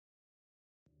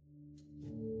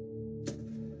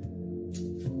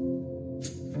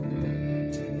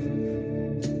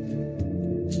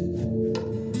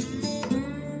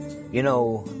You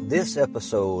know, this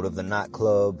episode of The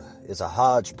Nightclub is a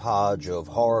hodgepodge of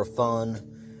horror fun,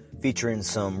 featuring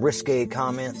some risque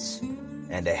comments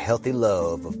and a healthy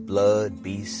love of blood,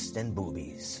 beast, and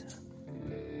boobies.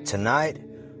 Tonight,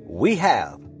 we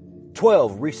have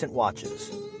 12 recent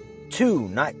watches, 2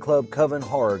 Nightclub Coven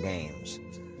horror games,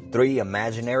 3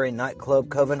 imaginary Nightclub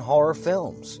Coven horror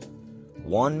films,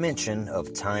 1 mention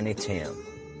of Tiny Tim,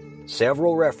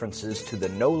 several references to the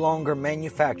no longer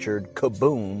manufactured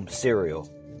Kaboom cereal,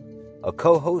 a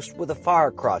co-host with a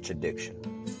fire crotch addiction,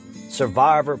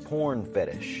 survivor porn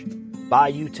fetish,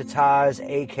 Bayou Tatais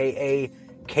aka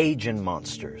Cajun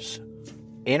monsters,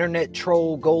 internet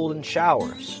troll golden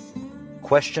showers,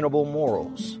 questionable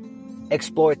morals,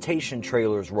 exploitation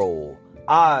trailers roll,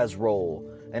 eyes roll,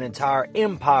 an entire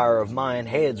empire of Mayan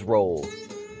heads roll.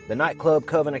 The Nightclub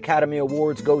Coven Academy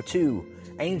Awards go to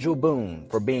Angel Boone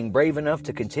for being brave enough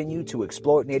to continue to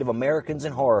exploit Native Americans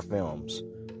in horror films,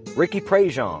 Ricky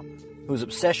Prejean, whose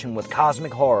obsession with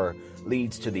cosmic horror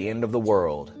leads to the end of the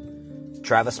world,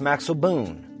 Travis Maxwell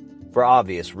Boone, for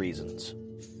obvious reasons,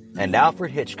 and Alfred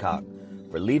Hitchcock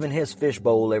for leaving his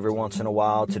fishbowl every once in a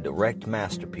while to direct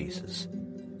masterpieces.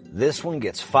 This one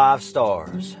gets 5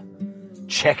 stars.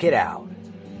 Check it out.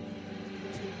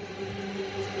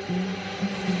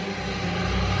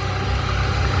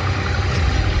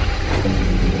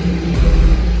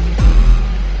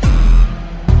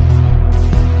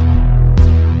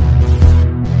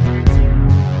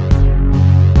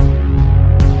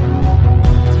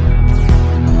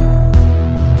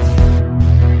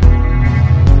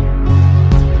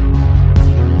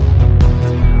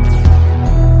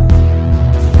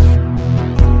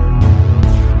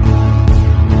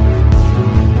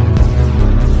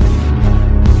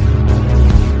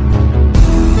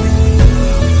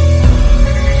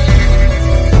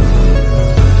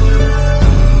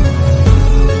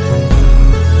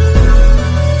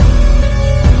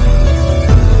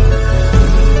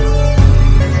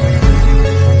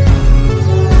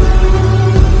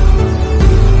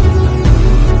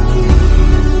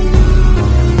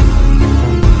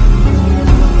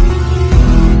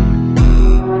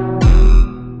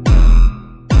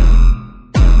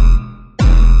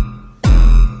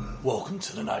 Welcome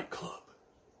to the nightclub.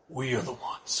 We are the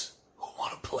ones who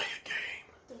want to play a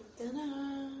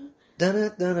game.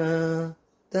 Dun-dun-dun,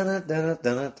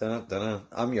 dun-dun-dun-dun-dun-dun.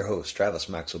 I'm your host, Travis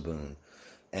Maxwell Boone,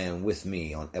 and with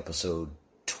me on episode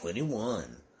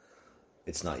 21,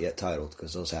 it's not yet titled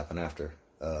because those happen after,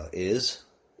 is...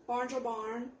 Barnes or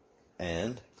Barn.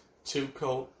 And... Too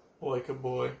cold, like a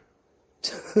boy.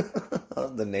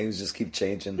 The names just keep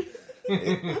changing. We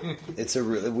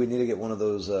need to get one of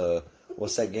those,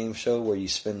 what's that game show where you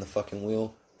spin the fucking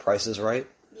wheel? Price is Right?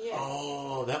 Yeah.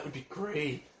 Oh, that would be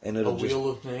great. And it'll wheel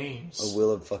of names. A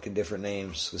wheel of fucking different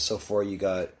names. 'Cause so far you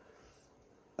got...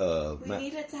 we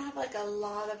needed to have like a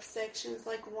lot of sections.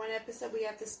 Like one episode we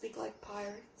have to speak like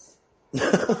pirates.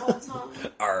 The whole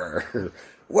time. Arr,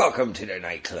 welcome to the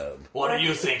nightclub. What do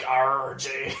you think,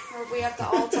 RJ? Or we have to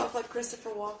all talk like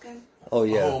Christopher Walken. Oh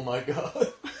yeah. Oh my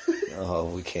god. Oh,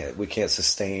 we can't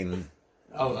sustain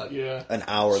yeah. an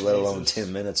hour, Jesus. let alone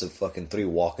 10 minutes of fucking 3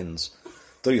 walk-ins.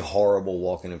 3 horrible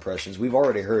walk-in impressions. We've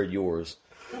already heard yours.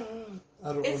 I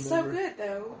don't It's remember. so good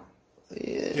though.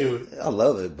 Yeah, Do it. I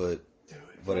love it, but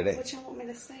it ain't. What y'all want me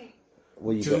to say?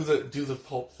 What you Do the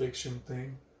Pulp Fiction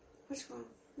thing. Which one?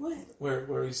 What?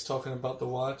 Where he's talking about the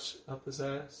watch up his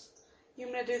ass. You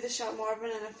want me to do the shot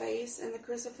Marvin in the face and the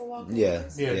Christopher Walken? Yeah,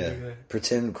 face? Yeah, yeah. do that.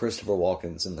 Pretend Christopher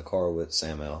Walken's in the car with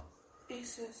Sam L. He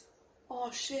says, "Oh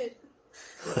shit."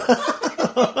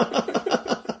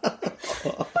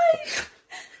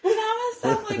 And I would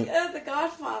sound like the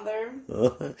Godfather.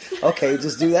 Okay,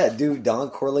 just do that. Do Don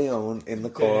Corleone in the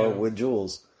car with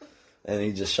Jules. And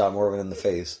he just shot Marvin in the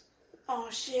face. Oh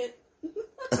shit.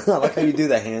 I like how you do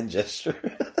the hand gesture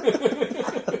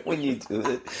when you do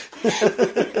it. I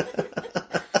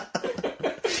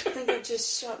think I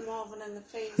just shot Marvin in the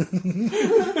face.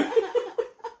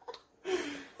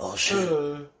 Oh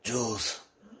shit, Jules.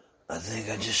 I think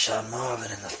I just shot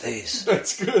Marvin in the face.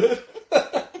 That's good.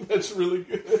 That's really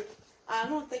good. I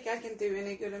don't think I can do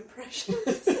any good impressions.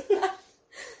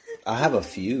 I have a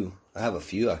few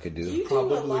I could do. You do a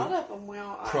lot of them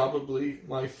well. Probably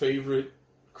my favorite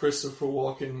Christopher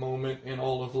Walken moment in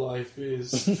all of life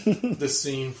is the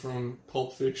scene from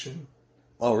Pulp Fiction.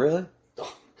 Oh, really?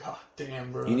 Oh, god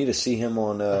damn, bro. You need to see him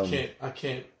on I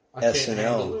can't handle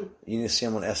SNL. it. You need to see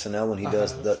him on SNL when he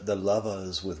does the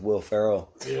Lovers with Will Ferrell.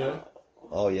 Yeah.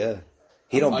 Oh yeah.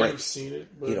 He don't break. I've seen it,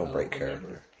 but He don't I break remember.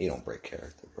 character. He don't break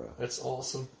character, bro. That's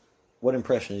awesome. What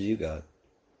impressions you got?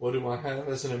 What do I have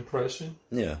as an impression?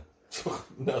 Yeah.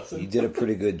 Nothing. You did a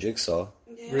pretty good Jigsaw.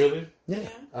 Yeah. Really? Yeah.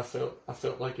 I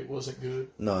felt like it wasn't good.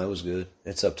 No, it was good.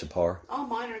 It's up to par. All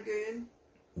mine are good.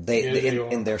 They are.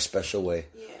 in their special way.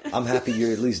 Yeah. I'm happy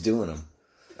you're at least doing them.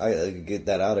 I get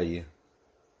that out of you.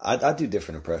 I do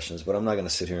different impressions, but I'm not going to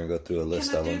sit here and go through a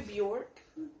list of them. Can I do Bjork?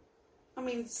 I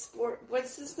mean, Sport.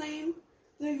 What's his name?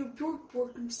 They go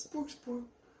Bjork and Sport. Oh,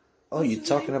 What's you his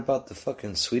talking name? about the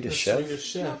fucking Swedish The chef? Swedish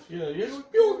chef. Yeah.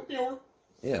 Bjork.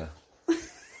 Yeah.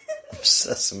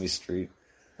 Sesame Street.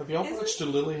 Have y'all Is watched it?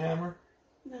 The Lilyhammer?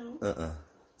 No.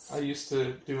 I used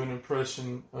to do an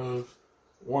impression of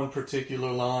one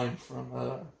particular line from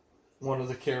one of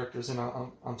the characters, and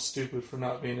I'm stupid for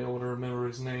not being able to remember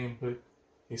his name, but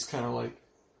he's kind of like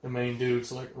the main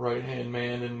dude's like right-hand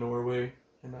man in Norway.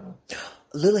 And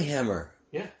Lilyhammer.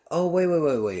 yeah. Oh,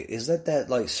 wait. Is that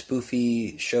like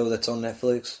spoofy show that's on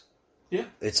Netflix? Yeah.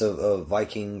 It's a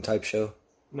Viking type show?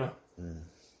 No.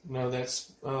 No,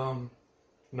 that's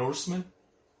Norseman.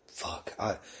 Fuck.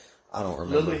 I don't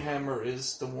remember. Lilyhammer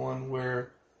is the one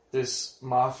where this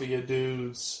mafia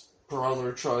dude's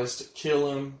brother tries to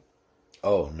kill him.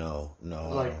 Oh, no. I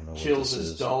don't know what kills this his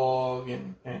is. dog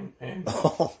and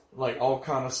like all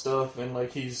kind of stuff, and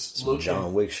like he's Some looking.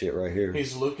 John Wick shit right here.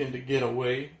 He's looking to get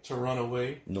away, to run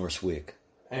away, Norse Wick.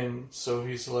 and so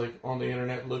he's like on the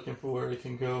internet looking for where he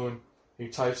can go, and he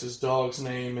types his dog's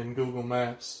name in Google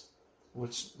Maps,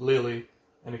 which Lily,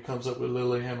 and he comes up with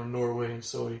Lilyhammer, Norway, and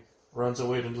so he runs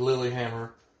away to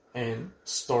Lilyhammer and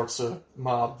starts a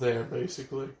mob there,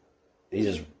 basically. He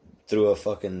just threw a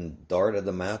fucking dart at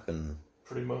the map and...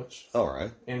 Pretty much.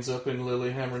 Alright. Ends up in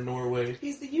Lilyhammer, Norway.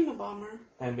 He's the Unabomber.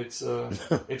 And it's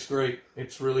it's great.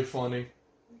 It's really funny.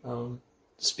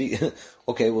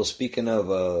 Speaking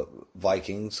of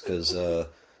Vikings, because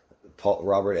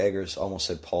Robert Eggers, almost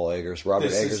said Paul Eggers.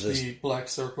 Robert Eggers is the Black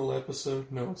Circle episode.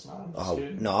 No, it's not. I'm just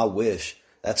kidding. No, I wish.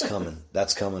 That's coming.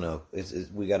 That's coming up.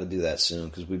 We got to do that soon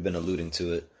because we've been alluding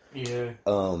to it. Yeah.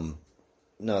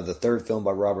 No, the third film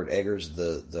by Robert Eggers,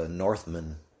 the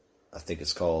Northman, I think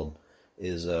it's called,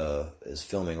 is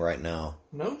filming right now.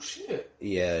 No shit.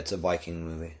 Yeah, it's a Viking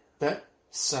movie. That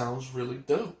sounds really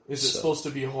dope. Is it supposed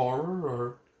to be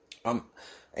horror or?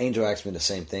 Angel asked me the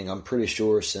same thing. I'm pretty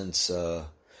sure since, and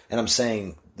I'm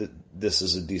saying that this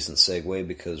is a decent segue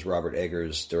because Robert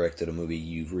Eggers directed a movie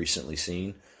you've recently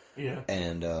seen. Yeah.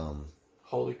 And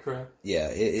holy crap. yeah,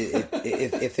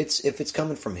 if it's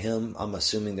coming from him, I'm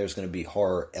assuming there's going to be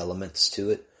horror elements to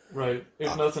it. Right.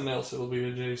 If nothing else, it'll be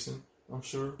adjacent, I'm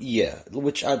sure. Yeah,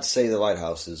 which I'd say The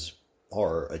Lighthouse is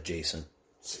horror adjacent.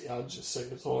 See, I'd just say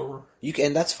it's horror.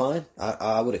 And that's fine.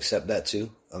 I would accept that too.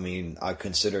 I mean, I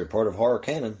consider it part of horror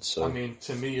canon. So I mean,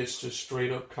 to me, it's just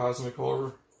straight up cosmic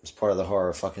horror. it's part of the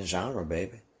horror fucking genre,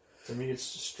 baby. To me,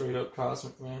 it's just straight up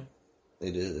cosmic, man.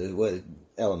 It is what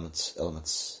elements,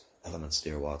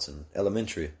 dear Watson.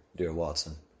 Elementary, dear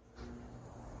Watson.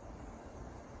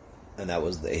 And that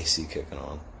was the AC kicking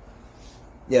on.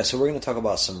 Yeah, so we're going to talk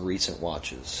about some recent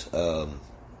watches.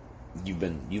 You've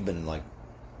been like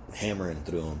hammering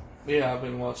through them. Yeah, I've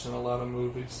been watching a lot of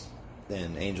movies.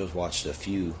 And Angel's watched a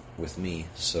few with me,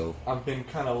 so... I've been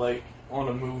kind of like on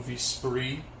a movie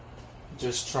spree,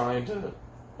 just trying to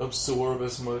absorb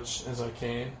as much as I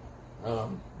can.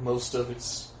 Most of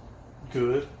it's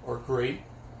good or great.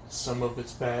 Some of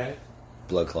it's bad.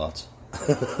 Blood clots.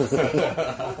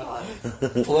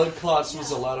 Blood clots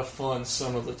was a lot of fun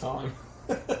some of the time.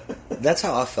 That's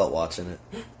how I felt watching it.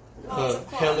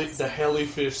 The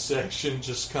Helifish section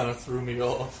just kind of threw me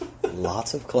off.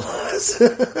 Lots of clots.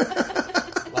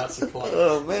 Lots of clots.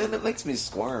 Oh man, that makes me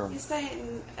squirm. You say it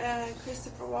in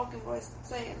Christopher Walken voice.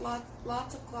 Say it,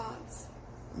 lots of clots.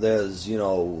 There's,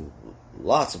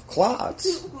 lots of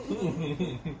clots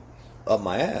up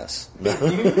my ass.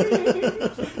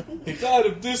 He died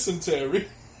of dysentery.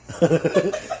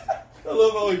 I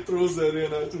love how he throws that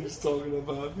in after he's talking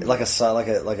about it. like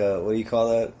a what do you call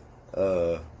that?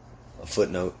 A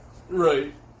footnote.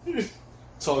 Right.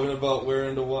 Talking about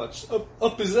wearing the watch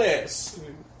up his ass.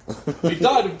 He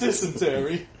died of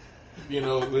dysentery.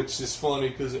 Which is funny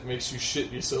because it makes you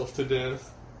shit yourself to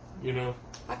death.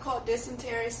 I caught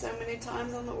dysentery so many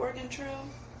times on the Oregon Trail.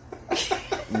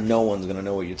 No one's gonna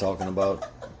know what you're talking about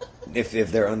if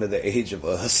they're under the age of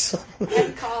us.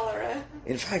 And cholera.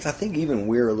 In fact, I think even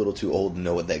we're a little too old to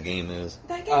know what that game is.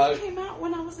 That game came out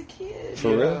when I was a kid.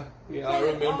 For real? Yeah, I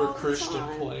remember all the Christian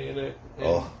time. playing it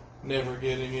and never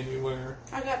getting anywhere.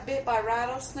 I got bit by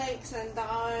rattlesnakes and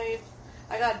died.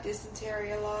 I got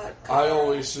dysentery a lot. I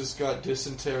always just got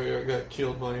dysentery or got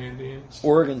killed by Indians.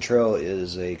 Oregon Trail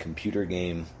is a computer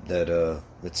game that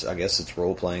I guess it's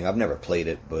role playing. I've never played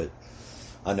it, but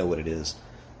I know what it is.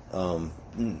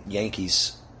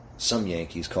 Yankees some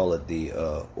Yankees call it the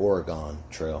Oregon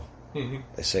Trail. Mm-hmm.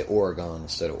 They say Oregon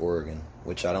instead of Oregon,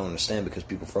 which I don't understand because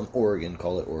people from Oregon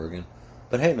call it Oregon.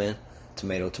 But hey, man,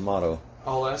 tomato, tomato.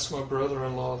 I'll ask my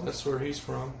brother-in-law. That's where he's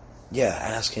from. Yeah,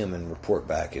 ask him and report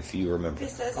back if you remember. If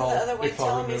he says it the other way,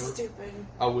 tell him he's stupid.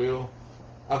 I will.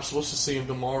 I'm supposed to see him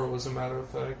tomorrow, as a matter of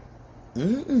fact.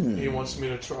 Mm-mm. He wants me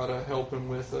to try to help him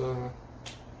with,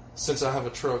 since I have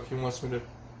a truck, he wants me to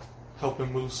help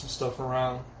him move some stuff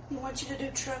around. He wants you to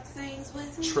do truck things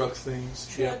with him? Truck things.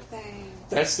 Things.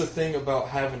 That's the thing about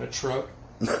having a truck.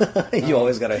 You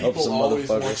always got to help some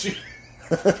motherfuckers.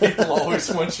 People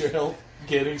always want your help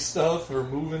getting stuff or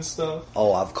moving stuff.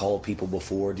 Oh, I've called people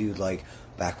before, dude. Like,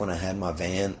 back when I had my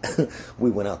van,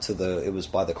 we went out to it was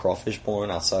by the crawfish barn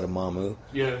outside of Mamu.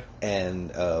 Yeah.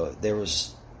 And there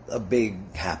was a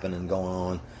big happening going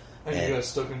on. And you got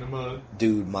stuck in the mud.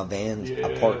 Dude, my van,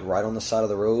 I parked right on the side of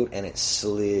the road, and it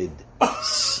slid.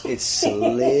 It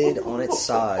slid on its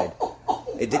side.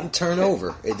 It didn't turn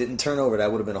over. That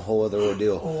would have been a whole other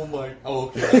ordeal. Oh, my. Oh,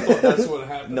 okay. I thought that's what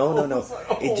happened. No.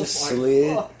 Like, it just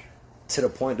slid to the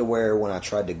point to where when I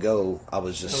tried to go, I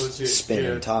was just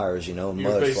spinning tires, mud flying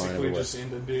everywhere. You're basically just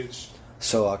in the ditch.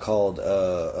 So I called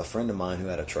a friend of mine who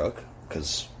had a truck,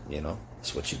 because,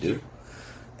 that's what you do.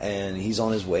 And he's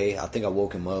on his way. I think I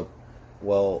woke him up.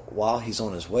 Well, while he's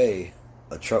on his way,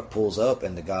 a truck pulls up,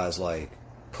 and the guy's like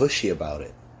pushy about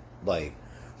it. Like,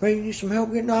 "Hey, you need some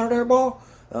help getting out of there, boy?"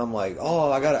 And I'm like,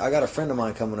 "Oh, I got a friend of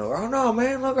mine coming over." "Oh no,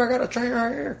 man! Look, I got a train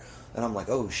right here." And I'm like,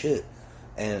 "Oh shit!"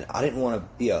 And I didn't want to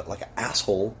be an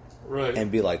asshole, right?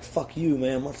 And be like, "Fuck you,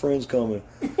 man! My friend's coming."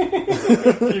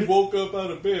 He woke up out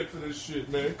of bed for this shit,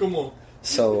 man. Come on.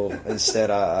 So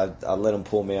instead, I let him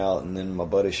pull me out, and then my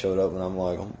buddy showed up, and I'm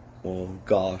like, "Well,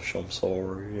 gosh, I'm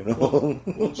sorry, Well,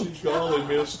 gee golly,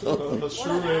 mister, I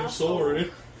sure am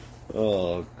sorry.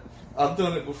 Oh, I've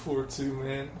done it before too,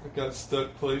 man. I got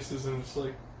stuck places, and it's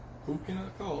like, who can I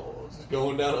call? Just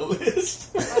going down a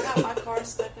list. I got my car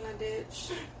stuck in a ditch.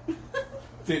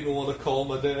 Didn't want to call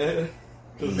my dad.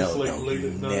 No, you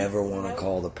never want to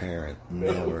call the parent.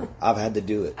 Never. I've had to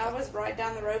do it. I was right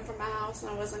down the road from my house,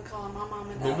 and I wasn't calling my mom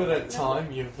and dad. Remember that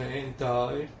time your van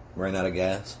died? Ran out of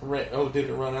gas? Did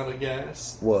it run out of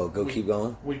gas? Whoa, keep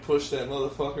going. We pushed that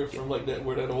motherfucker from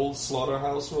where that old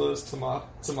slaughterhouse was to my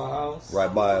house.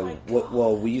 Right by,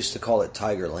 we used to call it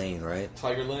Tiger Lane, right?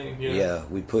 Tiger Lane, yeah. Yeah,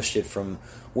 we pushed it from,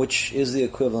 which is the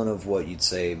equivalent of what you'd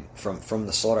say, from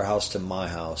the slaughterhouse to my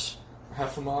house.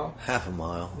 Half a mile? Half a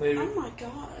mile. Maybe. Oh my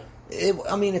god.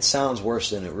 It sounds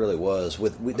worse than it really was.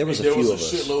 There was a few few of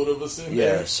us. There was a shitload of us in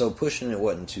there. Yeah, so pushing it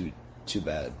wasn't too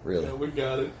bad, really. Yeah, we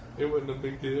got it. It wasn't a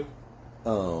big deal.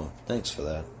 Oh, thanks for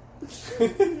that.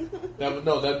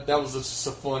 that was just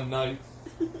a fun night.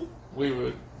 We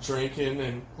were drinking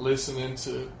and listening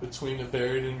to Between the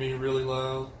Buried and Me really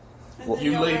loud. Well,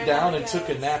 you laid down and took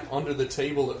a nap under the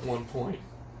table at one point.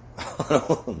 I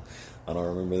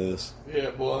don't remember this. Yeah,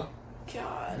 boy.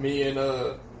 God. Me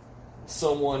and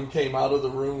someone came out of the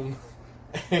room,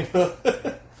 and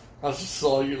I just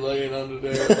saw you laying under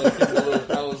there.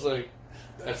 I was like,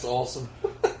 "That's awesome."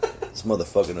 This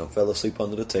motherfucker done fell asleep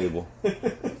under the table,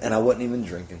 and I wasn't even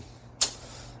drinking.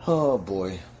 Oh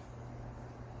boy.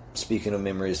 Speaking of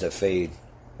memories that fade,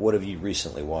 what have you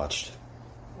recently watched?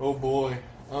 Oh boy.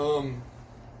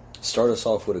 Start us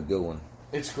off with a good one.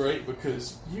 It's great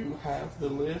because you have the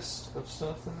list of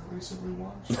stuff that I recently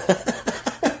watched.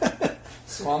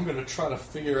 So I'm going to try to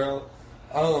figure out.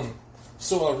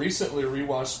 So I recently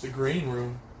rewatched The Green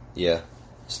Room. Yeah.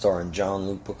 Starring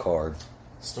Jean-Luc Picard.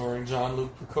 Starring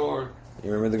Jean-Luc Picard.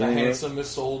 You remember The Green Room? The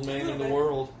handsomest old man in the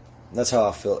world. That's how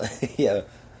I feel. Yeah.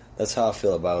 That's how I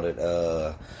feel about it.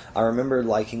 I remember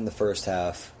liking the first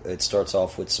half. It starts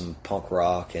off with some punk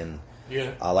rock, and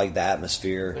yeah, I like the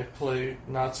atmosphere. They play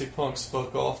Nazi punks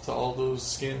fuck off to all those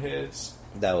skinheads.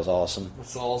 That was awesome.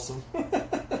 That's awesome.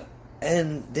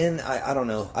 And then I don't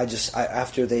know.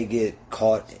 After they get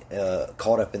caught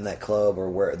up in that club or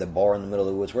where the bar in the middle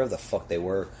of the woods, wherever the fuck they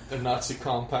were, the Nazi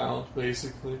compound,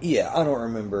 basically. Yeah, I don't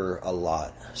remember a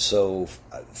lot. So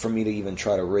for me to even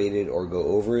try to rate it or go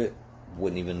over it,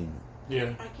 wouldn't even.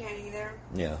 Yeah, I can't either.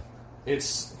 Yeah,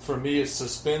 for me. It's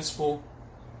suspenseful.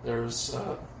 There's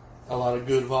a lot of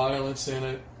good violence in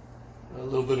it, a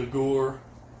little bit of gore,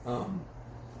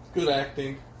 good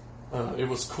acting. It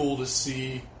was cool to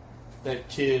see that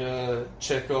kid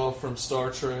Chekhov from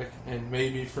Star Trek and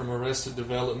maybe from Arrested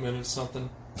Development and something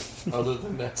other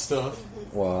than that stuff.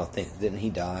 Well, I think, didn't he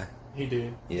die? He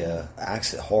did. Yeah,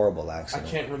 horrible accident.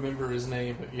 I can't remember his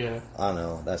name, but yeah. I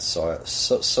know. That's sorry.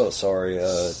 So sorry.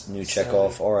 New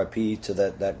Chekhov. R.I.P. to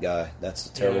that guy. That's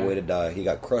a terrible way to die. He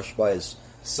got crushed by his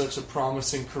such a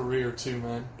promising career too,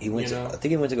 man. He went. I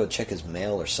think he went to go check his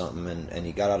mail or something, and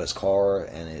he got out his car,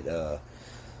 and it. I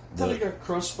thought he got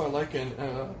crushed by like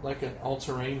an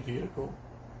all-terrain vehicle,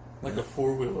 like a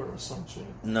 4-wheeler or some shit.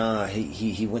 Nah,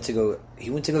 he went to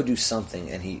go do something,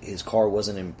 and his car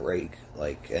wasn't in brake,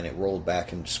 and it rolled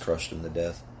back and just crushed him to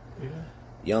death.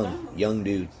 Yeah. Young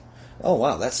dude. Oh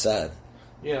wow, that's sad.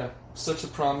 Yeah, such a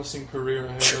promising career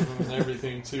ahead of him and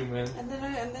everything too, man. And then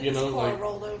his car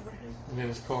rolled over him. And then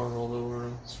his car rolled over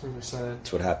him. It's really sad.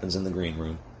 That's what happens in the green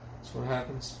room. That's what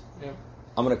happens. Yep.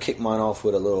 I'm gonna kick mine off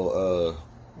with a little.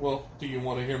 Well, do you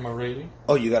want to hear my rating?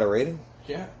 Oh, you got a rating?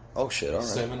 Yeah. Oh shit! All right.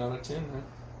 7 out of 10, man.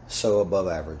 So above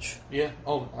average. Yeah.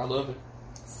 Oh, I love it.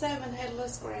 7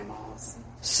 headless grandmas.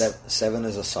 7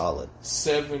 is a solid.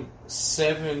 7.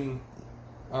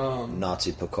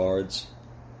 Nazi Picards.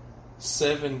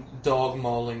 7 dog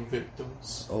mauling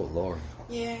victims. Oh lord.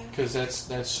 Yeah. Because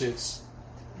that shit's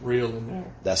real in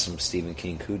there. That's some Stephen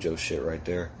King Cujo shit right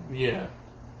there. Yeah.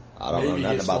 I don't know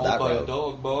nothing about that. Maybe it's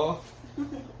mauled by a dog,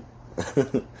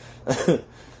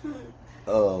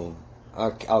 boy.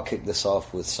 I'll kick this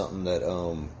off with something that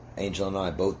Angel and I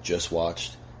both just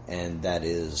watched, and that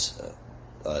is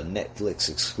a Netflix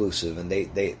exclusive. And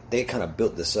they kind of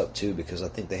built this up too, because I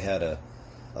think they had a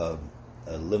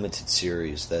limited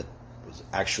series that was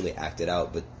actually acted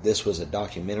out, but this was a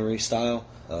documentary style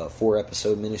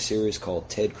 4-episode miniseries called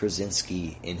Ted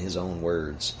Krasinski in His Own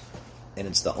Words, and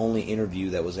it's the only interview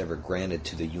that was ever granted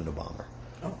to the Unabomber.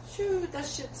 Oh shoot, that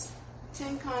shit's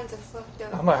 10 kinds of fucked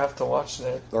up. I might have to watch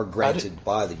that. Or granted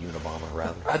by the Unabomber,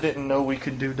 rather. I didn't know we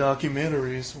could do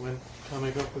documentaries when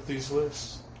coming up with these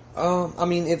lists. I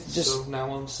mean, if just... So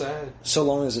now I'm sad. So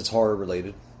long as it's horror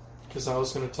related. Because I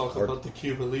was going to talk about the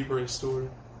Cuba Libre story.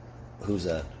 Who's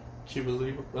that? Cuba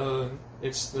Libre.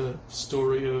 It's the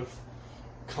story of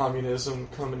communism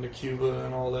coming to Cuba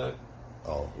and all that.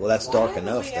 Oh, well, that's dark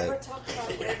enough. Why haven't we ever talked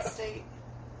about Red State?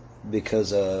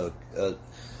 Because a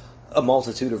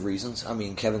multitude of reasons. I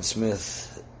mean, Kevin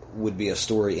Smith would be a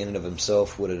story in and of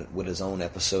himself with his own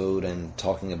episode, and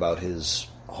talking about his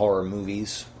horror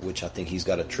movies, which I think he's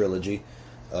got a trilogy.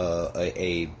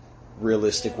 A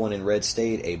realistic one in Red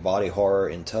State, a body horror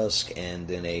in Tusk, and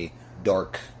then a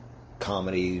dark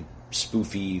comedy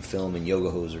spoofy film in Yoga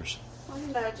Hosers. I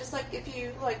don't know, just like if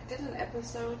you did an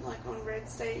episode on Red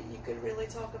State, you could really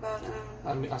talk about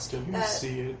I still need to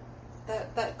see it.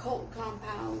 That cult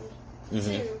compound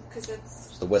too, because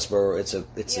it's the Westboro.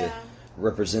 It's a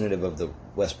representative of the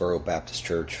Westboro Baptist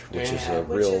Church, which is a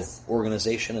real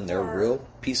organization, and they're real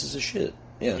pieces of shit.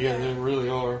 Yeah, they really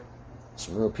are.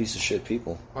 Some real piece of shit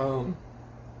people.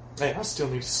 Hey, I still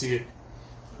need to see it.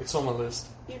 It's on my list.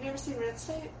 You've never seen Red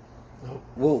State?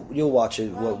 Nope. You'll watch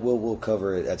it. Wow. We'll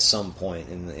cover it at some point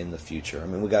in the future. I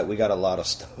mean, we got a lot of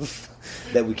stuff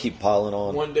that we keep piling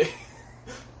on. One day,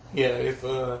 if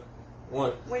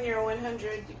when you're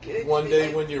 100, one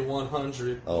day when you're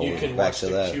 100, you can watch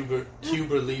the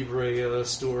Cuba Libre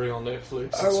story on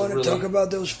Netflix. I want to talk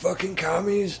about those fucking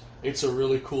commies. It's a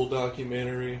really cool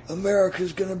documentary.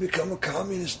 America's gonna become a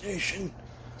communist nation.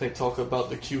 They talk about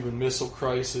the Cuban Missile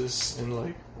Crisis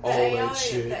and all that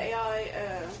shit. The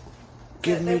AI,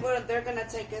 they're gonna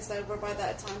take us over by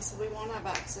that time, so we won't have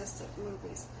access to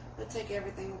movies. They'll take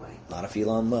everything away. Not if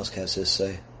Elon Musk has his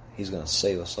say. He's gonna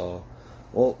save us all.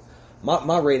 Well,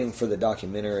 my rating for the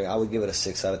documentary, I would give it a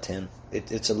 6 out of 10.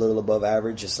 It's a little above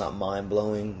average. It's not mind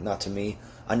blowing, not to me.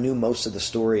 I knew most of the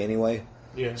story anyway.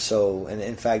 Yeah. So, and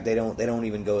in fact, they don't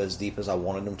even go as deep as I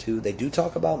wanted them to. They do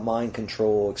talk about mind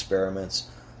control experiments,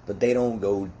 but they don't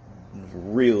go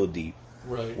real deep.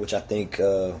 Right. Which I think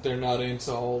they're not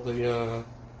into all the.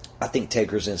 I think Ted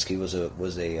Krasinski was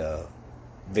a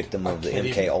victim of the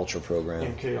MK Ultra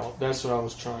program. That's what I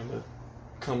was trying to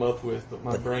come up with, but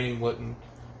my brain wasn't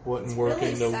working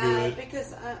really no sad good.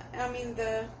 Because I mean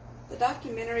the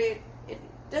documentary it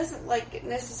doesn't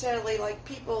necessarily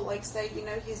people say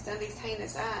he's done these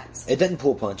heinous acts. It doesn't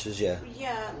pull punches, yeah.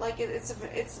 Yeah, it's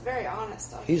a very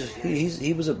honest documentary.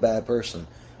 He was a bad person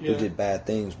who did bad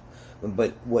things,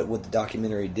 but what the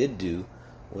documentary did do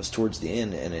was towards the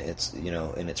end, and it's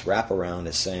in its wraparound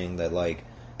is saying that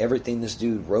everything this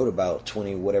dude wrote about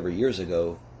 20 whatever years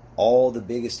ago, all the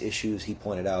biggest issues he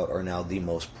pointed out are now the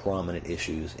most prominent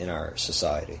issues in our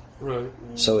society. Right.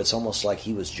 So it's almost like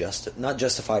he was not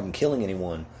justified in killing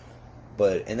anyone,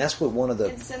 and that's what one of the...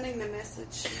 And sending the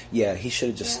message. Yeah, he should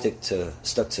have just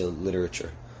stuck to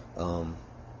literature.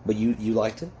 But you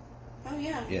liked it? Oh,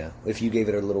 yeah. Yeah. If you gave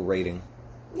it a little rating.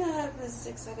 Yeah, it was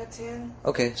 6 out of 10.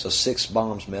 Okay, so 6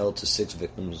 bombs mailed to 6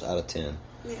 victims out of 10.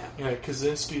 Yeah,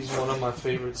 Kaczynski's one of my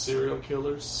favorite serial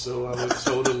killers, so I would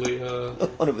totally.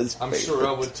 One of his. I'm sure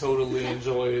I would totally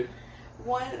enjoy it.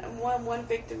 One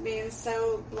victim being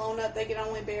so blown up they could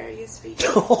only bury his feet.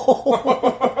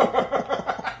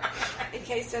 In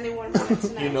case anyone wanted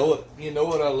to know. You know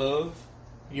what I love?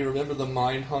 You remember the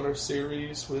Mindhunter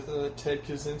series with Ted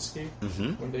Kaczynski?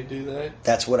 Mm-hmm. When they do that?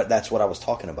 That's what I was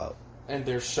talking about. And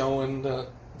they're showing the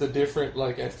different,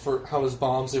 like, how his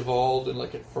bombs evolved, and,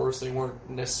 like, at first they weren't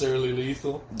necessarily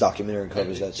lethal. Documentary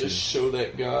covers that too. Just show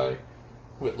that guy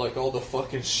with, like, all the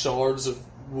fucking shards of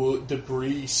wood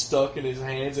debris stuck in his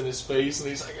hands and his face, and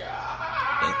he's like,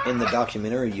 ah! In the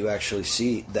documentary, you actually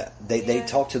see that they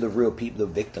talk to the real people, the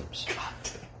victims. God.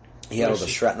 He had all the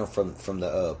shrapnel from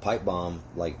the pipe bomb,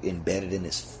 like, embedded in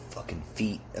his fucking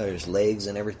feet, his legs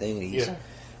and everything. And he's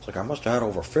like, I must have had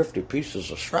over 50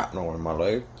 pieces of shrapnel in my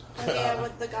leg.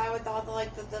 With the guy with all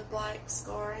the black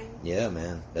scarring. Yeah,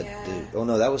 man. Dude. Oh,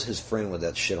 no, that was his friend with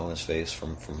that shit on his face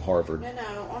from Harvard.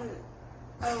 No.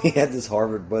 He had this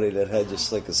Harvard buddy that had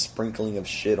just, like, a sprinkling of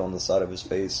shit on the side of his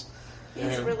face. He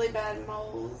has really bad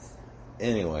moles.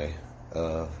 Anyway,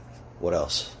 what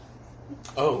else?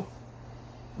 Oh.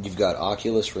 You've got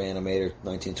Oculus, Reanimator,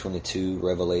 1922,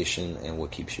 Revelation, and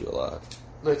What Keeps You Alive.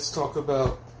 Let's talk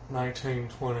about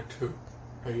 1922.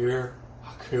 A year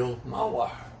I killed my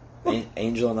wife.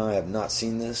 Angel and I have not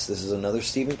seen this. This is another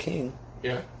Stephen King.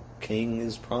 Yeah. King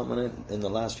is prominent in the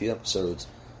last few episodes.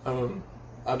 I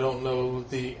don't know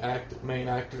the main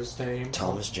actor's name.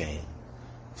 Thomas Jane.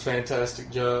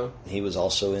 Fantastic job. He was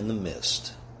also in The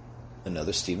Mist,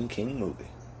 another Stephen King movie.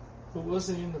 Who was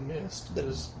he in The Mist?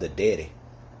 The daddy.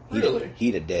 Really?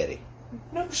 He the daddy.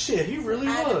 No shit, he really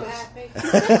was.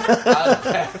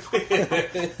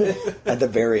 At the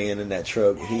very end in that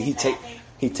truck, he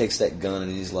takes that gun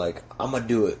and he's like, I'm gonna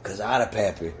do it because I'm a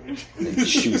pappy. And he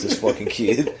shoots this fucking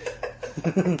kid.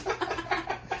 That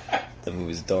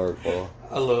movie's dark, bro.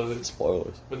 I love it.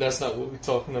 Spoilers. But that's not what we're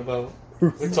talking about.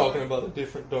 We're talking about a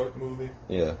different dark movie.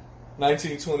 Yeah.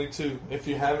 1922. If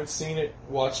you haven't seen it,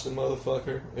 watch the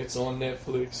motherfucker. It's on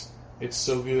Netflix. It's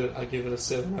so good. I give it a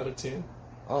 7 out of 10.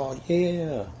 Oh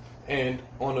yeah. And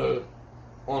on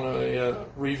a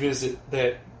revisit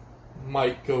that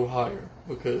might go higher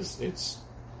because it's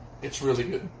really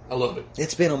good. I love it.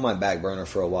 It's been on my back burner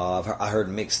for a while. I heard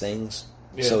mixed things,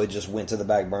 so it just went to the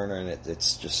back burner and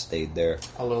it's just stayed there.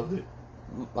 I loved it.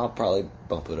 I'll probably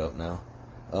bump it up now.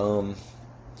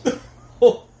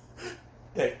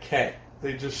 That cat.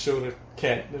 They just showed a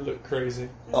cat that looked crazy.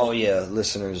 Oh yeah,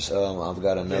 listeners, I've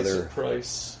got another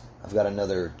price. I've got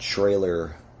another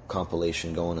trailer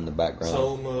compilation going in the background.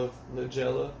 Home of the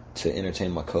Giallo. To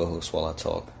entertain my co-host while I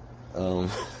talk.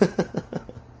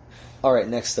 All right,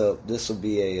 next up, this will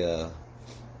be a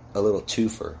little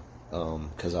twofer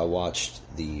because I watched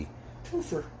the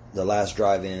Last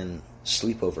Drive-In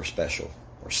sleepover special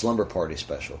or slumber party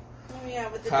special. Oh yeah,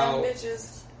 with the dumb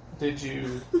bitches.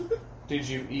 Did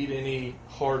you eat any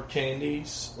hard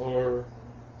candies or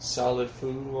solid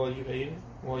food while you ate it?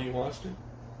 While you watched it?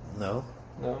 No.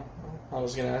 No? I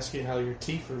was going to ask you how your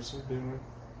teethers were doing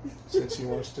since you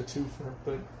watched a twofer,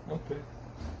 but okay.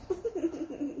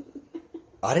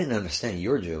 I didn't understand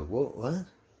your joke. What?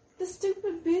 The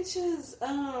stupid bitches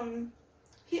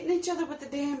hitting each other with the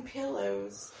damn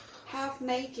pillows, half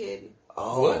naked.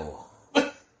 Oh.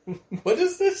 What? What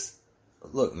is this?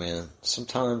 Look, man,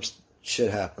 sometimes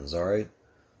shit happens, alright?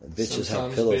 Bitches sometimes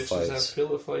have pillow bitches fights. have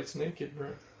pillow fights naked, bro.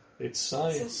 It's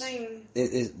science. It's a thing.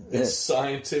 It's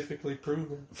scientifically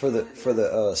proven. For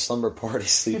the slumber party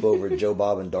sleepover, Joe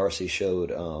Bob and Darcy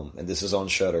showed, and this is on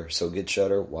Shudder, so get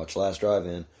Shudder, watch Last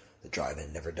Drive-In. The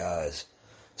Drive-In Never Dies.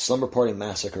 Slumber Party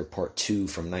Massacre Part 2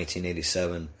 from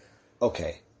 1987.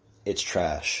 Okay, it's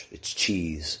trash, it's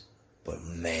cheese, but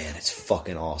man, it's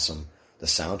fucking awesome. The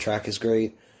soundtrack is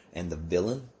great, and the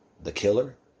villain, the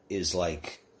killer, is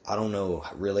like, I don't know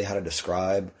really how to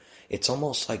describe. It's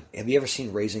almost like, have you ever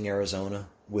seen Raising Arizona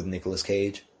with Nicolas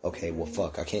Cage? Okay, well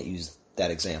fuck, I can't use that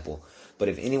example. But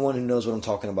if anyone who knows what I'm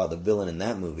talking about, the villain in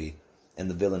that movie and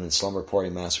the villain in Slumber Party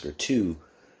Massacre 2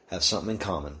 have something in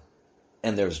common.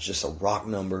 And there's just a rock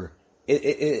number.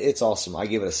 It's awesome. I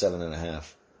give it a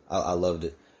 7.5. I loved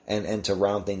it. And to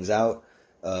round things out,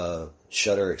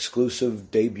 Shudder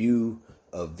exclusive debut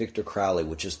of Victor Crowley,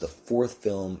 which is the 4th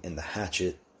film in the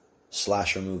Hatchet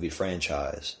slasher movie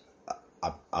franchise.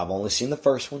 I've only seen the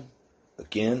first one.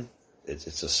 Again,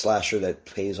 it's a slasher that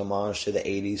pays homage to the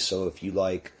 80s. So if you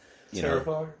like,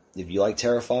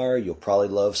 Terrifier, you'll probably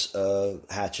love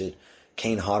Hatchet.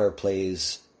 Kane Hodder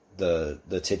plays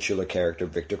the titular character,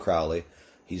 Victor Crowley.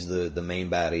 He's the main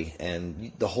baddie,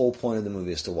 and the whole point of the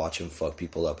movie is to watch him fuck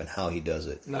people up and how he does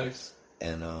it. Nice.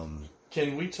 And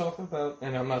can we talk about?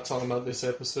 And I'm not talking about this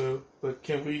episode, but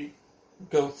can we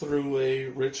go through a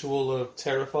ritual of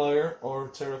Terrifier or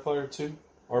Terrifier 2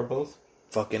 or both?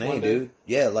 Fucking A, dude.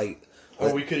 Yeah, like.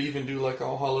 Or we could even do like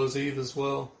All Hallows Eve as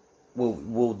well.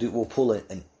 We'll pull it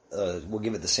and we'll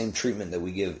give it the same treatment that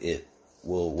we give it.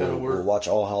 We'll watch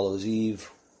All Hallows Eve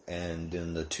and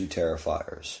then the 2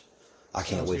 Terrifiers. I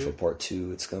can't wait for part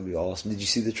 2. It's gonna be awesome. Did you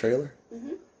see the trailer?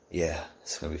 Mm-hmm. Yeah,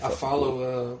 it's gonna be. I follow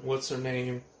cool. What's her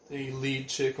name? The lead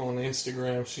chick on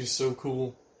Instagram. She's so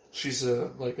cool. She's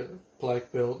like a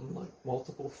black belt in like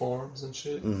multiple farms and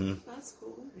shit. Mm-hmm. That's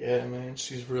cool. Yeah, man,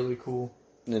 she's really cool.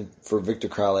 And for Victor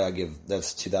Crowley,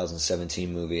 that's a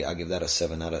 2017 movie. I give that a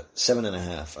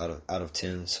 7.5 out of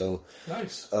 10. So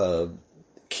nice.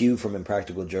 Q from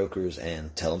Impractical Jokers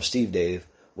and Tell 'Em Steve Dave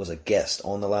was a guest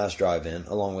on the last drive-in,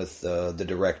 along with the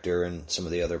director and some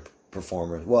of the other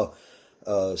performers. Well,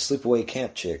 Sleepaway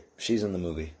Camp chick, she's in the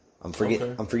movie. I'm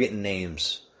forgetting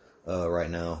names right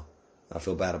now. I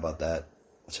feel bad about that.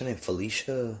 What's her name?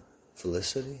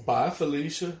 Felicity? Bye,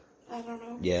 Felicia. I don't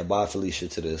know. Yeah, bye, Felicia,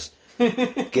 to this.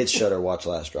 Get Shudder, watch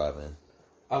Last Drive-In.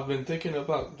 I've been thinking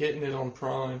about getting it on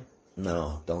Prime.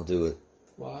 No, don't do it.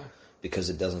 Why? Because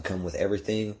it doesn't come with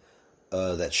everything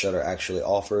that Shudder actually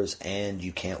offers, and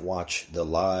you can't watch the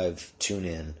live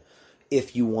tune-in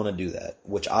if you want to do that,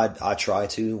 which I try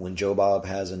to. When Joe Bob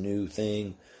has a new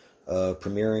thing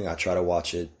premiering, I try to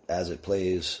watch it as it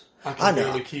plays. I can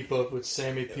barely keep up with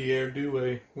Sammy Pierre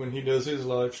Douay when he does his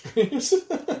live streams.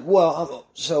 Well,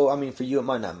 for you it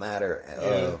might not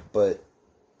matter, but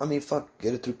I mean, fuck,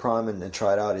 get it through Prime and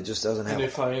try it out. It just doesn't have. And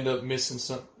if I end up missing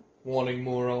something, wanting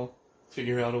more, I'll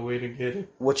figure out a way to get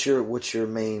it. What's your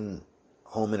main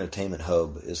home entertainment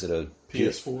hub? Is it a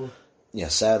PS4? Yeah,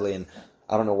 sadly, and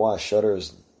I don't know why Shudder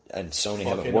and Sony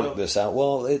haven't worked this out.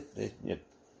 Well, it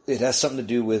has something to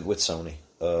do with Sony,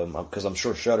 because I'm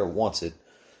sure Shudder wants it.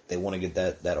 They want to get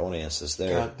that audience that's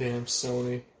there. Goddamn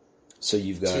Sony. So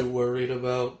you've got... Too worried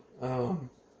about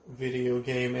video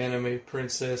game anime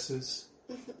princesses.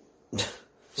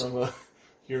 From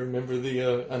you remember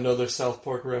the another South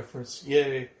Park reference?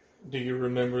 Yay! Do you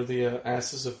remember the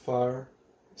Asses of Fire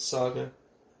saga?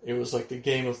 It was like the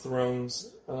Game of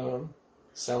Thrones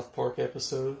South Park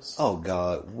episodes. Oh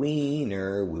God,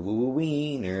 wiener,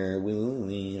 wiener,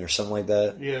 wiener, something like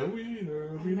that. Yeah,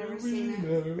 wiener, wiener,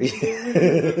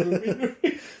 wiener.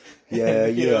 Yeah,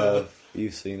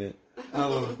 you've seen it.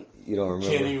 You don't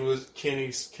remember.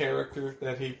 Kenny's character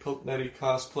that he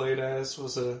cosplayed as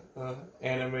was a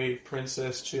anime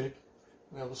princess chick.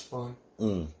 That was fun.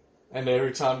 Mm. And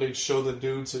every time they'd show the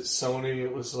dudes at Sony,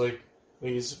 it was like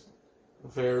these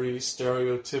very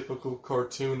stereotypical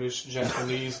cartoonish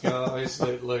Japanese guys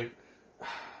that like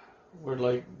were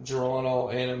like drawing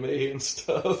all anime and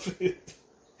stuff.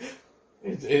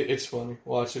 It's funny.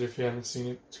 Watch it if you haven't seen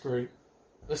it. It's great.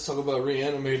 Let's talk about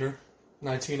Reanimator,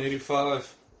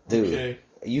 1985. Dude, okay.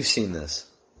 You've seen this.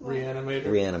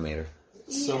 Reanimator.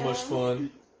 So much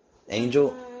fun.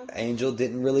 Angel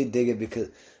didn't really dig it because,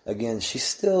 again, she's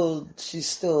still.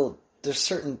 There's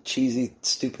certain cheesy,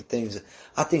 stupid things.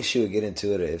 I think she would get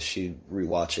into it if she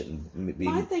rewatch it and be.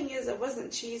 My thing is, it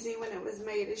wasn't cheesy when it was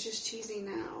made. It's just cheesy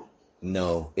now.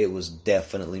 No, it was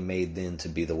definitely made then to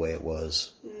be the way it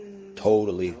was.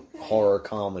 Totally horror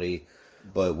comedy,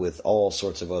 but with all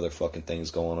sorts of other fucking things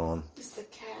going on. It's the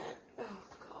cat. Oh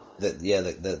God.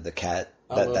 The cat.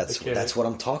 That's what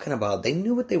I'm talking about. They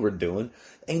knew what they were doing.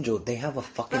 Angel, they have a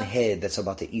fucking head that's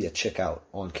about to eat a chick out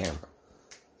on camera.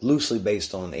 Loosely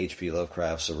based on H.P.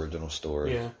 Lovecraft's original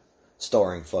story. Yeah.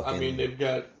 Starring fucking... I mean, they've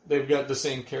got the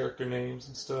same character names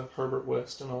and stuff. Herbert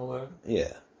West and all that.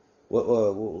 Yeah.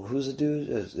 Who's the dude?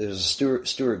 It was a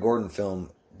Stuart Gordon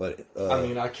film, but... I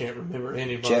mean, I can't remember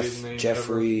anybody's name.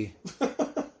 Jeffrey...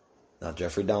 Not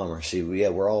Jeffrey Dahmer. See,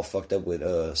 we're all fucked up with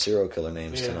serial killer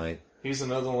names tonight. He's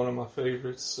another one of my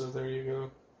favorites, so there you go.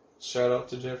 Shout out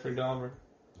to Jeffrey Dahmer.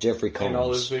 Jeffrey Combs. And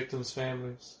all his victims'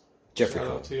 families. Jeffrey Shout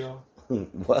Combs. out to y'all.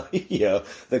 Well, yeah,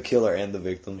 the killer and the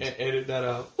victims. Edit that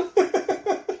out.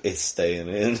 It's staying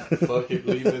in. Fuck it,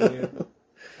 leave it in.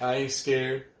 I ain't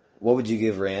scared. What would you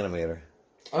give Reanimator?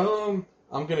 I'm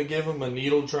gonna give him a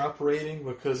needle drop rating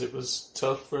because it was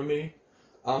tough for me.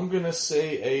 I'm gonna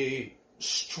say a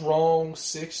strong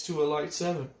 6 to a light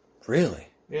 7. Really?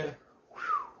 Yeah.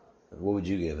 What would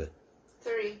you give it?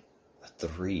 3. A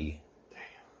 3.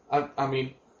 Damn. I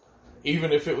mean,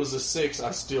 even if it was a 6,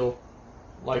 I still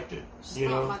liked it. It's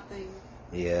not my thing.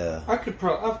 Yeah. I could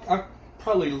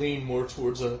probably lean more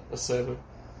towards a 7.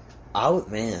 I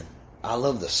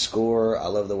love the score. I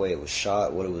love the way it was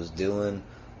shot, what it was doing.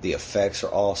 The effects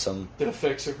are awesome. The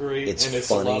effects are great, it's and it's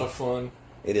funny. a lot of fun.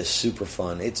 It is super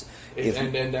fun.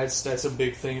 And that's a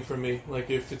big thing for me. Like,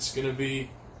 if it's gonna be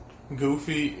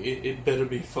goofy, it better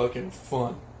be fucking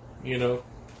fun. You know.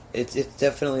 It's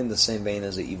definitely in the same vein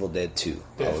as the Evil Dead 2.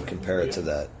 Definitely, I would compare it to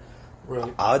that.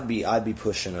 Right. I'd be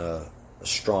pushing a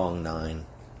strong 9.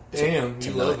 Damn,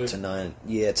 you love it. To 9,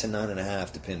 yeah, to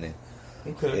 9.5, depending.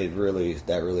 Okay.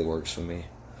 That really works for me.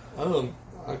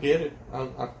 I get it.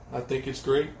 I think it's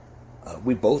great.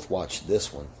 We both watched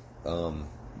this one.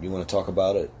 You want to talk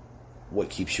about it? What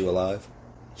keeps you alive?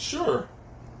 Sure.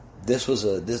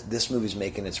 This movie's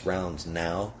making its rounds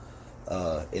now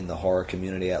in the horror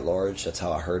community at large. That's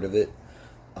how I heard of it.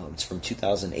 It's from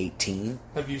 2018.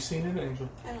 Have you seen it, Angel?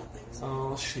 I don't think so.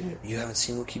 Oh shit! You haven't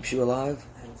seen What Keeps You Alive?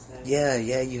 I don't so. Yeah,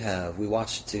 you have. We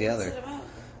watched it together. What's it about?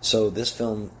 So this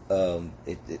film,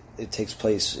 it takes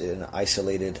place in an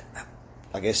isolated,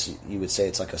 I guess you would say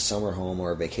it's like a summer home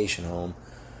or a vacation home.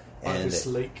 On this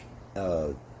lake.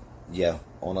 Yeah,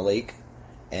 on a lake.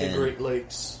 And the Great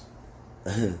Lakes.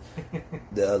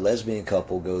 The lesbian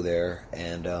couple go there,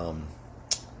 and,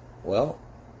 well,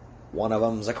 one of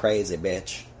them's a crazy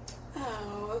bitch.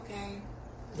 Oh, okay.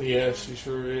 Yeah, she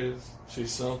sure is.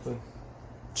 She's something.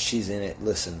 She's in it.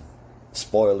 Listen,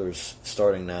 spoilers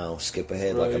starting now. Skip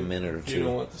ahead like a minute or two. You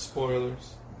don't want the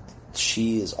spoilers.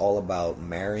 She is all about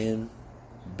marrying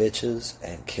bitches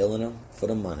and killing them for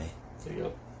the money.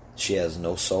 Yep. She has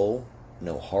no soul,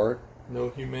 no heart. No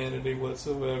humanity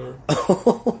whatsoever.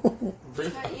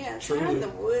 Yeah, it's her in the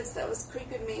woods that was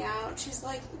creeping me out. She's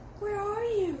like, "Where are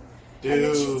you?" Dude. And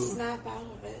then she'd snap out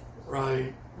of it.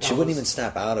 Right. She wouldn't even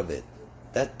snap out of it.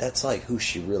 That's like who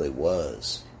she really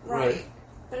was. Right.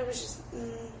 But it was just...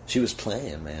 She was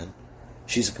playing, man.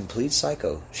 She's a complete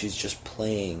psycho. She's just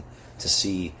playing to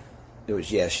see...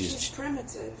 She's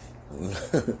primitive.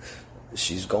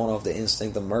 She's going off the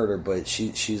instinct of murder, but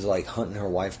she's like hunting her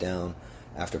wife down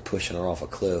after pushing her off a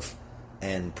cliff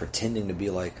and pretending to be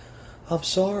like, "I'm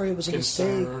sorry, it was a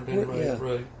mistake."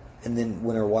 Right. And then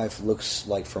when her wife looks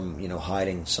like from,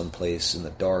 hiding someplace in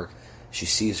the dark, she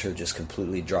sees her just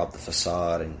completely drop the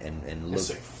facade and look.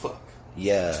 Say, fuck.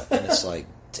 Yeah, and it's like,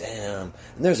 damn.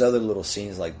 And there's other little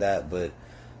scenes like that, but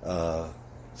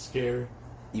scary.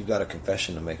 You've got a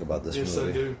confession to make about this movie. Yes,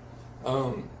 I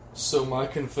do. So my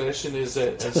confession is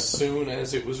that as soon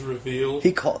as it was revealed...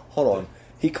 Hold on.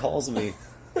 He calls me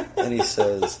and he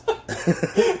says,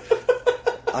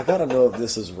 "I gotta know if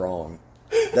this is wrong."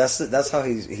 That's how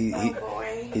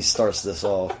he starts this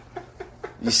off.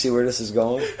 You see where this is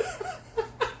going?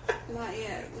 Not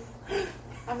yet.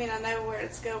 I mean, I know where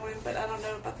it's going, but I don't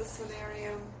know about the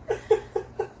scenario.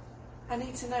 I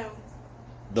need to know.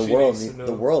 The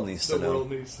world needs to know.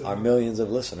 Our millions of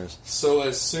listeners. So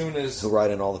as soon as... who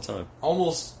write in all the time.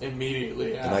 Almost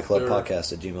immediately after...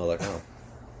 nightclubpodcast@gmail.com.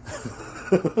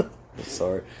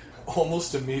 Sorry.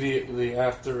 Almost immediately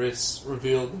after it's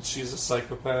revealed that she's a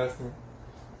psychopath and,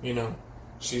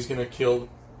 she's gonna kill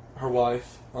her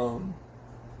wife, I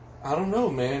don't know,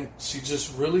 man. She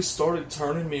just really started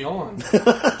turning me on.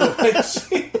 The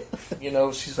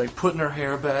way she's like putting her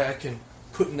hair back and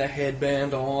putting the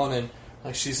headband on and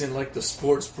like she's in like the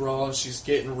sports bra and she's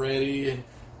getting ready and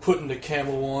putting the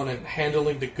camo on and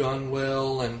handling the gun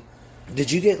well and...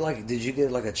 Did you get like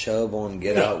a chub on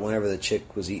Get Out whenever the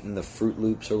chick was eating the Fruit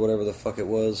Loops or whatever the fuck it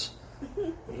was?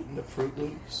 Eating the Fruit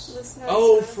Loops?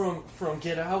 From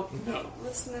Get Out? No.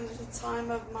 Listening to the Time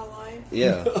of My Life?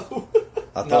 Yeah. No.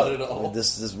 I thought, not at all.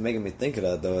 This is making me think of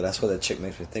that though. That's what that chick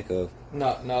makes me think of.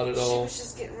 Not at all. She was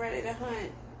just getting ready to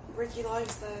hunt. Ricky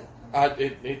likes that.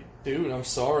 Dude, I'm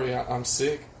sorry. I'm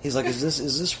sick. He's like, is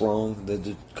this wrong?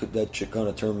 That chick kind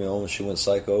of turned me on when she went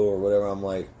psycho or whatever. I'm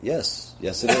like, yes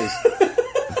it is.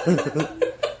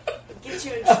 Get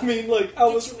you in trouble. I mean, like,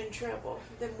 Get you in trouble.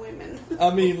 Them women. I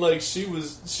mean, like, she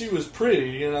was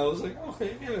pretty, and I was like,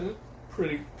 okay, yeah,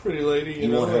 pretty lady.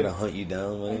 You want her to hunt you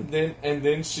down, man? And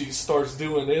then she starts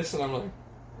doing this, and I'm like,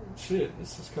 shit,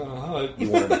 this is kind of hot. You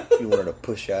want her to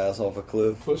push your ass off a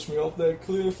cliff? Push me off that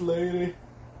cliff, lady.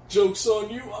 Joke's on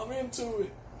you, I'm into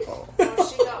it. Oh,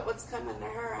 she got what's coming to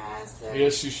her ass. So.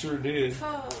 Yes, she sure did.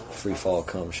 Free fall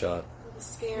cum shot. It was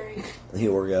scary. He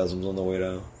orgasms on the way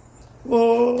down.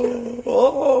 Whoa!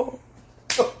 Oh!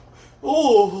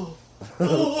 Oh!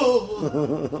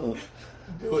 Oh!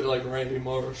 Do it like Randy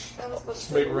Marsh.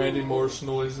 Just make Randy Marsh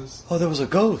noises. Oh, there was a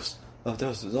ghost. Oh, there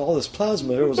was all this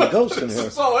plasma. There was a ghost in here.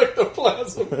 It's all like the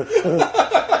plasma.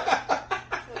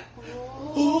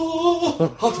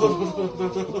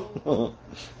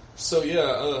 So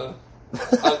yeah,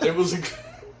 it was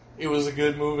a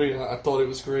good movie. I thought it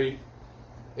was great.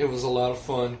 It was a lot of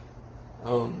fun.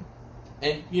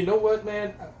 And you know what,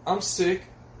 man? I'm sick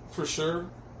for sure,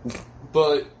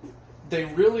 but they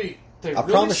really. I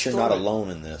promise you're not alone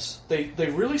in this. They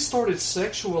really started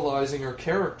sexualizing her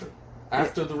character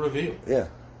after the reveal. Yeah.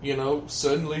 You know,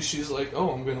 suddenly she's like,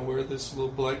 oh, I'm going to wear this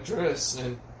little black dress,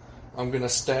 and I'm going to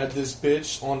stab this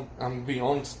bitch. I'm going to be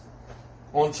on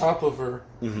top of her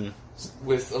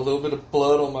with a little bit of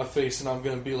blood on my face, and I'm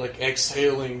going to be, like,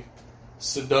 exhaling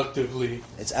seductively.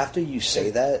 It's after you say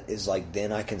that, is like,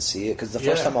 then I can see it. Because the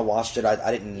first time I watched it,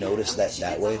 I didn't notice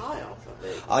that way.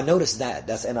 I noticed that.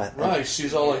 Right,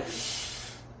 she's all like...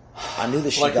 I knew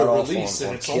that she like got a off release, on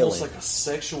and it's killing. almost like a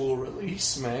sexual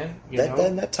release, man. You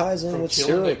know? That ties in From with killing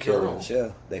serial a girl. killers.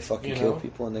 Yeah, they fucking kill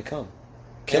people and they come.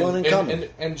 Killing and coming.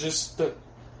 And just the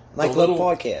like little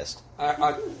podcast.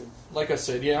 I like I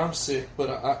said, yeah, I'm sick, but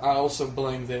I also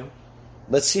blame them.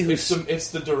 Let's see who's... It's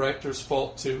the director's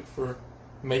fault, too, for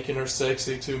making her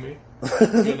sexy to me.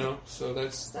 You know, so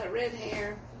that's... that red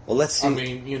hair. Well, let's see. I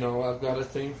mean, you know, I've got a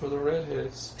thing for the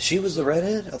redheads. She was the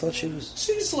redhead? I thought she was...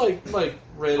 She's like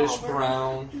reddish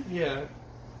brown. Yeah,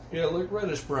 like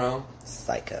reddish brown.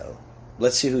 Psycho.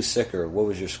 Let's see who's sicker. What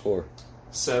was your score?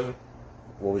 7.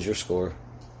 What was your score?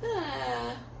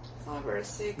 5 or a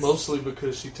 6. Mostly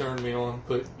because she turned me on,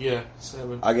 but yeah,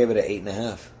 7. I gave it an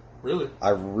 8.5. Really? I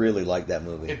really like that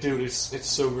movie. Dude, it's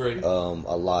so great. A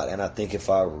lot. And I think if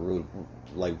I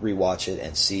rewatch it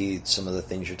and see some of the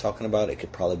things you're talking about, it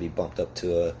could probably be bumped up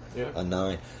to a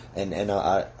 9. And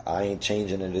I ain't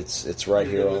changing it. It's right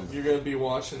here on. You're gonna be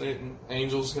watching it, and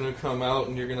Angel's gonna come out,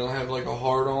 and you're gonna have like a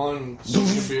hard on, and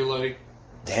she's gonna be like,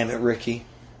 "Damn it, Ricky!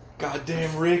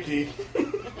 Goddamn Ricky!"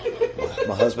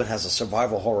 My husband has a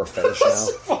survival horror fetish now.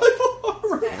 Survival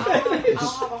horror fetish. I'll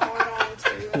have a hard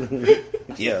on too.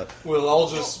 Yeah. We'll all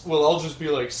just be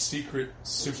like secret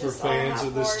super Just all fans have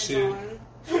of this hards chick.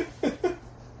 on.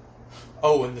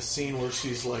 Oh, and the scene where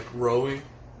she's like rowing,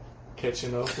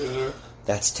 catching up with her.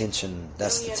 That's tension.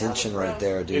 That's the that tension was right rough.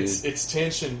 there, dude. It's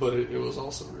tension, but it was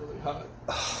also really hot.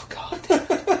 Oh God.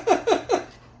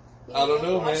 I don't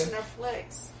know, watching man. her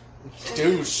flex.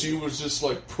 Dude, she was just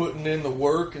like putting in the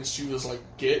work, and she was like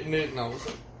getting it, and I was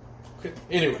like, okay.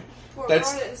 Anyway, Poor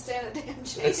that's girl didn't stand a damn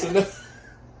chance. that's enough.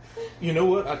 You know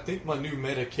what? I think my new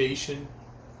medication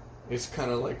is kind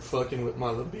of like fucking with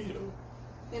my libido.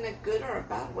 In a good or a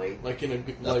bad way? Like in a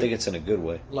good. I think it's in a good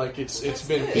way. Like it's That's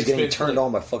been. good. It's He's getting been turned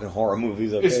on by fucking horror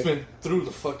movies. Okay. It's been through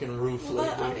the fucking roof Well,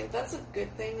 lately. I mean, that's a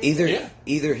good thing.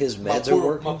 Either his My meds are poor,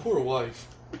 working. my poor wife.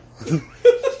 You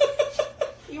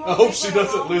I wanna hope leave she her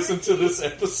doesn't alone, listen to Ricky? this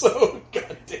episode.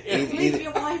 God damn. Leave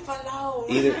your wife alone.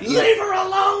 Leave her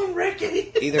alone,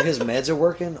 Ricky. Either his meds are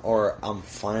working, or I'm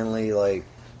finally like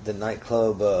the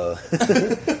nightclub.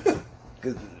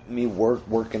 Me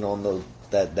working on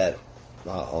that.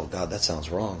 Oh God, that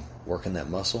sounds wrong. Working that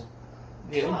muscle.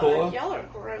 Yeah, God, boy. y'all are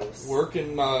gross.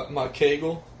 Working my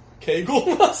Kegel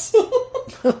muscle.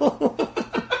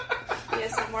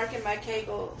 Yes, I'm working my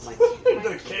Kegel.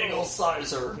 The Kegel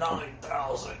sizer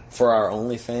 9,000. For our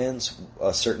OnlyFans,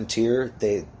 a certain tier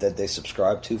that they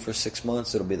subscribe to for 6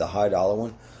 months, it'll be the high dollar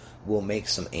one. We'll make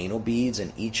some anal beads,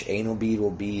 and each anal bead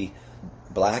will be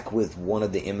black with one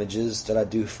of the images that I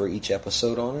do for each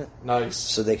episode on it. Nice.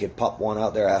 So they could pop one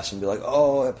out their ass and be like,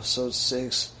 "Oh, episode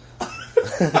 6."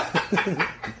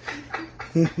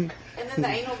 And then the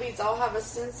anal beads all have a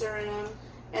sensor in them,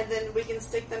 and then we can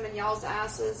stick them in y'all's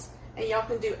asses, and y'all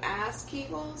can do ass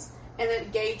kegels, and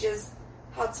it gauges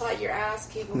how tight your ass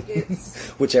kegel gets.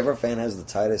 Whichever fan has the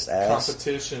tightest ass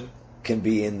Competition. can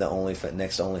be in the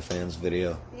next OnlyFans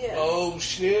video. Yeah. Oh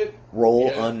shit. Roll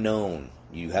Yeah. unknown.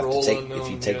 You have Roll to take unknown, if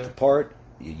you take yeah. the part.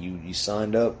 You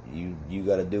signed up. You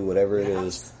got to do whatever it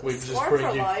is. We just Scarred bring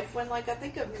for you- life. When I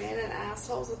think of men and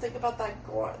assholes, I think about that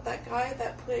guy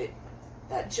that put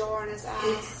that jar in his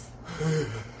ass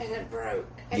and it broke,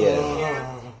 and Yeah. you could hear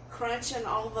him crunching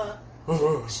all the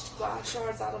glass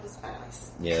shards out of his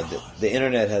ass. Yeah, the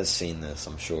internet has seen this,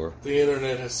 I'm sure. The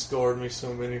internet has scarred me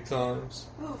so many times.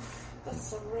 Oof, that's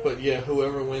so rude. But yeah,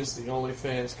 whoever wins the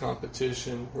OnlyFans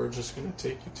competition, we're just going to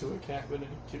take you to a cabin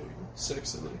and kill you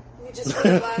sexily. You just put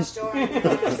a glass jar in your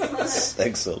ass.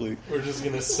 Sexily. We're just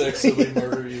going to sexily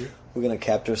murder you. We're gonna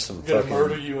capture some We're going to murder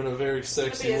fucking. you in a very It'll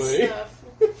sexy be a way. snuff.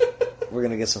 We're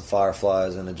gonna get some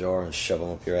fireflies in a jar and shove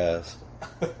them up your ass.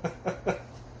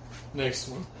 Next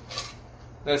one.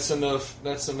 That's enough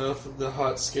of the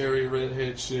hot, scary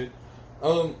redhead shit.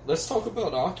 Let's talk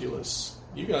about Oculus.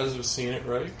 You guys have seen it,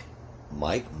 right?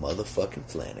 Mike motherfucking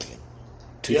Flanagan.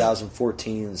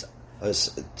 2014's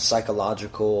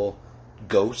psychological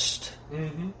ghost.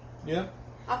 Mm-hmm. Yeah.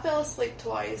 I fell asleep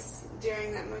twice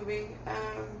during that movie.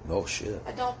 Oh shit.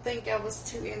 I don't think I was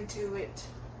too into it.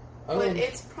 But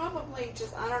it's probably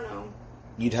just, I don't know.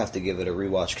 You'd have to give it a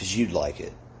rewatch because you'd like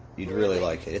it. You'd really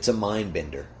like it. It's a mind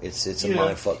bender. It's a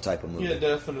mind fuck type of movie. Yeah,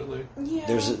 definitely. Yeah.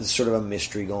 There's sort of a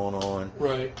mystery going on.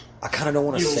 Right. I kind of don't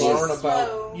want to say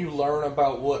you learn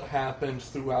about what happened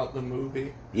throughout the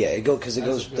movie. Yeah,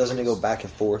 doesn't it go back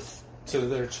and forth to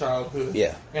their childhood?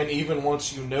 Yeah. And even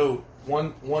once you know,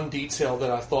 one detail that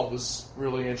I thought was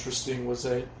really interesting was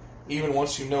that even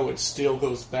once you know, it still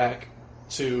goes back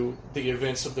to the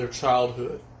events of their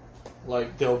childhood.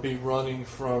 Like, they'll be running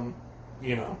from,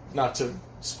 not to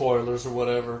spoilers or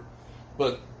whatever,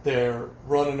 but they're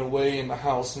running away in the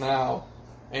house now,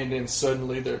 and then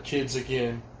suddenly they're kids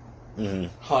again,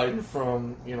 hiding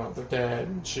from, their dad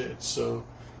and shit. So,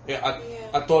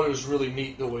 I thought it was really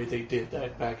neat the way they did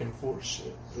that back and forth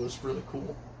shit. It was really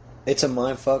cool. It's a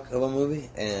mindfuck of a movie,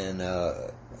 and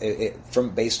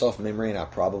based off memory, and I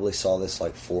probably saw this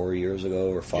like 4 years ago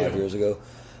or 5 years ago,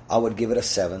 I would give it a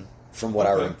 7 from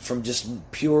what from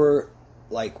just pure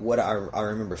like what I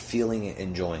remember feeling and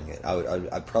enjoying it.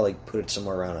 I'd probably put it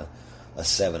somewhere around a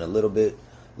 7, a little bit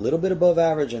above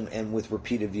average, and with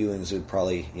repeated viewings, it would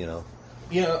probably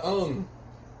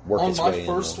work its way in. On my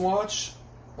first watch,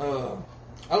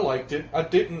 I liked it. I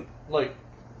didn't like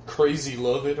crazy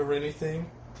love it or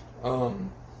anything.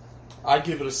 I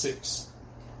give it a 6.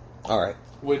 All right.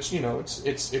 Which,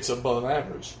 it's above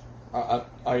average.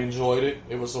 I enjoyed it.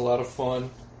 It was a lot of fun.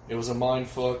 It was a mind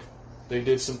fuck. They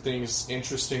did some things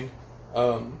interesting.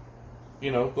 But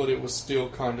it was still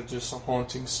kind of just a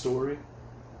haunting story.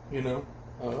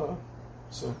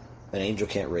 So. An Angel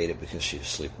can't rate it because she was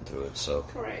sleeping through it, so.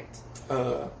 Correct.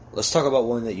 Let's talk about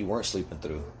one that you weren't sleeping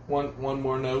through. One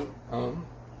more note.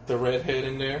 The redhead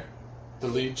in there, the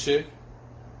lead chick,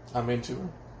 I'm into her.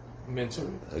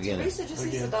 Again, Teresa just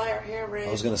needs to dye her hair red.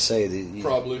 I was going to say,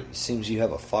 probably. It seems you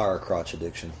have a fire crotch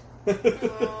addiction.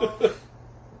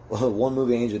 Well, one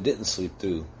movie Angel didn't sleep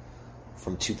through,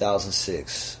 from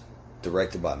 2006,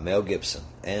 directed by Mel Gibson.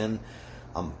 And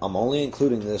I'm only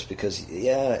including this because,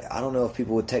 I don't know if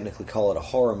people would technically call it a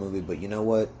horror movie, but you know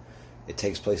what? It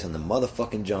takes place in the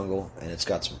motherfucking jungle, and it's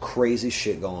got some crazy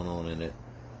shit going on in it.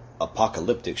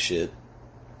 Apocalyptic shit.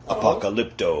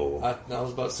 Apocalypto. I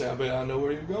was about to say, I bet I know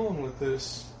where you're going with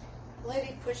this.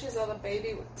 Lady pushes out a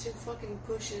baby with 2 fucking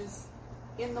pushes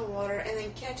in the water and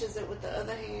then catches it with the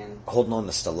other hand. Holding on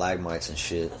to stalagmites and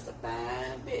shit. That's a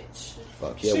bad bitch.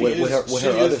 Fuck yeah, with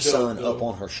her other son up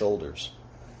on her shoulders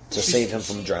to save him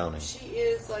from drowning. She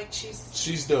is like,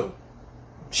 she's dope.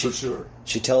 For sure.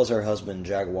 She tells her husband,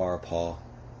 Jaguar Paw,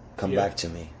 come back to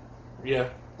me. Yeah.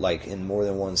 Like in more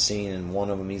than one scene, and one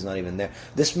of them he's not even there.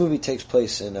 This movie takes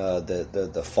place in during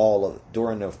the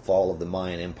fall of the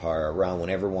Mayan Empire, around when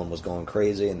everyone was going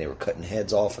crazy and they were cutting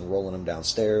heads off and rolling them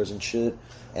downstairs and shit.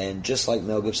 And just like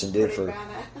Mel Gibson did for,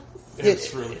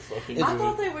 it's really fucking good. I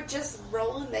thought they were just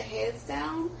rolling the heads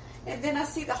down, and then I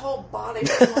see the whole body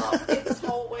flop its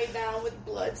whole way down with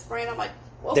blood spraying. I'm like,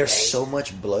 okay. There's so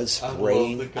much blood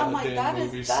spraying. I'm like, that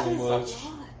is a lot.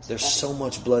 There's so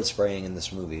much blood spraying in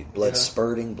this movie. Blood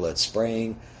spurting, blood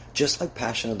spraying. Just like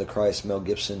Passion of the Christ, Mel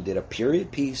Gibson did a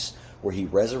period piece where he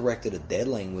resurrected a dead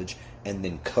language and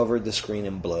then covered the screen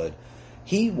in blood.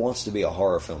 He wants to be a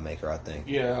horror filmmaker, I think.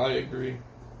 Yeah, I agree.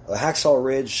 Hacksaw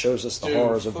Ridge shows us the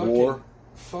horrors of war.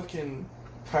 Fucking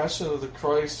Passion of the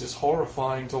Christ is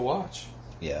horrifying to watch.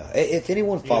 Yeah. If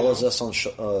anyone follows us on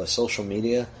social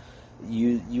media,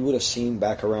 you would have seen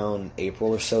back around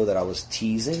April or so that I was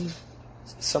teasing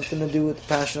something to do with the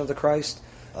Passion of the Christ.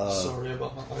 Sorry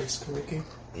about my ice clicking.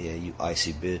 Yeah, you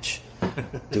icy bitch.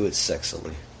 Do it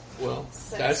sexily. Well,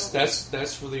 that's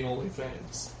for the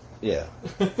OnlyFans. Yeah.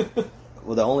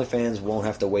 Well, the OnlyFans won't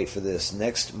have to wait for this.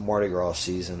 Next Mardi Gras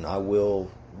season,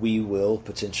 we will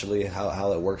potentially,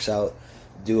 how it works out,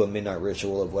 do a midnight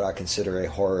ritual of what I consider a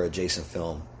horror adjacent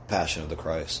film, Passion of the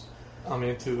Christ. I'm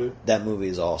into it. That movie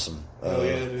is awesome. It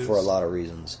is. For a lot of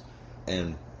reasons.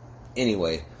 And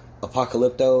anyway,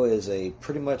 Apocalypto is a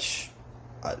pretty much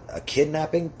a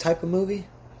kidnapping type of movie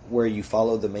where you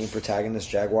follow the main protagonist,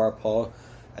 Jaguar Paw,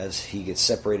 as he gets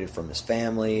separated from his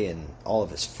family, and all of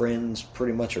his friends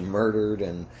pretty much are murdered,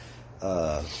 and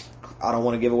I don't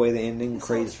want to give away the ending.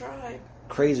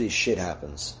 Crazy shit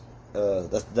happens.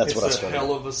 That's what I started. It's a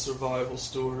hell of a survival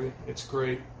story. It's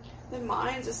great. The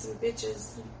minds of some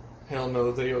bitches. Hell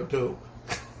no, they are dope.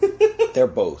 They're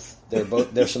both.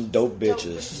 They're some dope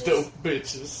bitches. Dope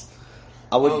bitches.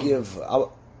 I would give.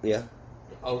 Yeah.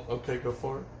 Oh, okay, go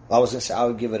for it. I was gonna say I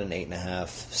would give it an 8.5.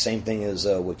 Same thing as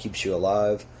What Keeps You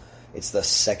Alive. It's the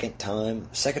second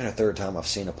or third time I've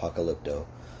seen Apocalypto.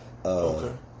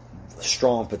 Okay.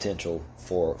 Strong potential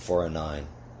for a 9.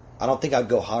 I don't think I'd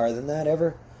go higher than that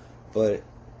ever, but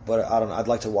but I don't know. I'd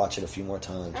like to watch it a few more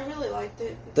times. I really liked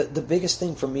it. The biggest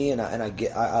thing for me, and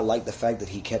I like the fact that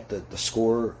he kept the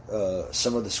score,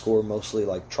 some of the score mostly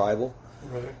like tribal.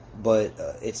 Right. But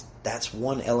that's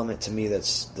one element to me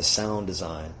that's the sound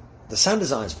design. The sound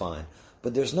design's fine,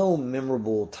 but there's no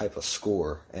memorable type of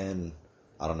score, and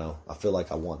I don't know. I feel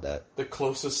like I want that. The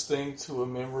closest thing to a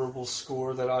memorable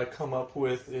score that I come up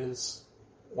with is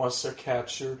once they're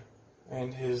captured,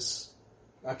 and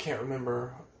I can't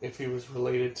remember if he was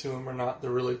related to him or not, the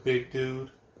really big dude.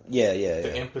 Yeah.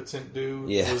 The impotent dude.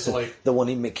 Yeah. Was like... the one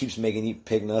he keeps making eat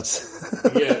pig nuts.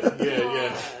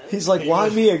 Yeah. He's like, why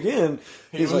me again?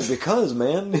 He's was... like, because,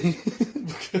 man.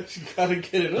 Because you gotta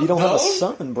get it up, you don't have a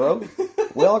dog. son, bro.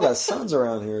 We all got sons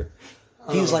around here.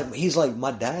 He's like,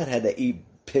 my dad had to eat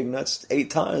pig nuts 8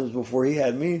 times before he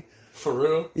had me. For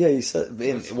real? Yeah, he said,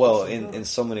 in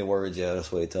so many words, yeah,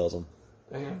 that's what he tells him.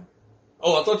 Damn.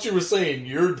 Oh, I thought you were saying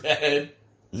your dad.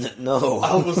 No.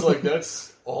 I was like,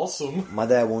 that's awesome. My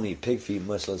dad won't eat pig feet,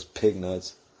 much less pig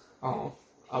nuts. Oh,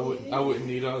 I wouldn't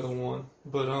eat either one.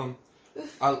 But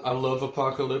I love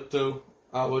Apocalypto.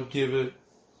 I would give it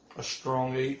a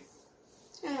strong 8.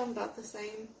 Yeah, I'm about the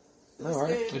same. All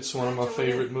right. Good. It's one of my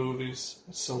favorite movies.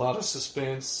 It's a lot of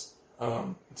suspense.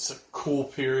 It's a cool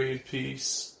period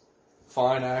piece.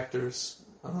 Fine actors.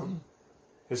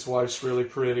 His wife's really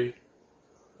pretty.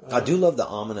 I do love the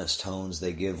ominous tones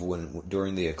they give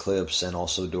during the eclipse and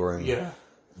also during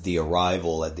the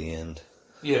arrival at the end.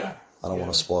 Yeah. I don't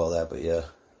want to spoil that, but yeah.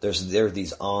 There are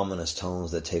these ominous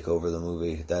tones that take over the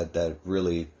movie that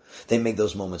really... They make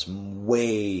those moments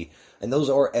way... And those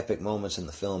are epic moments in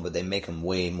the film, but they make them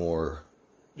way more...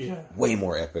 Yeah. Way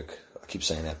more epic. I keep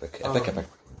saying epic. Epic.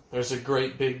 There's a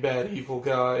great big bad evil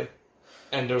guy,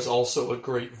 and there's also a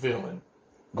great villain.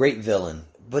 Great villain.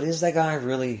 But is that guy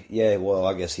really... Yeah, well,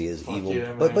 I guess he is evil.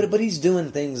 Yeah, but he's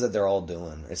doing things that they're all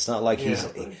doing. It's not like he's...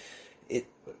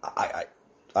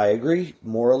 I agree,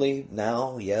 morally,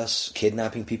 now, yes,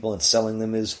 kidnapping people and selling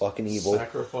them is fucking evil.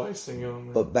 Sacrificing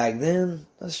them. But back then,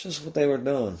 that's just what they were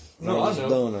doing. They were just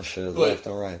doing that shit left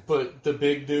and right. But the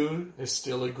big dude is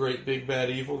still a great big bad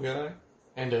evil guy.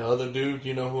 And the other dude,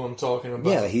 you know who I'm talking about.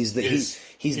 Yeah, he's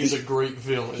a great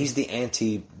villain. He's the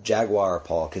anti-Jaguar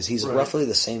Paw, because he's roughly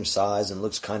the same size and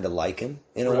looks kind of like him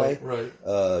in a way.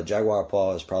 Right. Jaguar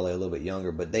Paw is probably a little bit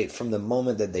younger, but from the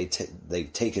moment that they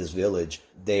take his village,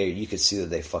 you could see that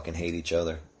they fucking hate each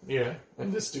other. Yeah,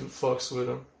 and this dude fucks with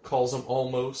him, calls him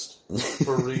almost,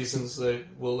 for reasons that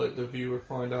we'll let the viewer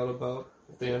find out about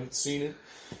if they haven't seen it.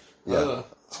 Yeah.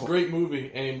 It's a great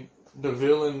movie, and the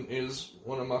villain is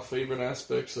one of my favorite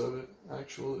aspects of it,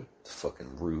 actually.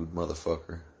 Fucking rude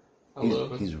motherfucker. I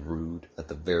love him. He's rude, at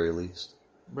the very least.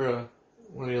 Bruh,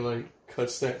 when he,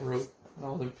 cuts that rope, and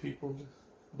all them people,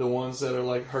 the ones that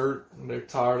are, hurt, and they're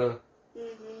tired of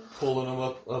pulling them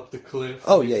up the cliff.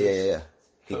 Oh, yeah.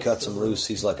 He cuts him loose.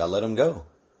 He's like, I let him go.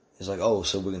 He's like, oh,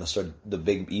 so we're going to start the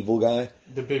big evil guy?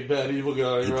 The big bad evil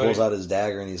guy, He pulls out his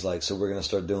dagger, and he's like, so we're going to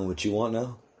start doing what you want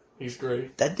now? He's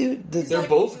great. That dude... They're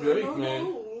both great,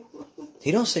 man.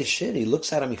 He don't say shit. He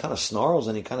looks at him, he kind of snarls,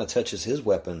 and he kind of touches his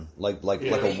weapon. You can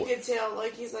tell,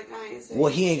 he's like, I ain't saying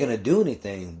well, he ain't going to do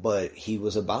anything, but he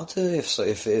was about to, if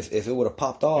it would have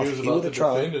popped off, he would have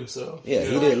tried. Defend himself. Yeah,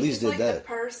 he did, at least did that. The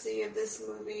Percy of this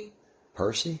movie.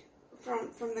 Percy? From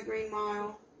the Green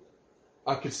Mile.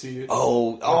 I could see it.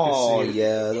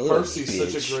 Yeah. Percy's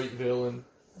such a great villain.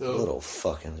 The little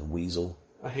fucking weasel.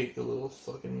 I hate the little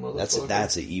fucking motherfucker.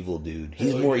 That's an evil dude.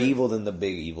 He's more evil than the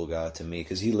big evil guy to me,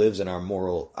 because he lives in our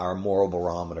moral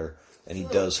barometer, and he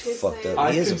does fucked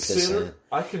up. He is a pissant.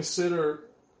 I consider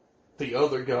the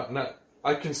other guy,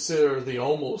 I consider the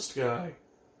almost guy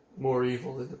more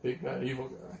evil than the big bad evil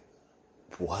guy.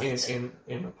 What? In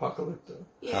Apocalypto.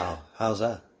 Yeah. How's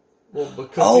that? Well,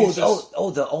 because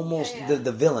the almost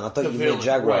the villain. I thought you meant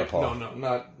Jaguar Paw.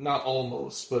 No, not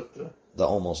almost, but the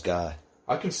almost guy.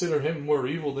 I consider him more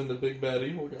evil than the big bad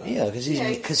evil guy. Yeah, because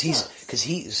he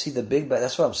see the big bad.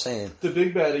 That's what I'm saying. The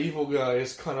big bad evil guy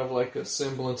is kind of like a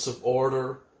semblance of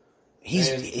order.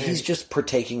 He's just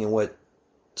partaking in what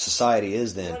society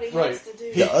is then. What he has to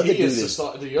do.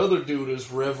 The other dude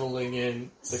is reveling in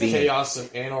the chaos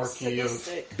and anarchy of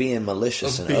being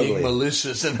malicious and being ugly.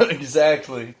 malicious and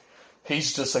exactly.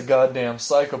 He's just a goddamn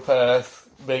psychopath,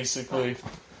 basically.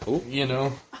 Ooh. You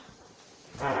know.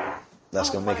 That's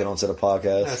going to make it onto the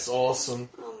podcast. That's awesome.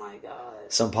 Oh my god.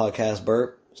 Some podcasts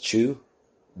burp, chew.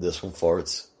 This one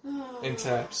farts. And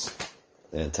taps.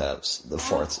 And taps. The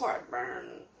farts. Heartburn.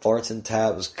 Farts and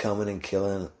taps coming and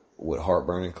killing with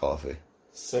heartburn and coffee.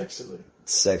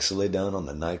 Sexily done on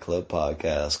the Nightclub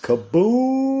Podcast.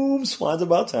 Kaboom! Swines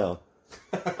About Town.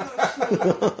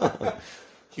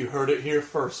 You heard it here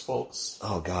first, folks.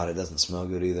 Oh God, it doesn't smell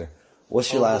good either.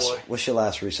 What's your Boy. What's your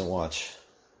last recent watch?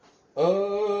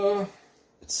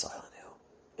 It's Silent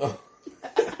Hill.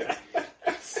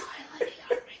 Silent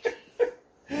Hill,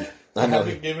 Ricky. I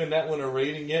haven't given that one a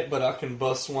rating yet, but I can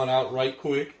bust one out right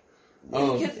quick.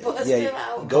 You can bust it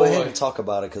out. Go ahead and talk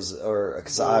about it because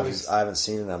I haven't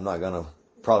seen it. I'm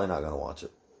probably not gonna watch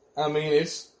it. I mean,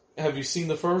 have you seen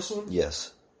the first one?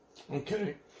 Yes.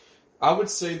 Okay. I would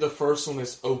say the first one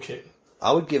is okay.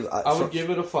 I would give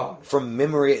it a 5. From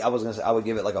memory, I was gonna say I would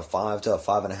give it like a 5 to a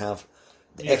 5.5.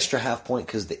 The extra half point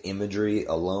because the imagery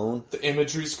alone. The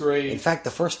imagery's great. In fact,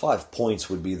 the first 5 points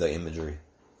would be the imagery.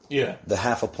 Yeah. The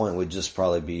half a point would just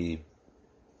probably be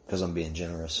because I'm being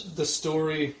generous. The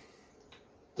story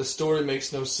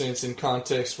makes no sense in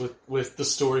context with the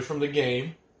story from the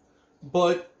game,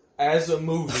 but as a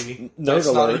movie,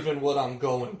 that's not even what I'm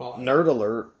going by. Nerd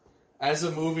alert. As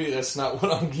a movie, that's not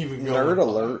what I'm even going Nerd by.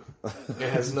 alert. It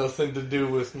has nothing to do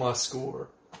with my score.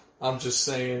 I'm just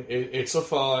saying, it's a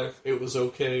 5. It was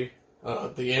okay.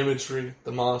 The imagery,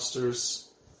 the monsters.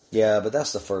 Yeah, but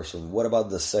that's the first one. What about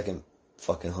the second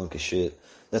fucking hunk of shit?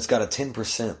 That's got a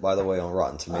 10%, by the way, on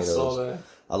Rotten Tomatoes. I saw that.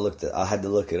 I had to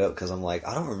look it up because I'm like,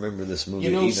 I don't remember this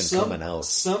movie coming out.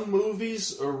 Some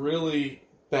movies are really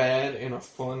bad in a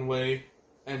fun way,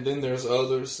 and then there's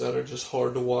others that are just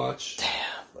hard to watch.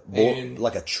 Damn.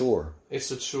 Like a chore. It's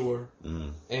a chore.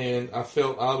 Mm. And I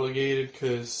felt obligated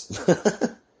because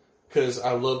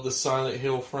I love the Silent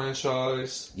Hill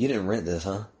franchise. You didn't rent this,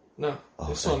 huh? No.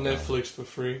 It's on Netflix for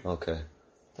free. Okay.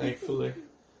 Thankfully.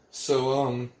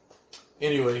 So,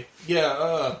 anyway,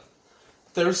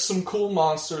 there's some cool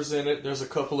monsters in it. There's a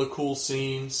couple of cool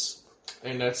scenes,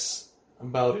 and that's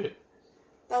about it.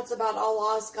 That's about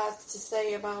all Oz got to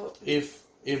say about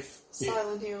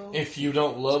Silent Hill. If you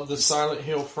don't love the Silent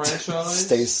Hill franchise,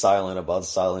 stay silent about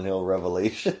Silent Hill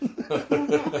Revelation.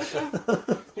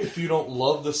 If you don't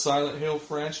love the Silent Hill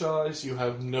franchise, you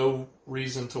have no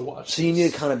reason to watch. So you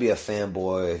need to kind of be a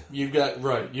fanboy. You've got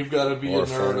to be a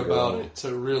nerd about it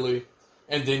to really,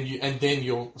 and then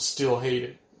you'll still hate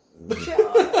it.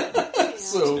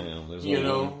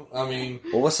 So, I mean...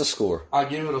 Well, what's the score? I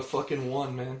give it a fucking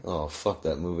 1, man. Oh, fuck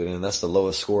that movie, then. That's the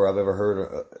lowest score I've ever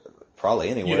heard, probably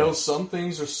anywhere. Some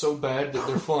things are so bad that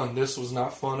they're fun. This was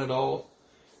not fun at all.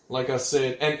 Like I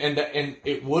said, and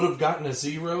it would have gotten a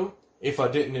 0 if I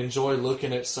didn't enjoy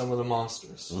looking at some of the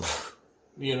monsters.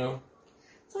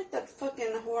 It's like that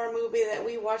fucking horror movie that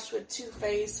we watched with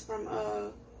Two-Face from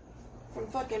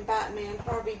fucking Batman,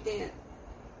 Harvey Dent.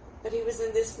 But he was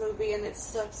in this movie and it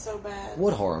sucked so bad.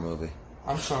 What horror movie?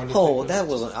 I'm trying to. Oh, that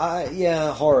wasn't.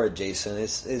 Horror adjacent.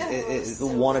 It's so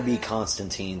wannabe bad.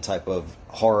 Constantine type of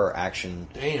horror action.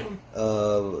 Damn.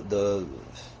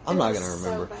 I'm not gonna remember.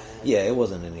 So bad. Yeah, it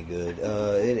wasn't any good.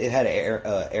 It had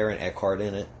Aaron Eckhart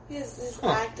in it. His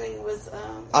acting was.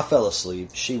 I fell asleep.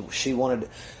 She wanted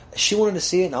to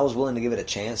see it, and I was willing to give it a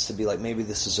chance to be like, maybe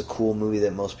this is a cool movie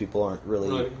that most people aren't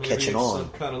really catching on. Some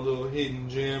kind of little hidden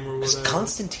gem or It's whatever.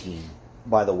 Constantine,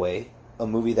 by the way, a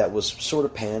movie that was sort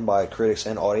of panned by critics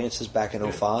and audiences back in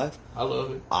 2005. I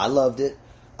love it. I loved it.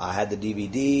 I had the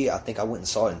DVD. I think I went and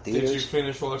saw it in theaters. Did you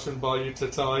finish watching Bayou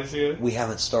Ties yet? We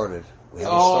haven't started.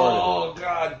 Oh,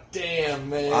 god damn,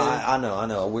 man. I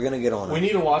know. We're going to get on it. We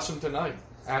need to watch them tonight,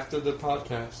 after the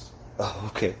podcast.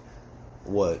 Oh, okay.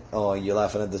 What? Oh, you're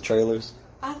laughing at the trailers?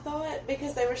 I thought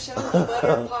because they were showing the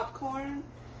butter popcorn,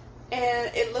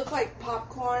 and it looked like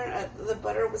popcorn. The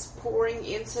butter was pouring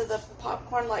into the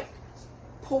popcorn, like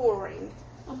pouring.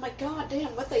 I'm like, god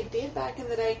damn! What they did back in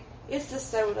the day. It's the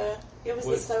soda. It was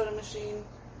the soda machine.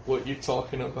 What you're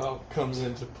talking about comes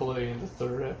into play in the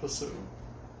 3rd episode.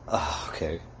 Oh,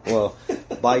 okay. Well,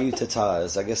 Bayou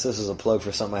Ties. I guess this is a plug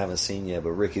for something I haven't seen yet,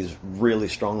 but Ricky's really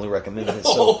strongly recommending it.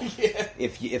 So yeah.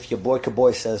 If your boy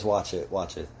Kaboy says watch it,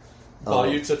 watch it.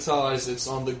 Bayou Ties, it's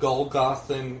on the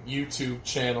Golgothan YouTube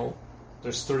channel.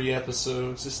 There's 3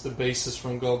 episodes. It's the basis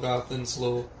from Golgothan's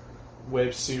little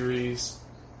web series.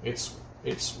 It's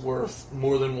worth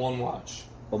more than one watch.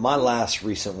 Well, my last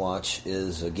recent watch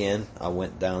is, again, I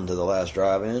went down to the last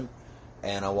drive-in,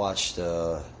 and I watched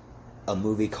a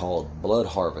movie called Blood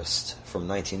Harvest from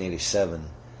 1987.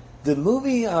 The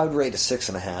movie I would rate a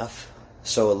 6.5,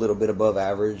 so a little bit above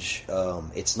average.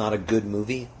 It's not a good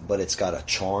movie, but it's got a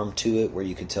charm to it where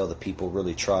you can tell the people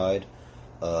really tried.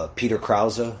 Peter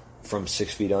Krause from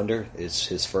 6 Feet Under is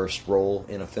his first role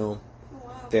in a film. Oh,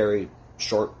 wow. Very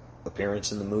short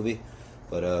appearance in the movie,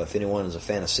 but if anyone is a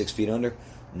fan of 6 Feet Under,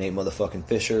 Nate motherfucking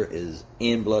Fisher is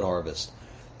in Blood Harvest.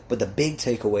 But the big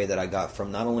takeaway that I got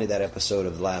from not only that episode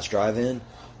of The Last Drive-In,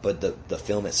 but the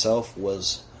film itself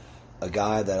was a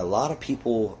guy that a lot of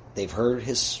people, they've heard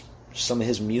some of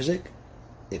his music.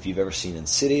 If you've ever seen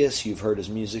Insidious, you've heard his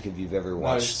music. If you've ever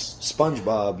watched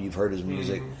SpongeBob, you've heard his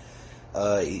music.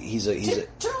 He's a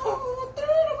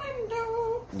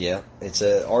yeah. It's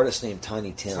an artist named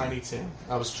Tiny Tim. Tiny Tim.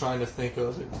 I was trying to think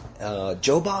of it.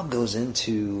 Joe Bob goes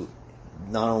into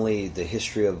not only the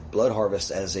history of Blood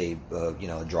Harvest as a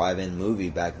drive-in movie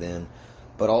back then,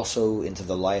 but also into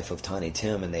the life of Tiny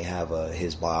Tim, and they have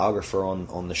his biographer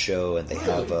on the show, and they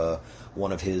have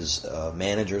one of his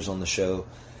managers on the show.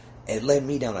 It led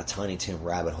me down a Tiny Tim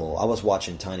rabbit hole. I was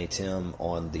watching Tiny Tim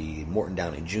on the Morton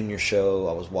Downey Jr. show.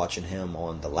 I was watching him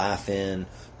on The Laugh-In,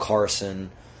 Carson.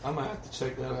 I might have to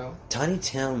check that out. Tiny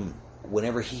Tim,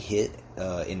 whenever he hit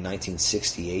in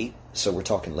 1968, so we're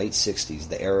talking late 60s,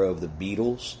 the era of the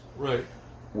Beatles. Right.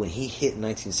 When he hit in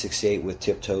 1968 with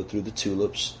Tiptoe Through the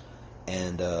Tulips,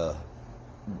 and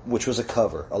which was a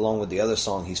cover, along with the other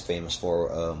song he's famous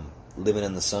for, Living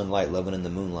in the Sunlight, Loving in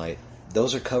the Moonlight.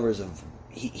 Those are covers of...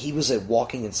 He was a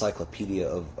walking encyclopedia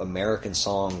of American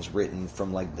songs written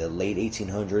from like the late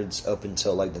 1800s up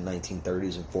until like the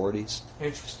 1930s and 40s.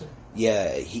 Interesting.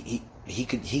 Yeah,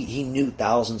 he knew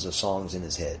thousands of songs in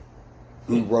his head.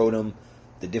 Who wrote them,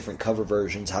 the different cover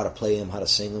versions, how to play them, how to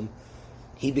sing them.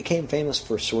 He became famous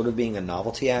for sort of being a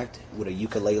novelty act with a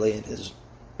ukulele in his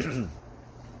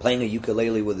playing a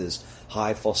ukulele with his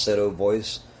high falsetto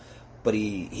voice. But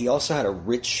he also had a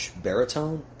rich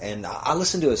baritone, and I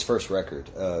listened to his first record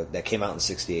that came out in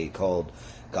 '68 called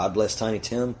God Bless Tiny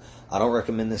Tim. I don't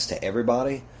recommend this to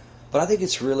everybody, but I think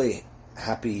it's really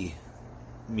happy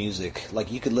music.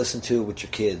 Like, you could listen to it with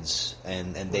your kids,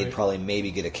 and they'd probably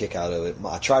maybe get a kick out of it.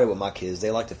 I tried it with my kids.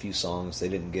 They liked a few songs. They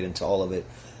didn't get into all of it.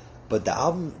 But the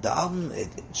album...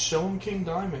 Show 'em King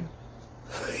Diamond.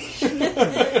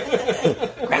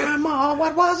 Grandma,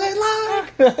 what was it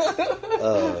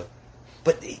like?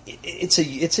 But it's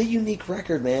a unique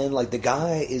record, man. Like, the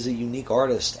guy is a unique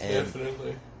artist, and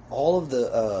definitely all of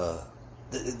a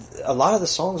lot of the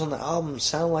songs on the album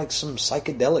sound like some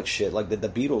psychedelic shit, like that the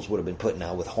Beatles would have been putting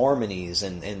out, with harmonies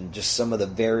and just some of the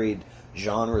varied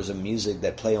genres of music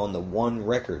that play on the one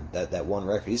record. That one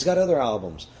record. He's got other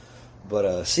albums,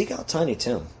 but seek out Tiny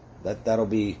Tim. That'll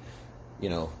be,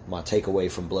 my takeaway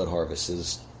from Blood Harvest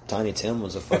is Tiny Tim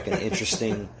was a fucking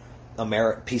interesting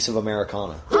piece of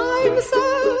Americana. I'm so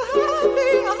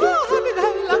happy,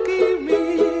 lucky me.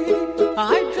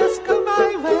 I just go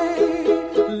my way,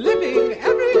 living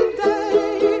every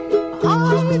day. I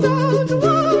don't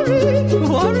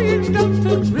worry, don't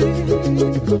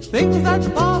agree. Things that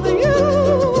bother you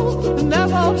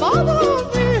never bother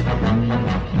me.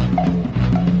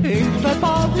 Things that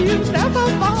bother you never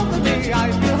bother me.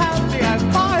 I feel happy and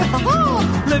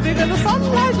fine, living in the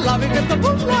sunlight, loving in the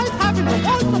moonlight, having a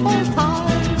wonderful time.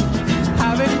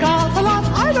 Having got a lot,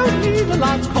 I don't need a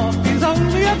lot. Coffee's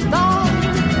only a dime.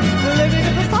 Living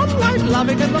in the sunlight,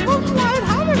 loving in the moonlight,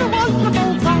 having a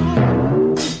wonderful time.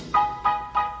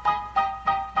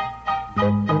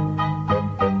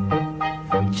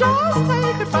 Just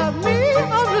take it from me,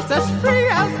 I'm just as free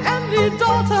as any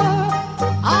daughter.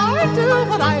 I do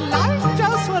what I like,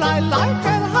 just what I like,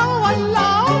 and how I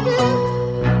love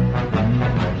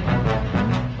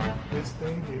it. It's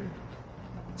been here.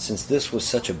 Since this was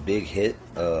such a big hit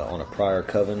on a prior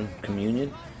Coven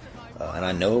communion, and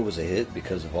I know it was a hit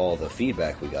because of all the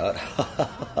feedback we got.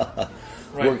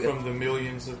 From the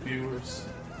millions of viewers.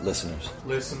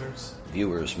 Listeners.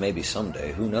 Viewers, maybe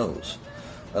someday. Who knows?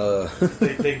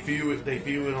 They view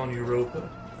it on Europa.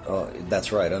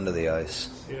 That's right, under the ice.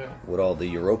 Yeah. With all the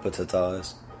Europa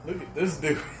tatas. Look at this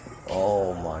dude.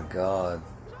 Oh my god.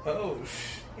 Oh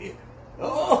shit.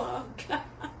 Oh god.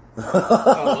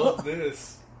 I love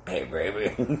this. Hey,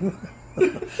 baby.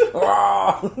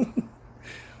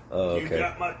 Okay. You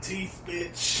got my teeth,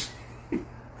 bitch.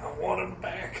 I want them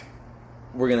back.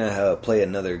 We're gonna play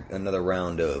another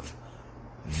round of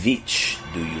Which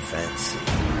Do You Fancy?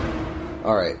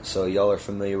 Alright, so y'all are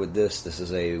familiar with this. This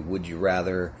is a would you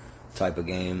rather type of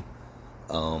game.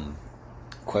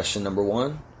 Question number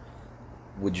 1.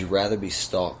 Would you rather be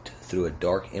stalked through a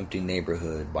dark, empty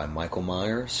neighborhood by Michael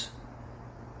Myers,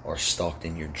 or stalked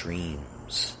in your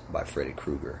dreams by Freddy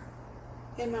Krueger?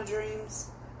 In my dreams.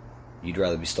 You'd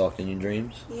rather be stalked in your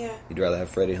dreams? Yeah. You'd rather have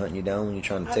Freddy hunting you down when you're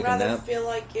trying to take a nap? I'd rather feel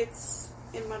like it's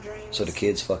in my dreams. So the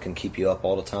kids fucking keep you up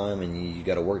all the time, and you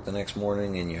got to work the next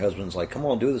morning, and your husband's like, come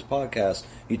on, do this podcast.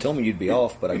 You told me you'd be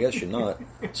off, but I guess you're not.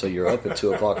 So you're up at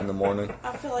 2 o'clock in the morning.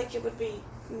 I feel like it would be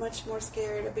much more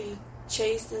scary to be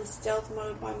chased in stealth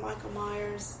mode by Michael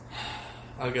Myers.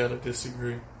 I gotta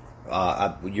disagree.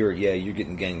 You're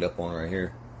getting ganged up on right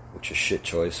here, which is shit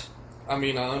choice. I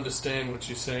mean, I understand what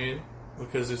you're saying,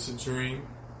 because it's a dream.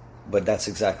 But that's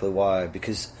exactly why.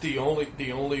 Because the only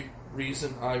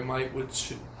reason I would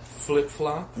flip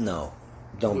flop. No,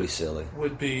 don't be silly.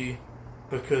 Would be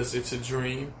because it's a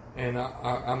dream, and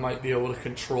I might be able to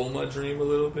control my dream a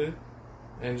little bit,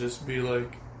 and just be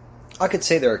like. I could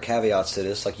say there are caveats to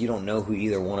this, like you don't know who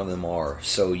either one of them are,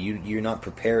 so you're not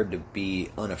prepared to be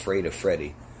unafraid of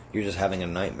Freddy. You're just having a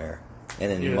nightmare,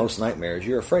 and in most nightmares,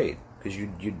 you're afraid because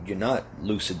you're not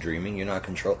lucid dreaming, you're not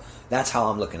control. That's how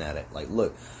I'm looking at it. Like,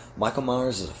 look, Michael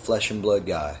Myers is a flesh and blood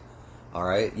guy. All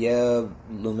right, yeah,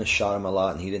 Loomis shot him a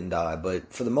lot and he didn't die,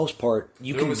 but for the most part,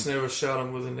 Loomis never shot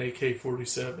him with an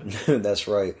AK-47. That's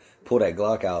right. Pull that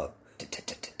Glock out.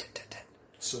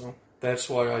 So that's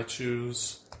why I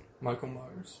choose Michael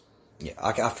Myers. Yeah,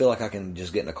 I feel like I can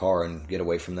just get in a car and get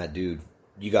away from that dude.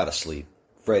 You gotta sleep.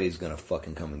 Freddy's gonna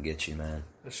fucking come and get you, man.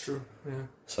 That's true, yeah.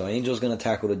 So Angel's gonna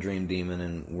tackle the Dream Demon,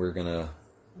 and we're gonna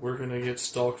get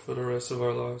stalked for the rest of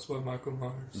our lives by Michael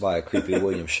Myers. By a creepy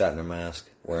William Shatner mask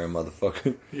wearing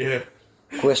motherfucker. Yeah.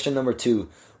 Question number 2.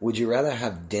 Would you rather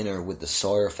have dinner with the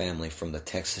Sawyer family from the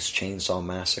Texas Chainsaw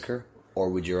Massacre, or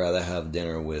would you rather have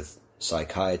dinner with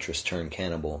psychiatrist turned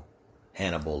cannibal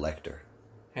Hannibal Lecter?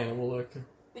 Hannibal Lecter.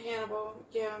 Hannibal,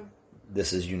 yeah.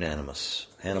 This is unanimous.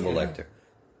 Hannibal Lecter.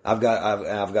 I've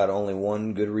got only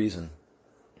one good reason.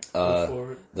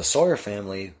 The Sawyer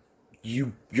family,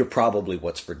 you're probably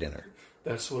what's for dinner.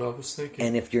 That's what I was thinking.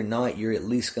 And if you're not, you're at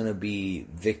least going to be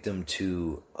victim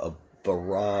to a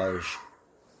barrage.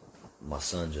 My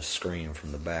son just screamed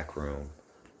from the back room.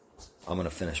 I'm going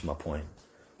to finish my point.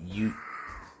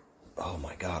 Oh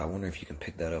my God, I wonder if you can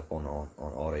pick that up on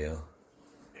audio.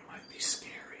 It might be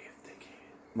scary if they can.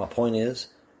 My point is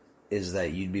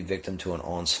that you'd be victim to an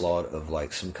onslaught of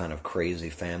like some kind of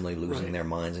crazy family losing their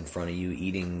minds in front of you,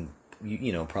 eating,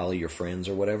 probably your friends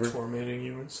or whatever. Tormenting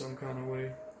you in some kind of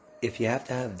way. If you have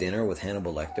to have dinner with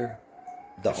Hannibal Lecter,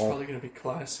 it's probably going to be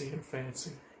classy and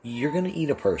fancy. You're going to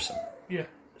eat a person. Yeah.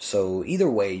 So either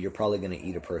way, you're probably going to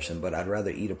eat a person, but I'd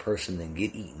rather eat a person than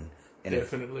get eaten. And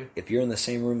definitely. If you're in the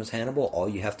same room as Hannibal, all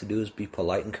you have to do is be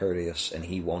polite and courteous, and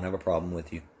he won't have a problem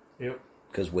with you. Yep.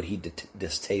 Because what he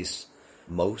distastes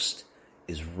most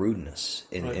is rudeness.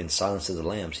 In Silence of the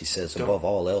Lambs, he says above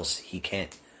all else, he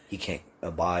can't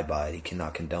abide by it. He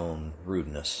cannot condone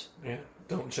rudeness. Yeah.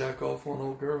 Don't jack off on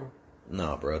old girl.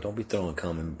 Nah, bro. Don't be throwing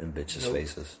cum in bitches'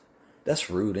 faces. That's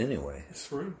rude anyway.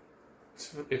 It's rude.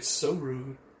 It's so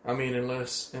rude. I mean,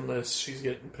 unless she's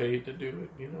getting paid to do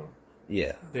it,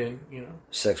 Yeah. Then,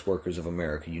 Sex Workers of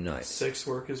America Unite. Sex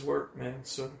work is work, man.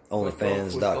 So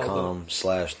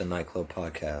Onlyfans.com/The Nightclub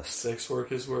Podcast. Sex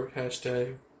work is work.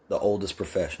 Hashtag. The oldest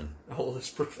profession.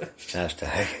 Oldest profession.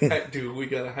 Hashtag. Dude, we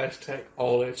got to hashtag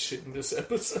all that shit in this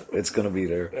episode. It's going to be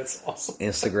there. That's awesome.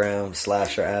 Instagram,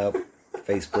 Slasher app,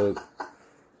 Facebook.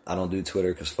 I don't do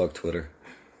Twitter because fuck Twitter.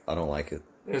 I don't like it.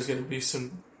 There's going to be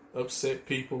some upset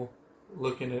people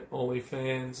looking at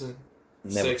OnlyFans and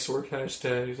sex work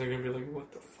hashtags. They're going to be like, what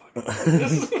the fuck?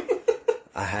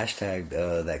 I hashtagged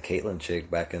that Caitlyn chick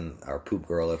back in our Poop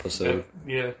Girl episode.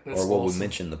 That's or what awesome. we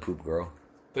mentioned, the Poop Girl.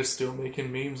 They're still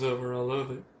making memes of her. I love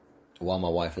it. While my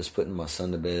wife is putting my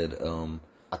son to bed,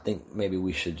 I think maybe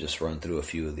we should just run through a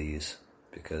few of these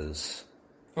because...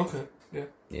 Okay, yeah.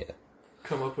 Yeah.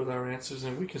 Come up with our answers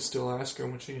and we can still ask her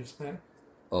when she gets back.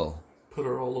 Oh. Put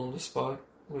her all on the spot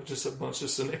with just a bunch of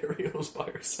scenarios by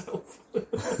herself.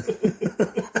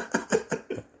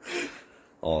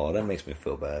 Oh, that makes me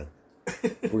feel bad.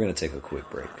 We're going to take a quick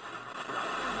break.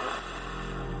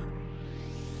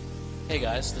 Hey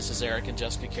guys, this is Eric and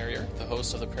Jessica Carrier, the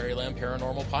hosts of the Prairieland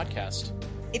Paranormal Podcast.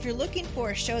 If you're looking for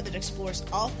a show that explores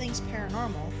all things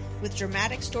paranormal, with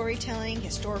dramatic storytelling,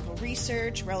 historical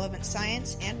research, relevant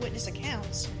science, and witness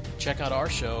accounts, check out our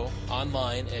show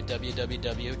online at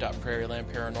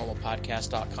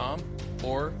www.prairielandparanormalpodcast.com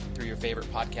or through your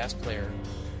favorite podcast player.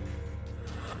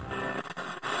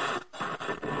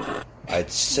 I'd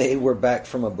say we're back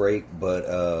from a break,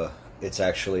 but it's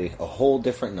actually a whole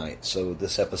different night. So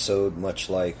this episode, much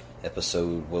like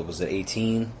episode,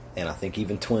 18? And I think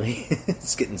even 20,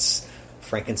 it's getting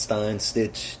Frankenstein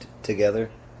stitched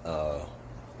together. But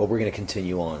we're going to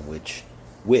continue on,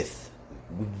 with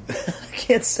I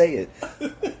can't say it.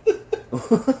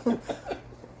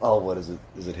 Oh, what is it?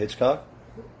 Is it Hitchcock?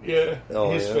 Yeah.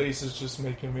 His face is just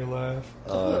making me laugh.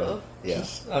 Yeah.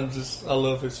 I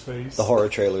love his face. The horror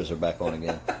trailers are back on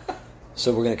again.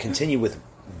 So we're going to continue with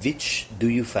Which Do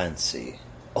You Fancy?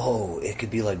 Oh, it could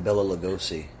be like Bela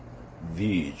Lugosi.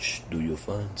 Which do you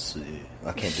fancy?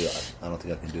 I can't do it. I don't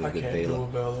think I can do a good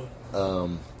Bela.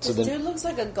 This dude looks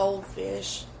like a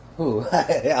goldfish. Who?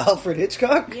 Alfred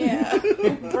Hitchcock? Yeah,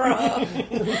 bruh.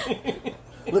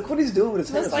 Look what he's doing with his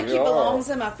hands. Looks like he belongs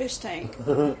in my fish tank.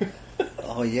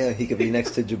 Oh yeah, he could be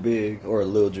next to Jabig or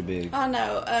Lil Jabig. I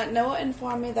know. Noah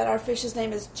informed me that our fish's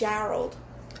name is Gerald.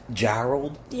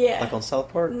 Gerald? Yeah. Like on South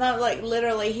Park? No, like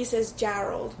literally, he says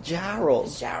Gerald. Gerald.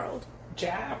 It's Gerald.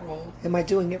 Gerald. Am I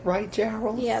doing it right,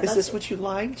 Gerald? Yeah. Is this what you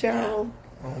like, Gerald?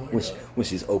 Oh When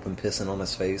she's open pissing on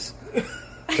his face.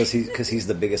 Because he's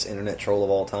the biggest internet troll of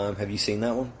all time. Have you seen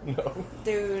that one? No.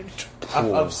 Dude.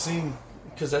 I've seen,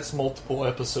 because that's multiple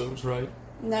episodes, right?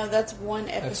 No, that's one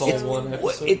episode. That's all one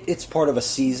episode? Well, it's part of a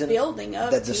season. Building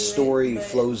up that the to story it,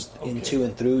 flows into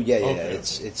and through. Yeah, Okay.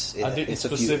 It's I didn't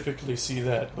specifically see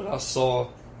that, but I saw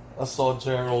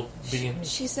Gerald being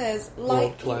She says, a like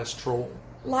world-class troll.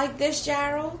 this,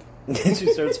 Gerald? And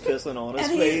she starts pissing on his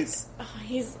And face.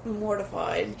 he's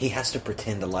mortified. He has to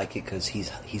pretend to like it because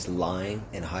he's lying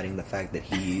and hiding the fact that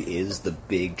he is the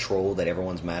big troll that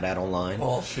everyone's mad at online.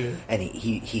 Oh shit! And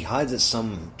he hides it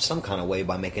some kind of way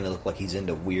by making it look like he's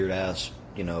into weird ass,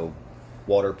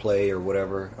 water play or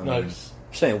whatever. I mean, Nice.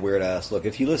 saying weird ass. Look,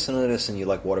 if you listen to this and you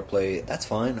like water play, that's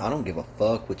fine. I don't give a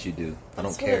fuck what you do. I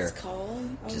don't That's care. what it's called.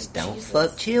 Just Oh, don't Jesus.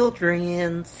 fuck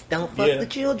childrens. Don't fuck Yeah. the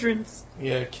childrens.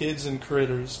 Yeah, kids and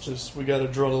critters. We got to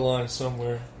draw the line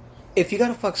somewhere. If you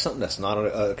gotta fuck something that's not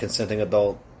a consenting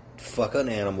adult, fuck an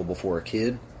animal before a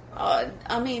kid. I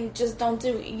mean, just don't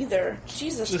do either.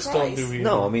 Jesus Just Christ. don't do either.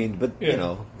 No, I mean, but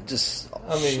Yeah. just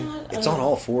I mean, Shut it's up. on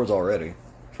all fours already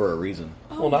for a reason,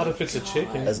 Oh well, not my if it's a God.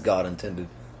 chicken. as God intended.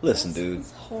 Listen, dude,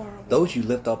 It's horrible. those you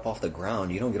lift up off the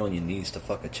ground, you don't get on your knees to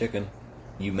fuck a chicken.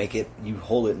 You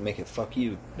hold it and make it fuck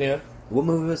you. Yeah. What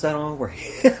movie was that on? Where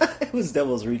it was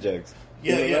Devil's Rejects.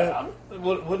 Yeah, You know yeah. that?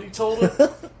 What he told him?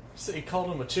 He called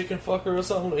him a chicken fucker or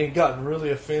something, and got really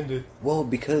offended. Well,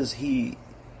 because he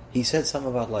said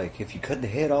something about like if you cut the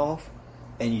head off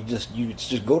and you just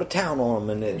go to town on them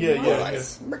and it, Yeah, yeah,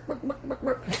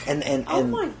 and Oh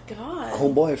my God.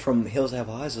 homeboy from Hills Have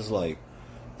Eyes is like,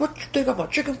 what you think I'm a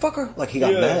chicken fucker? Like he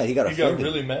got Yeah, mad, he got he got offended.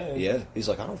 really mad. Yeah, he's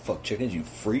like, I don't fuck chickens, you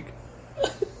freak.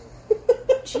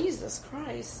 Jesus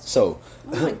Christ. So,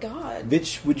 Oh my God.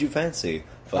 which would you fancy?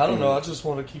 I don't know. I just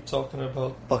want to keep talking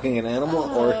about Fucking an animal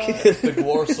or a kid? the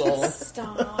war song.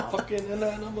 Stop. Fucking an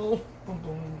animal.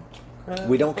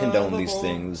 We don't condone these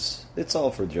things. It's all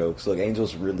for jokes. Look,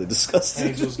 Angel's really disgusting.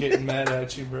 Angel's getting mad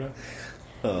at you, bro.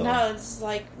 No, it's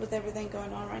like with everything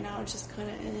going on right now, it's just kind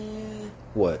of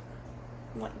What?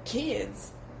 like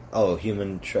kids. Oh,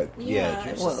 human truck. Yeah.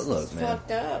 it's Well, just look, man.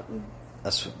 fucked up.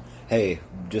 That's hey.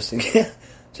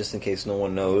 Just in case no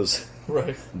one knows,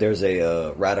 Right. there's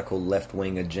a radical left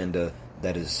wing agenda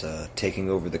that is taking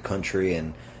over the country,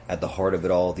 and at the heart of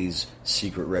it all, these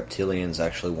secret reptilians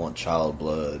actually want child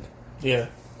blood. Yeah.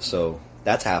 So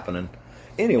that's happening.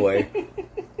 Anyway,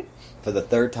 for the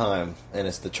third time, and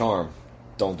it's the charm.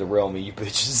 Don't derail me, you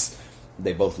bitches.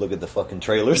 They both look at the fucking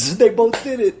trailers. They both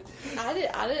did it. I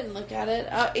didn't look at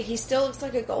it. He still looks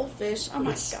like a goldfish. Oh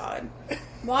my God.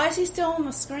 Why is he still on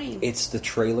the screen? It's the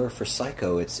trailer for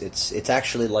Psycho. It's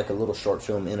actually like a little short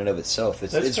film in and of itself.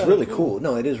 It's That's really kinda cool.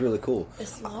 No, it is really cool.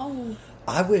 It's long.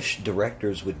 I wish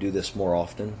directors would do this more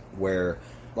often. Where,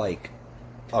 like,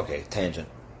 okay, tangent.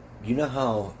 You know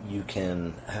how you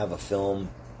can have a film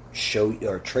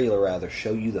trailer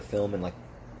show you the film in like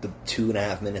the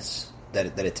 2.5 minutes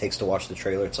that it takes to watch the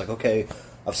trailer. It's like, okay,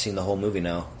 I've seen the whole movie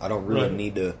now. I don't really Right.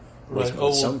 need to. Right. with Oh,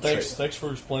 well, some thanks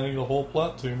for explaining the whole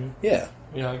plot to me. Yeah.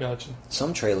 Yeah, I got you.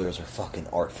 Some trailers are fucking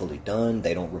artfully done.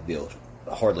 They don't reveal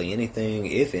hardly anything,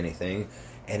 if anything,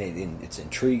 and it's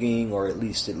intriguing, or at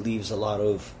least it leaves a lot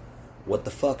of what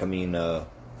the fuck. I mean, I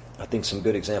think some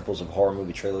good examples of horror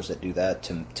movie trailers that do that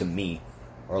to me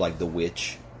are like The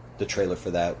Witch. The trailer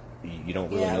for that, you don't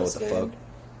really Yeah, know it what was the good. fuck.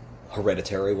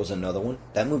 Hereditary was another one.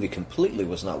 That movie completely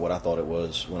was not what I thought it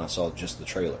was when I saw just the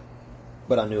trailer,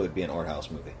 but I knew it'd be an art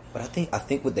house movie. But I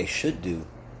think what they should do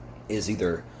is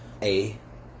either A,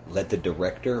 let the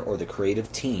director or the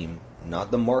creative team,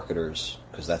 not the marketers,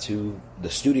 because that's who the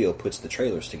studio puts the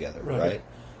trailers together, right?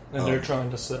 And they're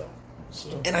trying to sell.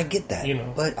 So, And I get that, you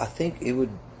know. but I think it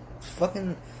would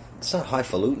fucking... It's not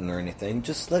highfalutin or anything.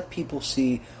 Just let people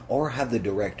see, or have the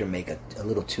director make a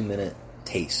little 2-minute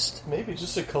taste maybe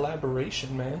just a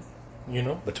collaboration, man. You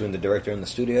know? between the director and the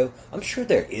studio. I'm sure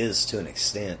there is to an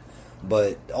extent,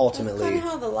 but That's ultimately kind of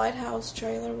how the Lighthouse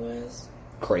trailer was.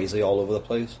 crazy all over the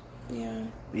place. Yeah.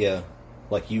 Yeah,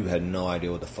 like you had no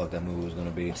idea what the fuck that movie was going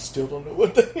to be. I still don't know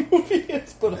what that movie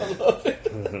is, but I love it.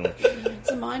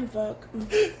 It's a mind fuck.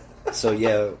 So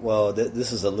yeah, well,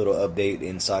 this is a little update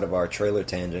inside of our trailer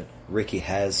tangent. Ricky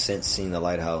has since seen The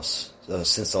Lighthouse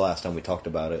since the last time we talked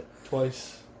about it.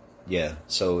 Twice. Yeah,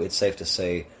 so it's safe to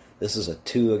say this is a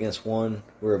 2 against 1.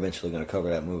 We're eventually going to cover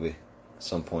that movie.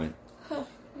 some point. Huh,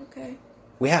 okay.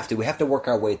 We have to work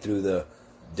our way through the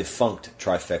defunct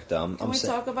trifecta. Can we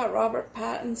talk about Robert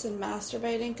Pattinson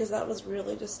masturbating? Because that was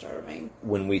really disturbing.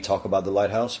 When we talk about The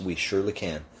Lighthouse, we surely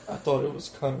can. I thought it was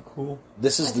kind of cool. I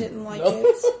didn't like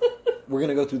it. We're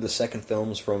gonna go through the second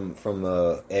films from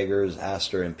Eggers,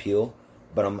 Astor, and Peele,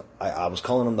 but I was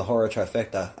calling them the horror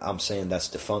trifecta. I'm saying that's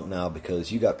defunct now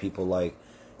because you got people like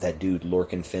that dude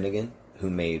Lorcan Finnegan who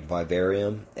made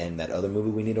Vivarium and that other movie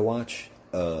we need to watch.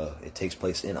 It takes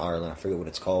place in Ireland. I forget what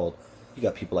it's called. You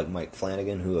got people like Mike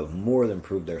Flanagan who have more than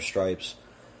proved their stripes.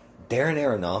 Darren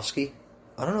Aronofsky.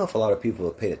 I don't know if a lot of people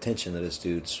have paid attention to this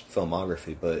dude's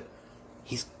filmography, but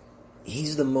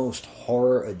he's the most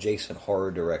horror-adjacent horror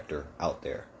director out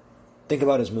there. Think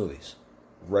about his movies.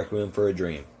 Requiem for a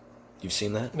Dream. You've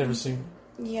seen that? Never seen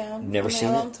it. Yeah. Never seen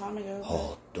it? A long time ago.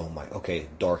 Oh my. Okay,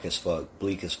 dark as fuck,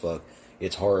 bleak as fuck.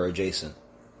 It's horror-adjacent.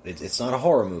 It's not a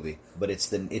horror movie, but it's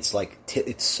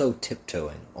so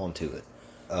tiptoeing onto it.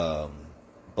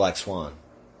 Black Swan.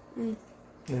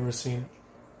 Never seen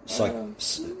it.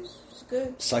 It's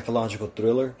good. Psychological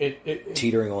thriller.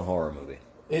 Teetering on horror movie.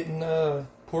 Isn't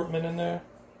Portman in there?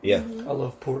 Yeah. Mm-hmm. I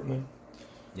love Portman.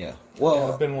 Yeah. Well,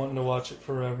 Yeah, I've been wanting to watch it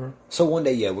forever. So one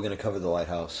day, we're going to cover The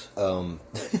Lighthouse.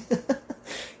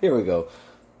 Here we go.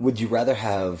 Would you rather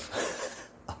have...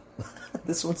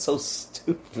 This one's so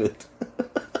stupid.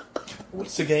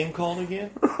 What's the game called again?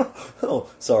 Oh,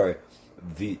 sorry.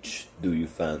 Which do you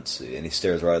fancy? And he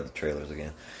stares right at the trailers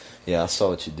again. Yeah, I saw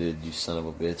what you did, you son of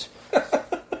a bitch.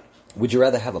 Would you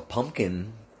rather have a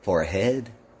pumpkin for a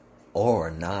head or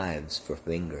knives for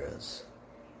fingers?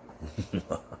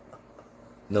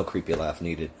 No creepy laugh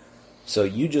needed. So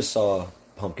you just saw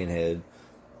Pumpkinhead.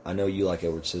 I know you like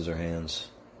Edward Scissorhands,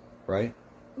 right?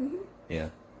 Mm-hmm. Yeah.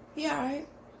 Yeah, right.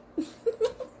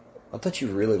 I thought you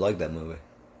really liked that movie.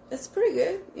 It's pretty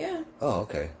good, yeah. Oh,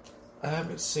 okay. I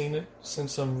haven't seen it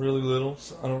since I'm really little,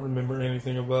 so I don't remember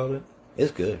anything about it.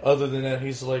 It's good. Other than that,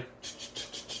 he's like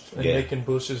and Yeah. making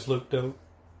bushes look dope.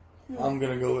 I'm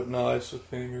gonna go with knives with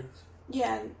fingers.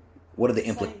 Yeah. What are the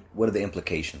Same. What are the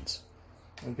implications?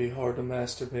 It'd be hard to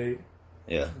masturbate,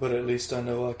 Yeah. but at least I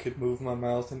know I could move my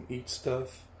mouth and eat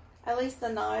stuff. At least the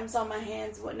knives on my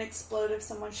hands wouldn't explode if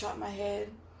someone shot my head.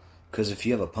 Because if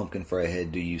you have a pumpkin for a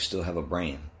head, do you still have a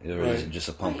brain? Or is it just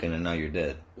a pumpkin and now you're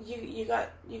dead? You got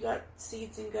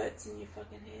seeds and guts in your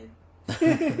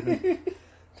fucking head.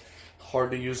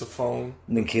 Hard to use a phone.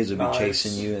 And then kids would be Knives,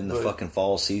 chasing you in the but- fucking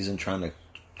fall season trying to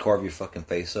carve your fucking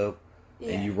face up.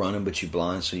 Yeah. And you running but you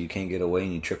blind so you can't get away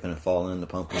and you tripping and falling in the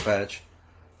pumpkin patch.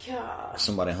 God.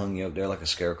 Somebody hung you up there like a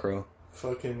scarecrow.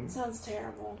 Fucking Sounds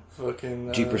terrible.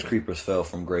 Jeepers Creepers fell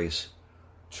from grace.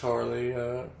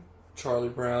 Charlie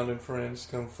Brown and friends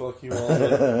come fuck you all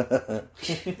up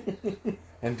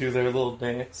and do their little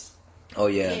dance. Oh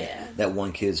yeah. Yeah. That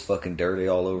one kid's fucking dirty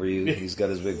all over you. He's got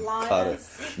his big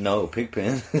Linus. No,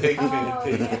 Pigpen. Pigpen.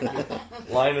 Yeah.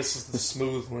 Linus is the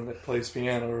smooth one that plays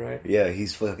piano, right? Yeah,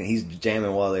 he's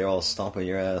jamming while they're all stomping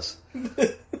your ass.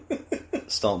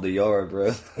 Stomp the yard,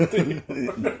 bro.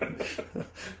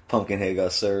 Pumpkinhead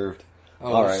got served.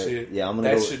 Oh, all right, shit. yeah, I'm gonna.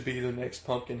 That go should be the next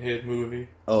Pumpkinhead movie.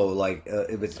 Oh, like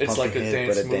if it's It's like a Pumpkinhead,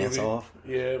 dance but a movie. dance off.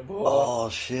 Yeah, boy. Oh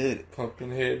shit!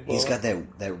 Pumpkinhead. Boy. He's got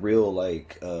that real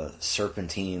like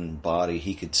serpentine body.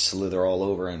 He could slither all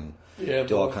over and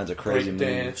do all kinds of crazy break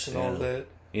moves. dance and all that.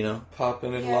 You know,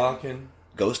 Popping and Yeah. locking.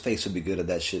 Ghostface would be good at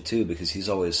that shit too because he's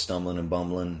always stumbling and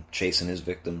bumbling, chasing his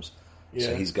victims. Yeah.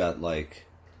 So he's got like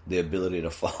the ability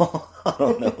to fall. I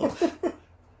don't know.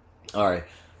 All right,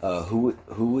 who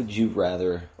would you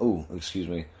rather? Oh, excuse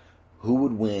me. Who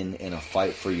would win in a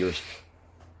fight for your?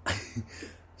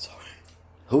 Sorry.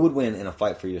 Who would win in a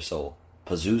fight for your soul?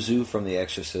 Pazuzu from The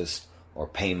Exorcist or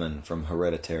Payman from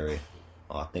Hereditary?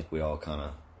 Oh, I think we all kind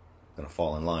of gonna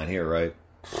fall in line here, right?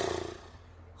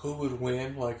 Who would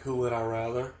win? Like, who would I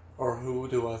rather? Or who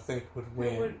do I think would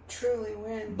win? Who would truly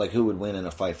win? Like, who would win in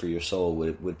a fight for your soul?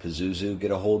 Would Pazuzu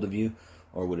get a hold of you,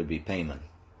 or would it be Payman?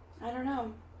 I don't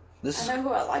know. This I know who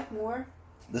I like more.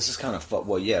 This is kind of fun.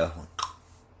 Well, yeah.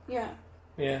 Yeah.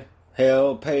 Yeah,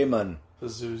 Hell, Payman.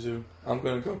 Pazuzu. I'm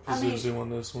gonna go I mean- Pazuzu on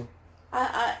this one.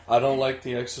 I I don't like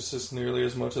The Exorcist nearly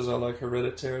as much as I like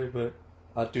Hereditary, but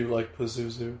I do like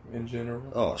Pazuzu in general.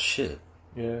 Oh shit!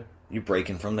 Yeah, You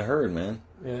breaking from the herd, man.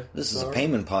 yeah. This is Sorry. a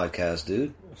Payman podcast,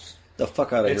 dude. The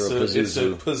fuck out of here with It's a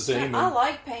Pazuzu. Pazaman. I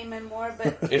like Payman more,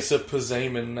 but It's a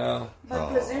Pazaman now. but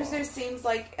Oh. Pazuzu seems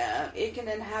like it can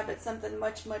inhabit something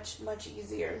much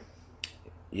easier.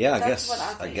 Yeah, That's what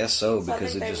I think. guess so I because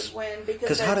think it they just would win because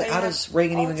because how they have does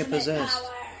Reagan even get ultimate possessed?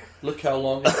 power. Look how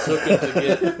long it took him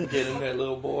to get in that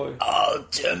little boy.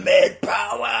 Ultimate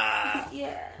power.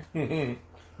 Yeah.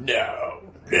 No.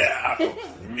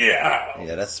 Yeah,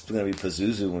 that's gonna be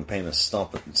Pazuzu when Payne's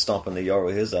stomping the yard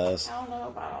with his ass. I don't know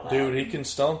about all that. Dude, he can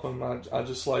stomp him. I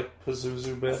just like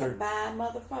Pazuzu That's a better. bad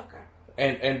motherfucker.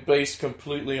 And based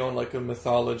completely on like a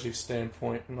mythology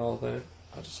standpoint and all that.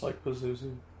 I just like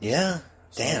Pazuzu. Yeah,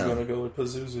 So damn. I'm gonna go with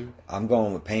Pazuzu. I'm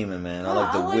going with Payman, man. I No,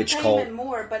 like the witch Payman cult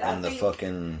more, but and the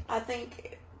fucking I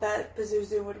think that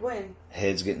Pazuzu would win.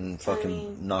 heads getting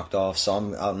fucking knocked off. So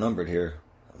I'm outnumbered here.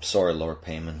 I'm sorry, Lord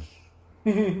Payman.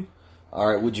 All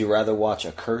right, would you rather watch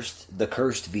the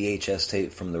cursed VHS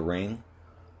tape from The Ring,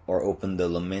 or open the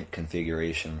Lament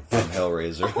configuration from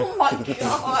Hellraiser? Oh my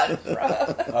god,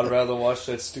 bro. I'd rather watch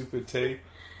that stupid tape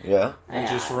Yeah, and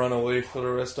just run away for the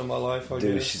rest of my life. I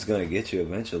dude, guess. she's gonna get you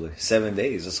eventually. 7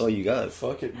 days. That's all you got.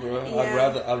 Fuck it, bro.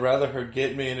 Yeah. I'd rather her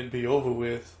get me and it be over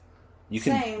with. You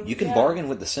Same, can yeah. bargain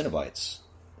with the Cenobites.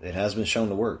 It has been shown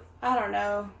to work. I don't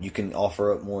know. You can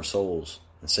offer up more souls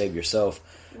and save yourself.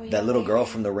 Well, That yeah, little girl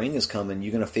maybe. from The Ring is coming.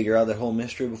 You're gonna figure out that whole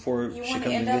mystery before You she want comes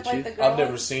to and end up get you. like the girl? I've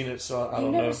never seen it, so I You've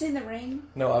don't never know. seen The Ring?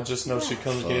 No, I just know she Yeah.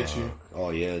 comes get you. Oh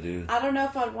yeah, dude. I don't know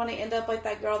if I'd want to end up like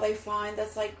that girl they find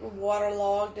that's like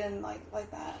waterlogged and like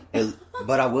that.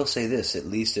 But I will say this: at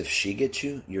least if she gets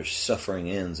you, your suffering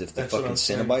ends. If the That's what fucking I'm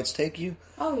saying. Cenobites take you,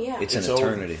 Oh yeah. it's It's an over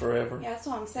eternity. forever. Yeah, that's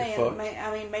what I'm saying. fucked.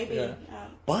 I mean, maybe Yeah.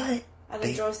 But I'd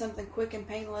they- enjoy something quick and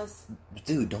painless.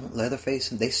 dude, don't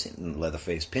Leatherface and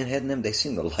Pinhead and them. They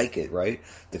seem to like it, right?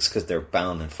 It's because they're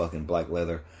bound in fucking black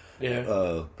leather.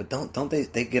 Yeah. But don't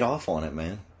they get off on it,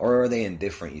 man? Or are they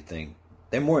indifferent? You think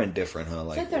they're more indifferent, huh? It's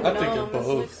Like, they're I think numb. they're It's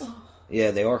both. like, oh,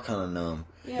 yeah, they are kind of numb.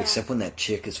 yeah. Except when that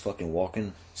chick is fucking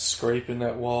walking Scraping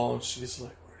that wall, and she's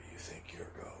like, "Where do you think you're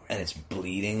going?" and it's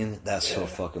bleeding, and that's so Yeah.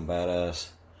 fucking badass.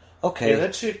 Okay, Yeah,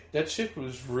 that chick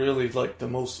was really like the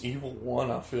most evil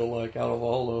one. I feel like out of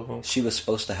all of them. she was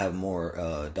supposed to have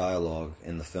more dialogue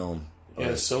in the film. Yeah,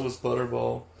 but so was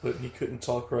Butterball, but he couldn't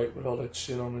talk right with all that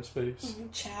shit on his face.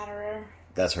 Chatterer.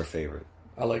 that's her favorite.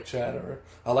 I like Chatterer.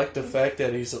 I like the fact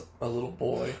that he's a little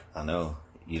boy. I know.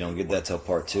 You don't get that till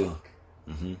part 2.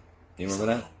 Mm-hmm. You remember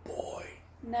that? Boy,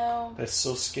 No. that's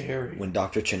so scary. When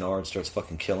Dr. Chenard starts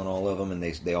fucking killing all of them and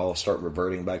they all start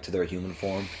reverting back to their human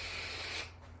form.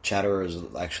 Chatterer is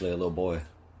actually a little boy.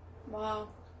 Wow.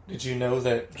 Did you know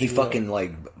that He fucking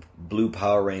like blue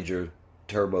Power Ranger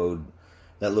turboed.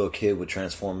 That little kid would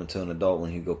transform into an adult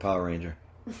when he'd go Power Ranger.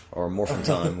 Or Morphin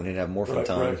Time when he'd have Morphin right,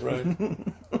 Time. right.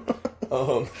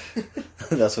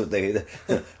 That's what they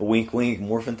wink wink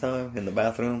Morphin Time in the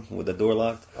bathroom with the door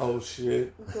locked. Oh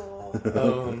shit.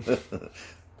 God.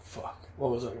 Fuck.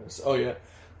 What was I gonna say? Oh yeah,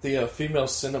 the female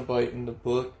Cenobite in the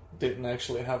book didn't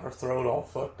actually have her throat all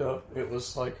fucked up. It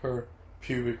was like her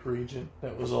pubic region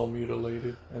that was all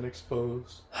mutilated and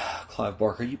exposed. Clive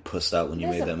Barker, you pussed out when you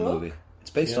There's made a that book? movie. It's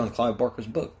based Yeah. on Clive Barker's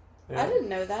book. Yeah. I didn't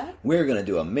know that. We're gonna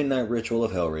do a midnight ritual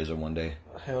of Hellraiser one day.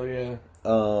 Hell yeah.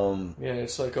 Yeah,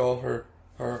 it's like all her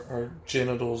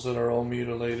genitals that are all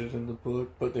mutilated in the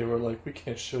book, but they were like, we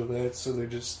can't show that, so they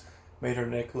just made her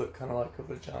neck look kind of like a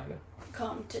vagina.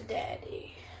 Come to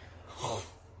daddy.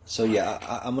 So yeah,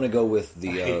 I'm gonna go with I the.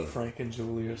 hate Frank and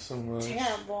Julia so much.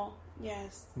 Terrible.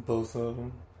 Yes. Both of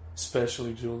them,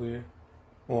 especially Julia.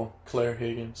 Well, Claire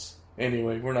Higgins.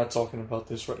 Anyway, we're not talking about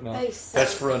this right now. They suck.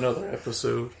 That's for another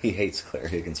episode. He hates Claire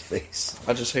Higgins' face.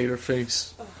 I just hate her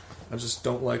face. I just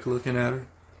don't like looking at her.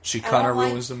 She I kind of don't like-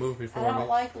 ruins the movie for I don't me.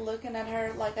 like looking at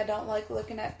her like I don't like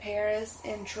looking at Paris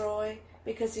and Troy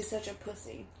because he's such a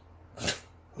pussy.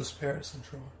 Who's Paris and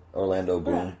Troy? Orlando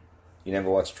Bloom. You never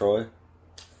watched Troy?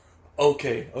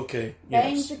 Okay. Bangs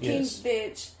Yes, the king's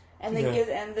bitch and then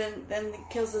Yeah. then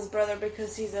kills his brother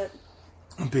because he's a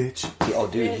Bitch. Oh,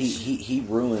 dude, Bitch. he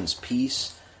ruins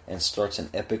peace and starts an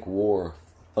epic war.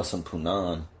 Fussing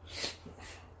Punan.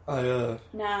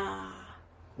 nah.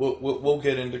 We'll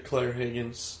get into Claire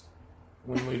Higgins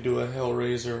when we do a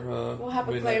Hellraiser. We'll have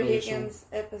a Midnight Claire Ritual. Higgins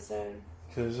episode.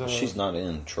 Because She's not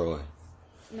in Troy.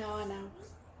 No, I know.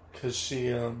 Because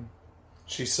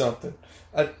she's something.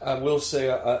 I will say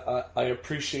I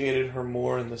appreciated her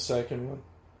more in the second one,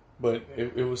 but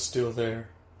it was still there.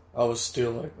 I was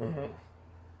still like,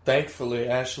 Thankfully,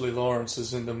 Ashley Lawrence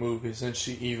is in the movies and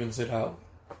she evens it out.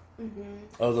 Mm-hmm.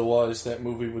 Otherwise, that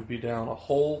movie would be down a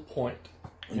whole point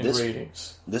in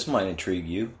ratings. This might intrigue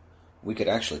you. We could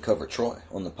actually cover Troy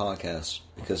on the podcast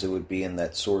because it would be in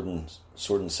that sword and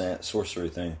sorcery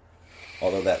thing.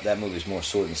 Although that movie's more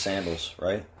sword and sandals,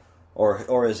 right?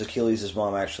 Or is Achilles'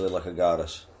 mom actually like a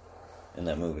goddess in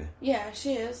that movie? Yeah,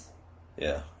 she is.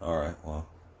 Yeah. All right. Well,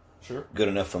 Sure. good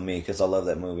enough for me because I love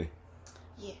that movie.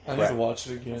 Yeah. I need to watch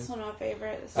it again. That's one of my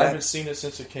favorites. I haven't seen it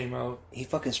since it came out. He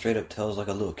fucking straight up tells like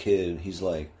a little kid. He's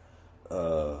like,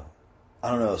 I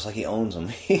don't know. It's like he owns them.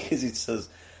 He says,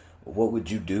 "What would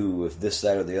you do if this,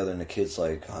 that, or the other?" And the kid's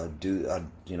like, "I'd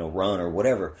run or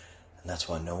whatever." And that's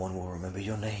why no one will remember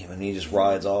your name. And he just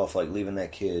rides off, like leaving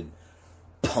that kid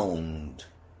pwned.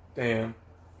 Damn,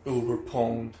 uber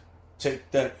pwned.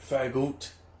 Take that, faggot.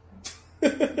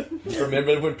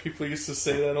 Remember when people used to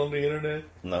say that on the internet?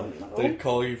 No. They'd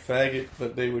call you faggot,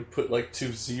 but they would put like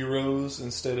 2 zeros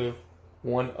instead of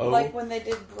 1 O. Like when they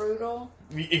did brutal.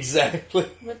 Exactly.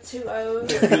 With 2 O's.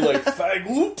 They'd be like,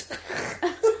 faggot.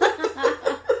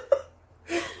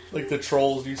 Like the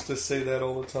trolls used to say that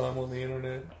all the time on the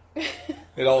internet.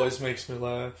 It always makes me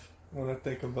laugh when I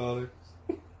think about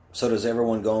it. So does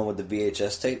everyone go in with the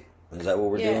VHS tape? Is that what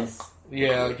we're doing?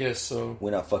 Yeah, I guess so.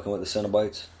 We're not fucking with the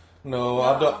Cenobites? No,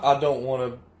 I don't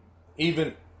want to.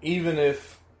 Even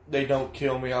if they don't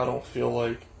kill me, I don't feel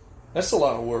like that's a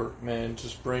lot of work, man.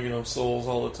 Just bringing them souls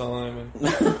all the time and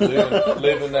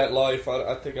living that life.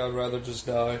 I think I'd rather just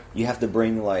die. You have to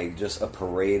bring like just a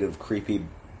parade of creepy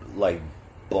like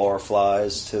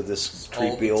barflies to this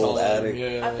creepy old attic.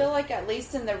 Yeah. I feel like at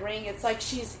least in the ring, it's like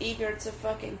she's eager to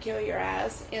fucking kill your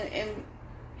ass. In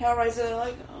Hellraiser, they're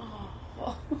like,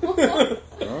 oh,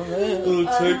 It'll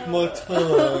take my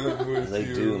time with They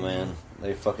you. do, man.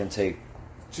 They fucking take.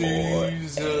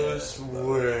 Jesus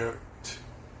wept.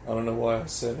 I don't know why I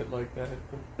said it like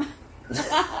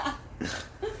that.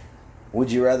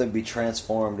 Would you rather be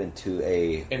transformed into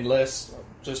a? Unless,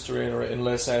 just to reiterate,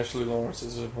 unless Ashley Lawrence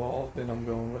is involved, then I'm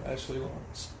going with Ashley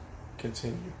Lawrence.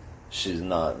 Continue. She's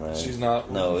not, man. She's not.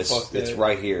 No, it's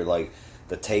right here, like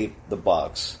the tape, the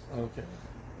box. Okay.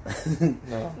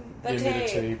 No, The give me the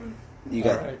tape.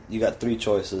 tape. You got 3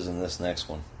 choices in this next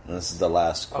one, and this is the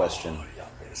last question. Oh, y'all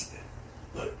missed it.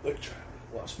 Look, Travis,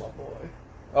 watch my boy.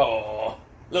 Oh,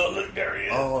 look, there he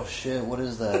is. Oh shit! What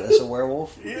is that? That's a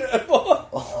werewolf. Yeah, boy.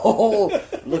 Oh,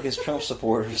 look, it's Trump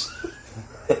supporters.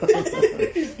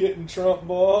 He's getting Trump,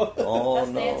 boy. Oh that's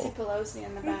no! Nancy Pelosi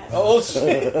in the back. Oh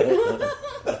shit.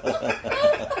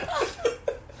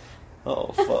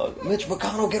 Oh fuck! Mitch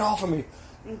McConnell, get off of me!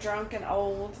 I'm drunk and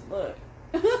old. Look.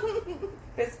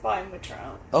 Fist fighting with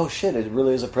Trump. Oh shit! It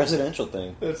really is a presidential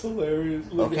thing. That's hilarious.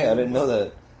 Look Okay, at I him. didn't know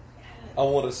that. I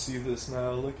want to see this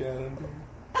now. Look at him.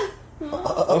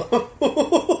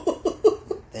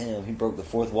 Damn, he broke the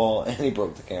 4th wall and he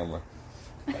broke the camera.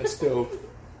 That's dope.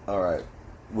 All right.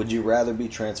 Would you rather be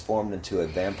transformed into a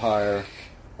vampire,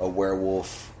 a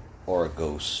werewolf, or a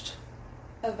ghost?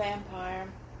 A vampire.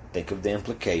 Think of the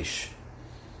implication.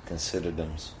 Consider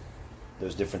them.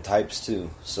 There's different types too.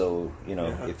 So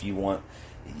if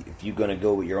you're gonna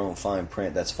go with your own fine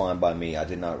print, that's fine by me. I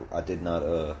did not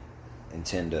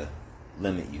intend to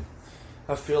limit you.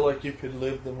 I feel like you could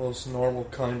live the most normal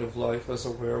kind of life as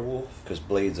a werewolf. Because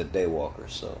Blade's a daywalker,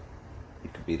 so you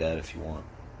could be that if you want.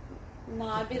 No,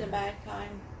 I'd be the bad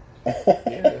kind.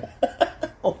 Yeah.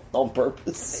 On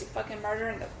purpose. Be fucking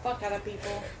murdering the fuck out of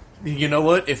people. You know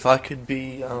what? If I could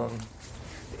be,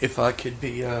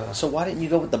 So why didn't you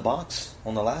go with the box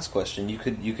on the last question? You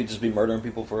could just be murdering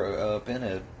people for a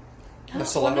pinhead.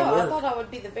 That's a lot of I work. thought I would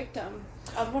be the victim.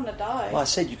 I'd want to die. Well, I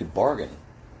said you could bargain.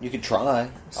 You could try.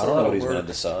 It's I a don't lot know of what he's going work.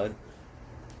 to decide.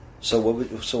 So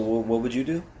what would you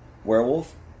do?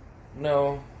 Werewolf?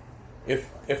 No.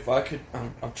 If I could,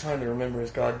 I'm trying to remember his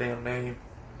goddamn name.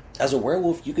 As a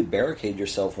werewolf, you could barricade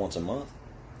yourself once a month.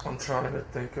 I'm trying to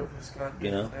think of his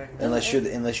goddamn name. Unless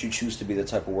you choose to be the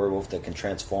type of werewolf that can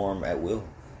transform at will,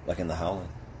 like in The Howling.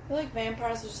 I feel like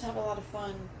vampires just have a lot of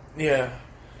fun. Yeah.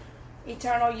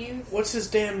 Eternal youth, What's his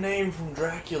damn name from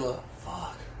Dracula?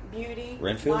 Fuck. beauty,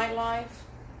 Renfield? nightlife.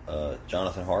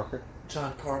 Jonathan Harker.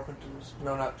 John Carpenter's.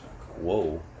 No, not John Carpenter.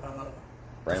 Whoa. Uh,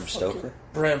 Bram Stoker.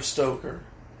 Bram Stoker.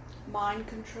 Mind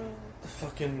control. The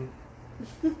fucking.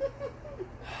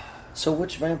 So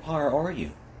which vampire are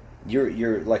you?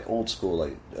 You're like old school,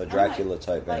 like a Dracula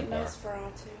type Like vampire.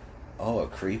 Nosferatu. Oh, a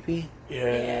creepy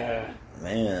Yeah.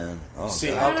 man. Oh, See,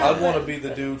 God. I'd want to be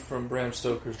the dude from Bram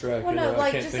Stoker's Dracula. Well, no, I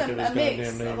like can't just think of his a mix,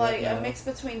 goddamn name like right now. a mix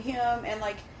between him and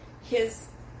like his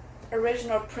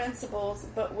original principles,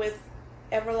 but with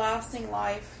everlasting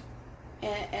life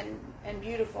and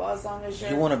beautiful. As long as you're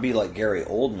You want to be like Gary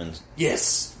Oldman's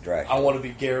Yes. Dracula. I want to be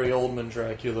Gary Oldman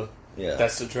Dracula. Yeah.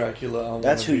 That's the Dracula I want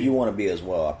That's to who be. you want to be as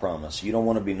well, I promise. You don't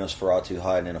want to be Nosferatu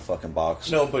hiding in a fucking box.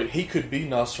 No, but he could be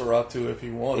Nosferatu if he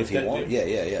wanted. If he That wants, dude.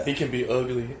 yeah. He can be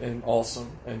ugly and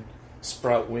awesome and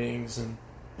sprout wings and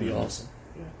be Mhm. awesome.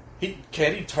 Yeah.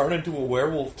 Can he turn into a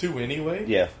werewolf too anyway?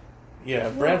 Yeah, Yeah,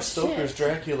 Oh, Bram shit. Stoker's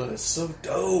Dracula is so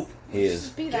dope. he is.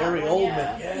 Just be that Gary one,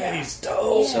 Oldman, yeah, he's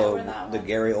dope. Yeah, So we're that the one.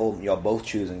 Gary Oldman, y'all both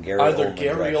choosing Gary Either Oldman.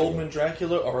 Gary Dracula. Oldman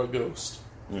Dracula or a ghost.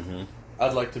 Mm-hmm.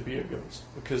 I'd like to be a ghost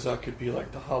because I could be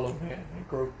like the Hollow Man and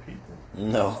grope people.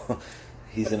 No,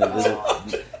 he's an invisible.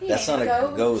 That's not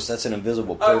a ghost. That's an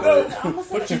invisible I know, pervert.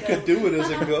 but you could do it as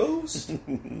a ghost.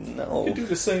 No. You could do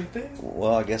the same thing.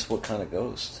 Well, I guess what kind of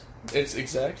ghost? It's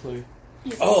exactly.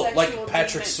 He's a like sexual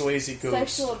Patrick demon. Swayze ghost.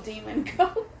 Sexual demon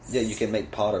ghost. Yeah, you can make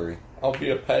pottery. I'll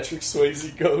be a Patrick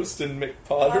Swayze ghost and make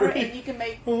Or, pottery. and you can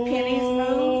make pennies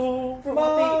move for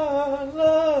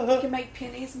Whoopi. You can make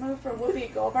pennies move for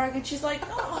Whoopi Goldberg, and she's like,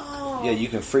 oh. Yeah, you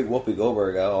can freak Whoopi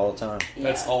Goldberg out all the time.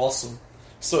 That's awesome.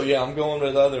 So yeah, I'm going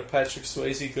with either Patrick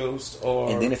Swayze ghost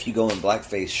or. And then if you go in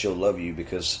blackface, she'll love you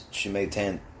because she made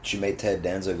Ted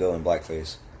Danza go in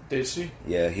blackface. Did she?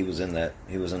 Yeah, he was in that.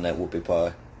 He was in that Whoopi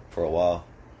pie for a while.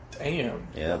 Damn.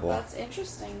 Yeah, boy. That's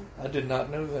interesting. I did not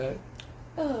know that.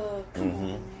 Oh, come on,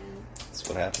 man. That's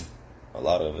what happened. A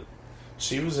lot of it.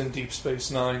 She was in Deep Space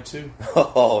Nine too.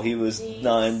 Oh, he was Deep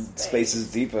 9 Space.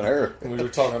 spaces deep in her. We were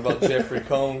talking about Jeffrey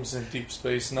Combs in Deep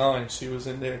Space Nine. She was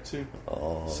in there too.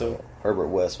 Oh, So- Herbert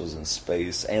West was in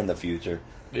space and the future.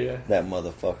 Yeah. That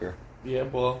motherfucker. Yeah,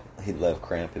 well. He left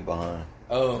Crampy behind.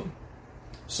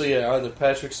 So yeah, either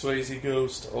Patrick Swayze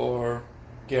ghost or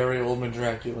Gary Oldman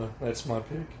Dracula. That's my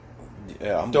pick.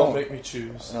 Yeah, Don't make me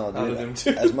choose No, out dude, of them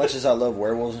two. as much as I love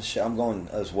werewolves and shit, I'm going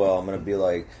as well. I'm going to be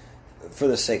like, for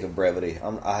the sake of brevity,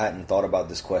 I hadn't thought about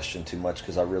this question too much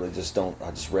because I really just don't.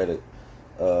 I just read it.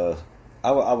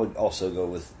 I would also go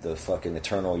with the fucking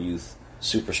eternal youth,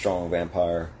 super strong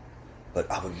vampire, but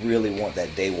I would really want that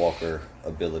daywalker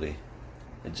ability.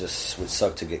 It just would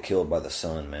suck to get killed by the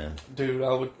sun, man. Dude,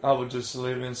 I would just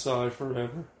live inside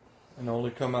forever and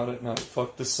only come out at night.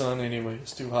 Fuck the sun anyway.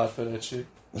 It's too hot for that shit.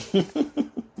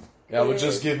 Yeah, it would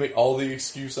just give me all the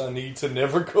excuse I need to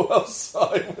never go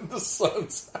outside when the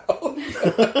sun's out.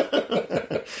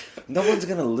 No one's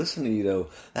gonna listen to you though.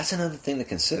 That's another thing to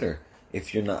consider.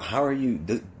 If you're not, how are you?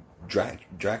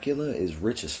 Dracula is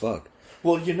rich as fuck.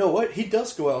 Well, you know what? He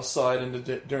does go outside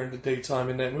during the daytime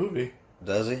in that movie.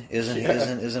 Does he? Isn't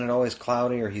it always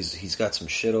cloudy, or he's got some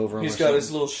shit over him? He's got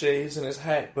his little shades and his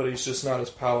hat, but he's just not as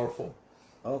powerful.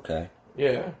 Okay.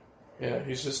 Yeah,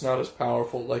 he's just not as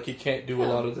powerful. Like, he can't do a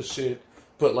lot of the shit.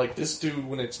 But, like, this dude,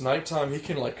 when it's nighttime, he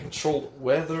can, like, control the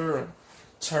weather and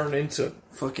turn into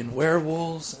fucking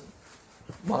werewolves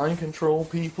and mind control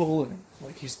people. And,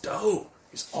 like, he's dope.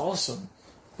 He's awesome.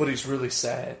 But he's really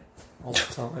sad all the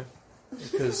time.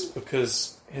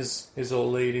 because his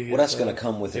old lady... Well, that's going to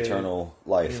come with dead. eternal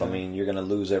life. Yeah. I mean, you're going to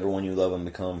lose everyone you love and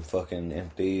become fucking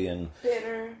empty and...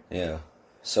 Bitter, Yeah.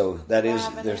 So, that is...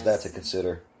 Ravenous. There's that to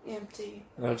consider. empty.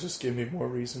 And that'll just give me more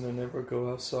reason to never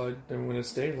go outside than when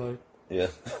it's daylight. Yeah.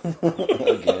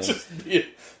 Again. Just be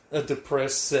a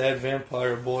depressed, sad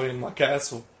vampire boy in my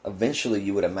castle. Eventually,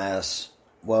 you would amass...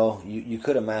 Well, you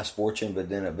could amass fortune, but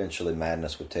then eventually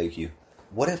madness would take you.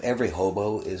 What if every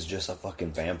hobo is just a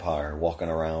fucking vampire walking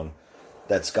around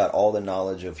that's got all the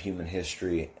knowledge of human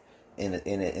history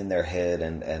in their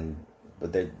head,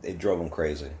 but they drove them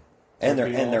crazy, and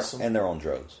That'd be awesome. they're on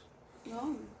drugs.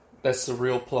 Oh. That's the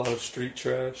real plot of Street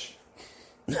Trash.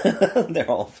 They're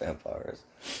all vampires.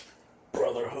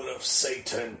 Brotherhood of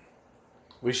Satan.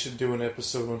 We should do an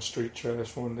episode on Street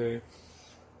Trash one day.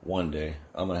 One day,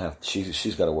 I'm gonna have.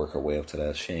 She's got to work her way up to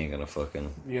that. She ain't gonna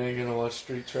fucking. You ain't gonna watch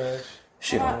Street Trash?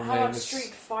 She How don't. about man,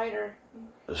 Street Fighter?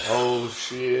 Oh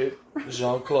shit.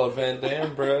 Jean-Claude Van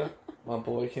Damme, bruh. My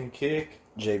boy can kick.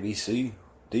 JVC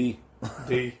D.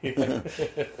 D.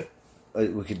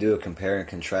 We could do a compare and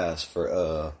contrast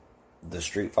for the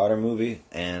Street Fighter movie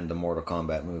and the Mortal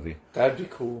Kombat movie. That'd be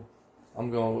cool. I'm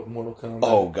going with Mortal Kombat.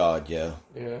 Oh God, yeah,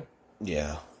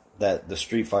 Yeah. That the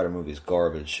Street Fighter movie is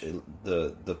garbage.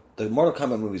 The Mortal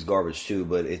Kombat movie is garbage too,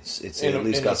 but it's at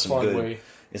least got some good. Way.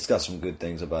 It's got some good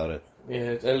things about it.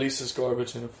 Yeah, at least it's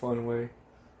garbage in a fun way.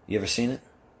 You ever seen it?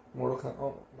 Mortal Kombat.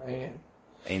 Oh man.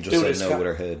 Angel Dude, said no with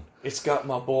her head. It's got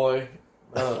my boy.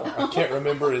 I can't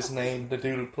remember his name. The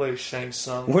dude who plays Shang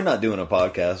Tsung. We're not doing a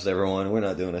podcast, everyone. We're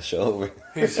not doing a show.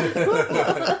 It's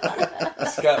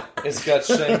got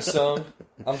Shang Tsung.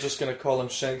 I'm just gonna call him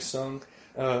Shang Tsung.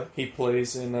 He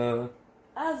plays in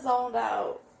I zoned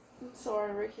out. I'm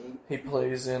sorry, Ricky. He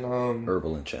plays in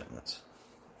Herbal enchantments.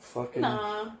 fucking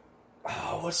Nah.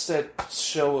 oh, what's that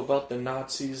show about the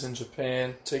Nazis in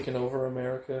Japan taking over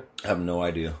America? I have no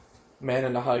idea. Man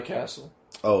in the High Castle.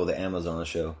 Oh, the Amazon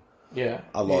show. Yeah.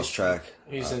 I lost track.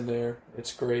 He's in there.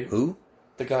 It's great. Who?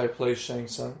 The guy who plays Shang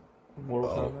Tsung in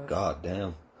Mortal Oh, Kombat. God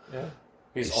damn. Yeah.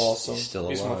 He's He's awesome. still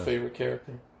He's my alive. favorite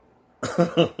character.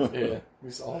 Yeah,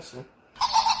 he's awesome.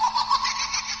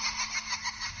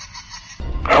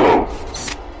 Hello.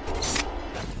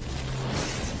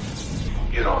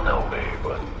 You don't know me,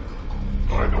 but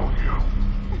I know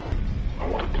you.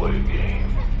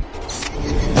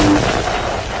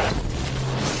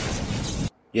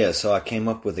 Yeah, so I came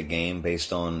up with a game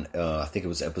based on, I think it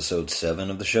was episode 7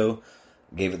 of the show.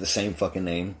 Gave it the same fucking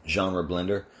name, Genre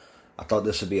Blender. I thought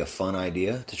this would be a fun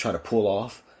idea to try to pull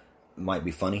off. Might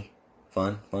be funny.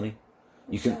 Funny.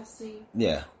 You can see.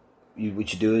 Yeah.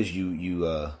 What you do is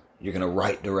you're going to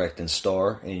write, direct, and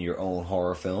star in your own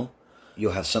horror film.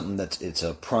 You'll have something it's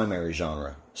a primary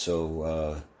genre.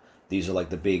 So these are like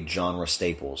the big genre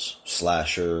staples.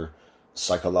 Slasher,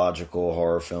 psychological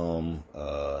horror film,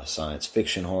 science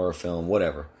fiction horror film,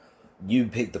 whatever. You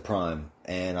pick the prime,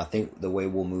 and I think the way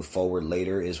we'll move forward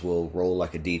later is we'll roll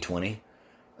like a D20.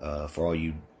 For all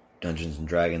you Dungeons and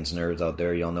Dragons nerds out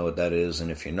there, y'all know what that is, and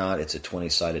if you're not, it's a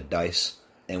 20-sided dice,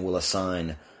 and we'll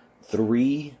assign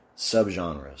 3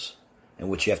 subgenres. And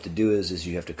what you have to do is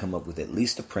you have to come up with at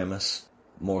least a premise,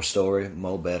 more story,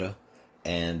 more better,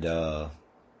 and a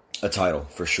title,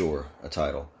 for sure, a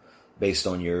title, based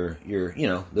on your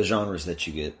the genres that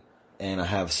you get. And I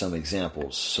have some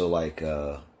examples. So like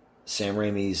Sam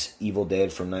Raimi's Evil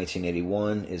Dead from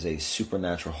 1981 is a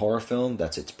supernatural horror film.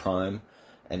 That's its prime.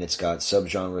 And it's got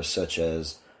subgenres such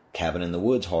as Cabin in the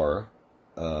Woods horror,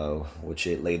 which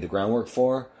it laid the groundwork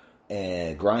for,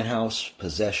 and grindhouse,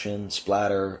 possession,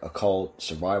 splatter, occult,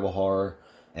 survival horror,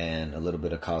 and a little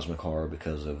bit of cosmic horror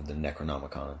because of the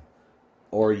Necronomicon.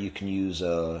 Or you can use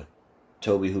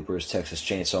Tobe Hooper's Texas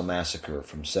Chainsaw Massacre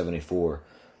from 1974.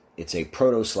 It's a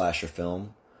proto-slasher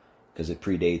film because it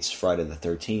predates Friday the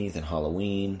 13th and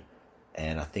Halloween,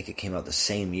 and I think it came out the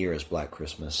same year as Black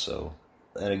Christmas, so...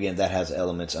 And again, that has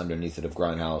elements underneath it of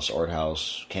grindhouse, art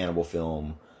house, cannibal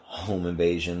film, home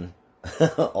invasion.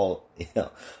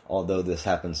 Although this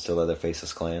happens to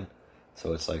Leatherface's clan.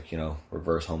 So it's like,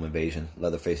 reverse home invasion.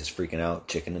 Leatherface is freaking out,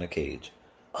 chicken in a cage.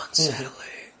 Unsettling.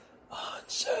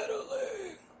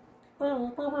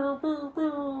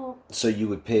 So you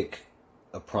would pick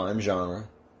a prime genre.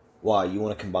 Why? You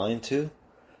want to combine 2?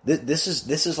 This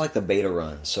is like the beta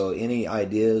run. So any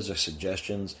ideas or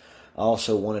suggestions... I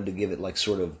also wanted to give it like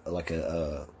sort of like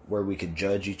a where we could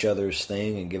judge each other's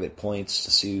thing and give it points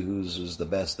to see whose was the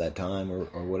best that time or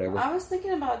whatever. I was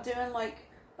thinking about doing like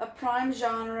a prime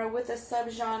genre with a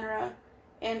subgenre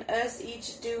and us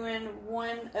each doing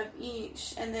one of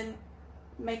each and then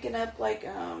making up like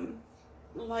a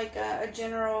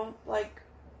general like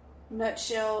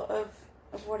nutshell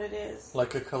of what it is.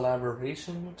 Like a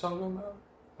collaboration you're talking about?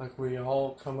 Like we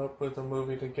all come up with a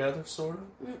movie together, sort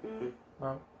of? Mm-mm.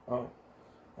 Oh,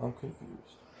 I'm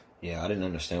confused. Yeah, I didn't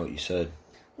understand what you said.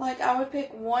 Like, I would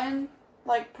pick one,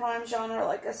 like, prime genre,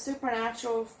 like a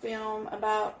supernatural film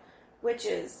about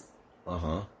witches.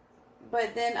 Uh-huh.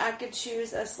 But then I could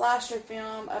choose a slasher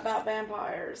film about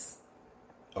vampires.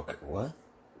 Okay, what?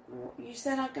 You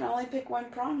said I can only pick one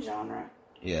prime genre.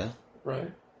 Yeah.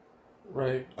 Right.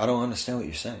 I don't understand what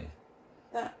you're saying.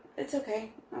 It's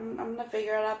okay. I'm gonna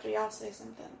figure it out after y'all say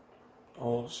something.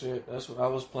 Oh, shit. That's what I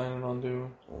was planning on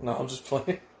doing. No, I'm just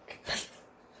playing.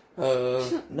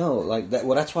 No, like that.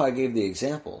 Well, that's why I gave the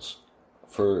examples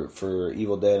for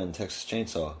Evil Dead and Texas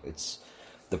Chainsaw. It's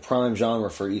the prime genre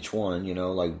for each one,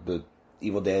 like the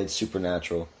Evil Dead,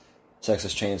 supernatural,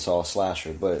 Texas Chainsaw,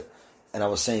 slasher. And I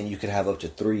was saying you could have up to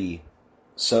 3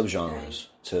 subgenres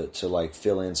to like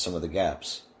fill in some of the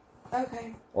gaps.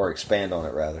 Okay. Or expand on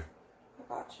it, rather.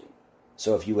 I got you.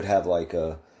 So if you would have like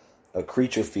a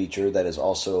creature feature that is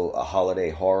also a holiday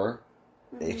horror.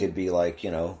 Mm-hmm. It could be like,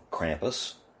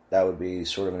 Krampus. That would be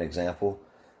sort of an example.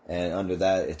 And under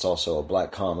that, it's also a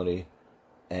black comedy.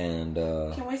 And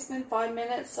can we spend 5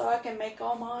 minutes so I can make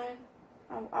all mine?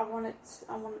 I want it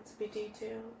to be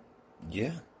detailed.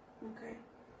 Yeah. Okay.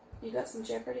 You got some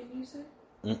Jeopardy music?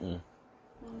 Mm-mm.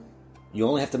 You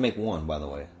only have to make one, by the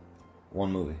way.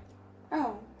 One movie.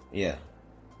 Oh. Yeah.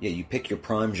 Yeah, you pick your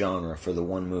prime genre for the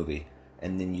one movie.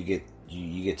 And then you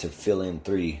get to fill in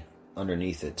 3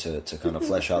 underneath it to kind of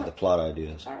flesh out the plot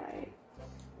ideas. All right.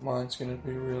 Mine's gonna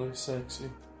be really sexy.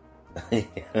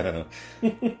 Yeah.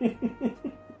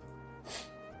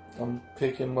 I'm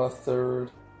picking my 3rd.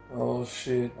 Oh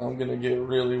shit, I'm gonna get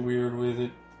really weird with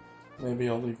it. Maybe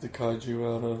I'll leave the kaiju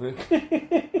out of it.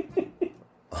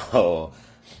 Oh,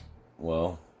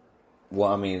 well,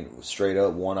 I mean, straight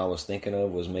up, one I was thinking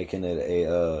of was making it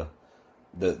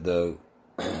the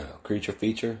creature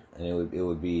feature, and it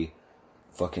would be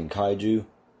fucking kaiju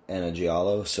and a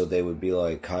giallo, so they would be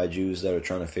like kaijus that are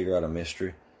trying to figure out a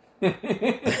mystery. but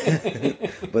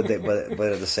at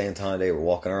the same time they were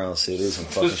walking around cities and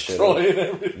fucking shit up.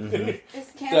 Everything. Mm-hmm.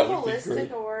 Is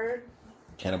cannibalistic a word?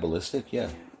 Cannibalistic, yeah.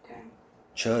 Okay.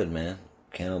 Chud, man.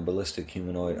 Cannibalistic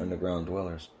humanoid underground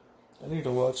dwellers. I need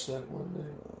to watch that one day.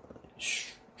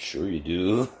 Sure you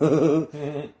do.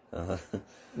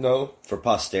 No. For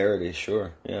posterity,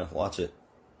 sure. Yeah, watch it.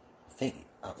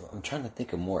 I'm trying to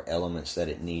think of more elements that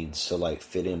it needs to like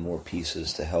fit in more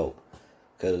pieces to help,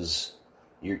 because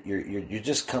you're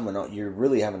just coming up. You're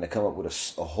really having to come up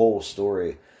with a whole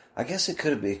story. I guess it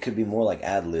could be more like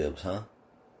ad libs, huh?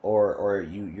 Or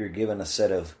you're given a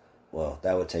set of, well,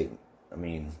 that would take. I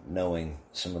mean, knowing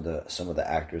some of the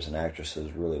actors and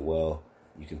actresses really well,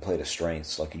 you can play the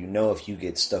strengths. Like, you know, if you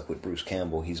get stuck with Bruce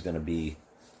Campbell, he's going to be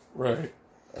right.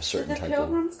 A certain Did type the of.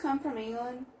 Pilgrims come from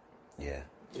England? Yeah.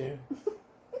 Yeah.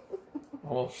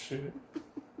 Oh shit.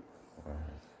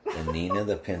 The Nina,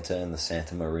 the Pinta, and the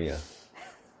Santa Maria.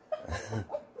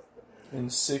 In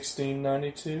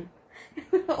 1692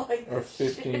 Like or this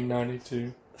shit.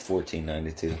 1592.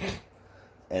 1492.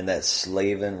 And that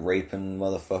slaving, raping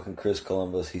motherfucking Chris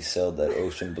Columbus, he sailed that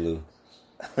ocean blue.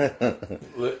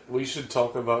 We should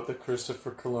talk about the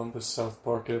Christopher Columbus South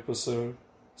Park episode.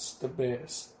 It's the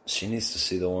best. She needs to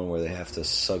see the one where they have to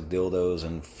suck dildos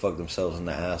and fuck themselves in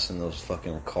the ass in those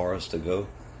fucking cars to go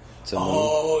to move.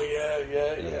 Oh,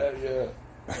 yeah.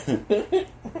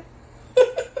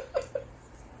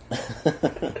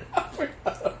 I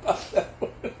forgot about that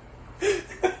one.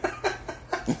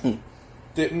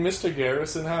 Didn't Mr.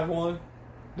 Garrison have one?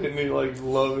 Didn't he, like,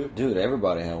 love it? Dude,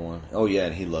 everybody had one. Oh, yeah,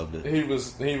 and he loved it. He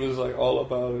was like, all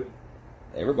about it.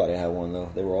 Everybody had one, though.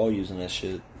 They were all using that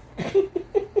shit.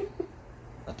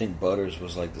 I think Butters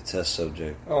was, like, the test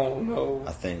subject. Oh, no.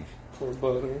 I think. For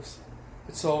Butters.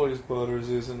 It's always Butters,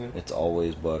 isn't it? It's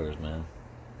always Butters, man.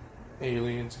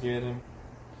 Aliens get him.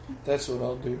 That's what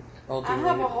I'll do. I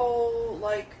have a whole,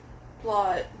 like,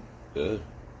 plot. Good.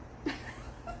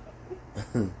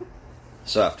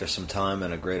 So after some time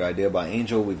and a great idea by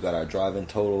Angel, we've got our drive-in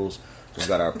totals, we've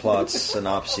got our plots,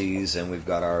 synopses, and we've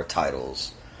got our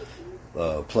titles.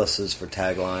 Pluses for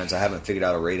taglines. I haven't figured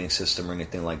out a rating system or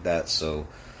anything like that, so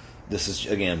this is,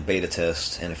 again, beta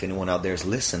test. And if anyone out there is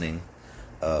listening,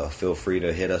 feel free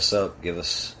to hit us up, give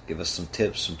us some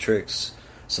tips, some tricks,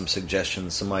 some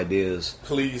suggestions, some ideas.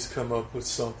 Please come up with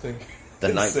something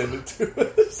Send it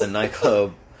to us. The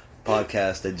Nightclub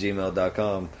Podcast at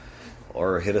gmail.com,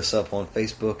 or hit us up on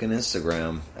Facebook and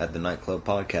Instagram at the Nightclub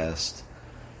Podcast.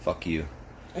 Fuck you.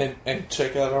 And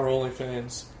check out our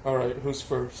OnlyFans. Alright, who's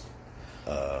first?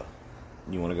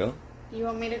 You want to go? You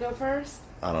want me to go first?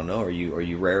 I don't know. Are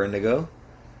you raring to go?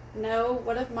 No.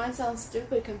 What if mine sounds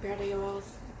stupid compared to yours?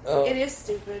 It is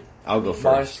stupid. I'll go first.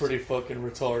 Mine's pretty fucking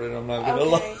retarded, I'm not gonna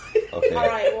lie. Okay.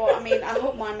 Alright, well, I mean, I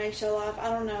hope mine makes you laugh. I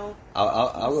don't know.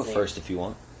 I'll go see. first if you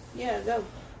want. Yeah, go.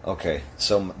 Okay,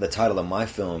 so the title of my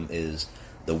film is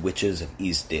The Witches of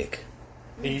East Dick.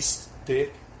 East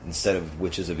Dick? Instead of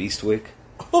Witches of Eastwick,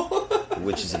 The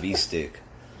Witches of East Dick.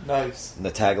 Nice. And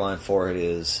the tagline for it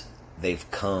is, "They've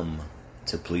come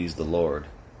to please the Lord."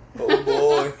 Oh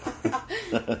boy.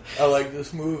 I like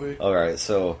this movie. Alright,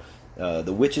 so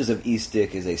The Witches of East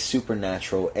Dick is a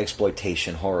supernatural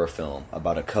exploitation horror film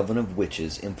about a coven of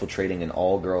witches infiltrating an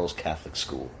all-girls Catholic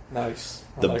school. Nice.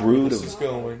 I The like brood where this of- is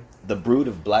going. The brood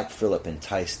of Black Phillip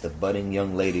enticed the budding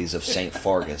young ladies of St.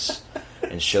 Fargus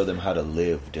and show them how to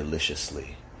live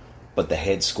deliciously. But the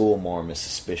head schoolmarm is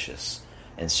suspicious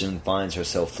and soon finds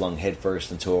herself flung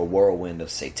headfirst into a whirlwind of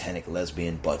satanic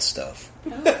lesbian butt stuff.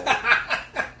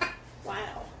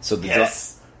 Wow. So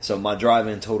so my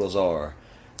drive-in totals are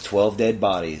 12 dead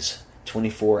bodies,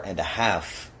 24 and a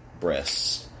half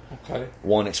breasts, Okay.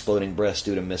 1 exploding breast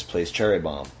due to misplaced cherry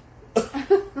bomb,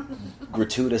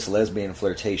 gratuitous lesbian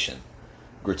flirtation,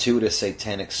 gratuitous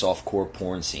satanic softcore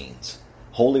porn scenes,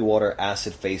 holy water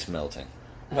acid face melting,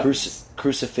 Nice.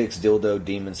 crucifix dildo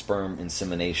demon sperm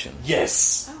insemination,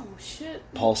 Yes! Oh, shit.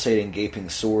 pulsating gaping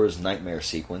sores nightmare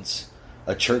sequence,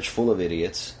 a church full of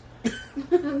idiots,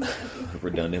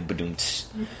 redundant badoom,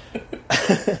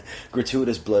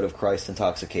 gratuitous blood of Christ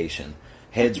intoxication,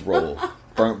 heads roll,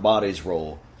 burnt bodies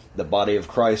roll, the body of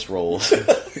Christ rolls,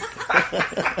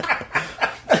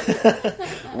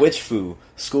 witch foo,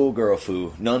 schoolgirl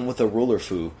foo, nun with a ruler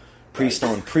foo, priest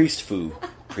on priest foo,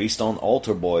 priest on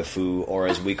altar boy foo, or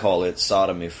as we call it,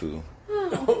 sodomy foo.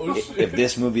 Oh, shit. If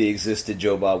this movie existed,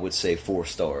 Joe Bob would say 4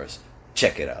 stars.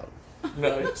 Check it out.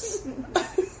 Nice.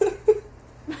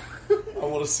 I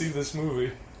want to see this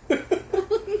movie. A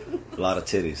lot of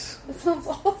titties. That sounds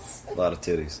awesome. A lot of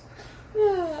titties.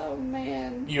 Oh,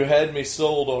 man. You had me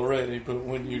sold already, but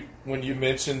when you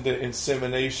mentioned the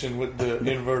insemination with the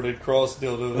inverted cross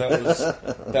dildo,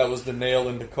 that was the nail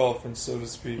in the coffin, so to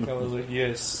speak. I was like,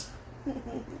 yes.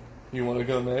 You want to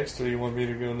go next, or you want me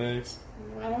to go next?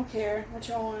 I don't care. What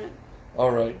y'all want?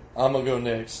 Alright, I'm going to go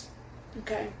next.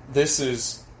 Okay. This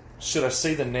is... Should I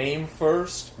say the name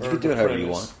first? You or can do the it however you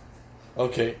premise?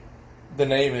 want. Okay. The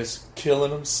name is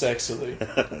Killing 'Em Sexily.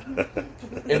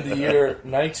 In the year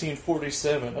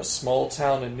 1947, a small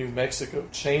town in New Mexico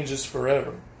changes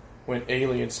forever when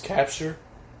aliens capture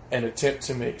and attempt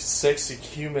to make sexy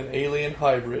human-alien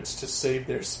hybrids to save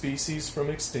their species from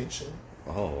extinction.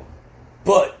 Oh.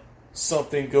 But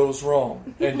something goes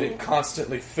wrong, and they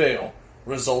constantly fail,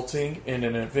 resulting in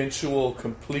an eventual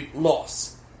complete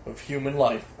loss of human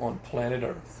life on planet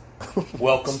Earth.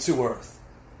 Welcome to Earth.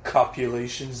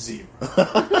 Copulation 0.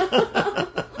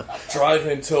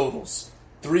 Drive-in totals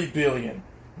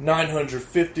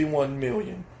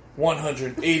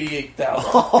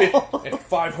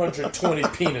 3,951,188,520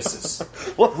 penises.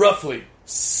 Roughly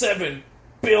 7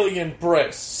 billion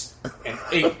breasts and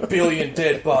 8 billion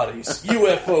dead bodies.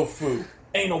 UFO foo,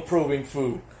 anal probing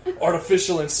foo,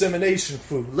 artificial insemination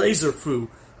foo, laser foo,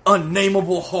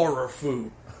 unnameable horror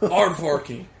foo,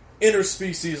 aardvarking,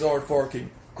 interspecies aardvarking,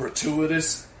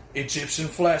 gratuitous Egyptian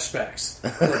flashbacks,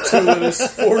 gratuitous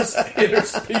forced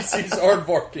interspecies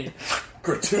aardvarking,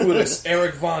 gratuitous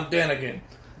Eric Von Daniken,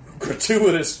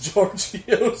 gratuitous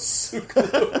Giorgio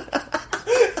Tsoukalos,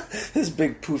 His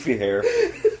big poofy hair.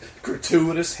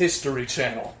 gratuitous History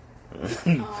Channel.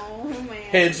 Oh, man.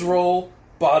 Heads roll,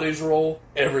 bodies roll,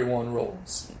 everyone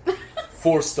rolls.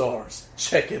 4 stars.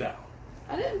 Check it out.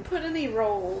 I didn't put any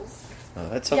rolls.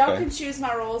 That's Y'all okay. can choose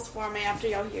my rolls for me after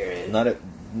y'all hear it. Not at,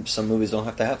 some movies don't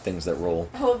have to have things that roll.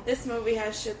 Oh, this movie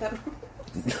has shit that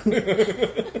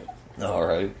All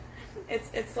right.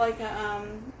 It's like a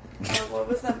what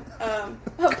was that?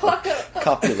 Apocalypse.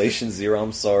 Copulation 0.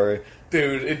 I'm sorry.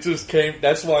 Dude, it just came.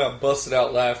 That's why I busted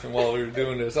out laughing while we were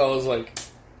doing this. I was like,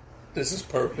 this is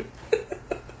perfect.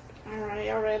 Alright,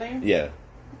 y'all ready? Yeah.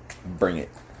 Bring it.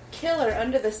 Killer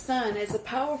Under the Sun is a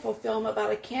powerful film about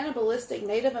a cannibalistic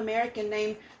Native American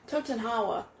named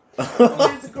Totenhawa who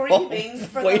is grieving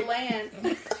for the land.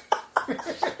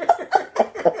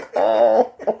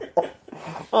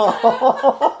 I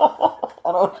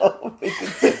don't know if we can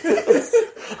do this.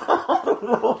 I don't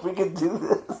know if we can do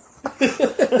this.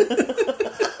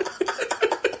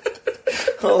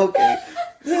 Okay.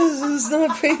 This is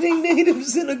not painting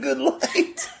natives in a good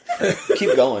light.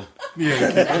 Keep going.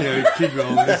 Yeah, keep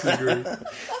going. This is great.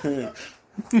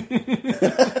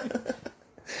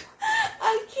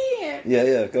 I can't.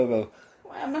 Yeah, go.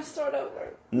 I'm gonna start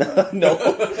over. No.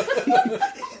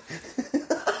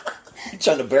 You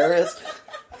trying to bury us?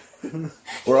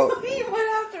 We're all... You might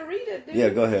have to read it, dude. Yeah,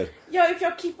 go ahead. Yo, if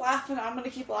y'all keep laughing, I'm gonna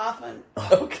keep laughing.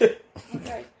 Okay.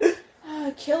 Okay.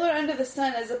 Killer Under the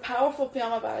Sun is a powerful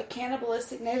film about a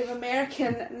cannibalistic Native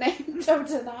American named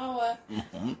Totenhawa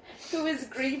who is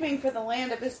grieving for the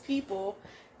land of his people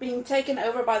being taken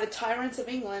over by the tyrants of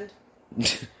England.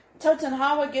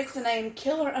 Totenhawa gets the name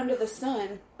Killer Under the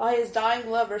Sun by his dying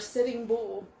lover, Sitting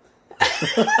Bull.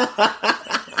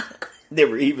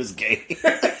 He was gay.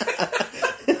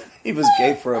 He was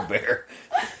gay for a bear.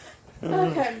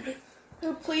 Okay.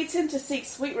 Who pleads him to seek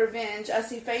sweet revenge as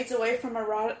he fades away from a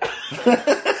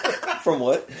From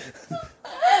what?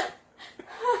 I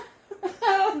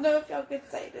don't know if y'all could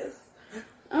say this.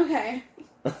 Okay.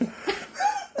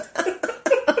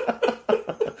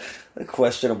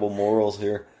 Questionable morals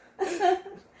here.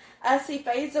 As he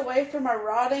fades away from a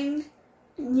rotting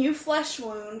new flesh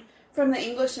wound from the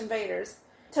English invaders.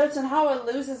 Totenhawa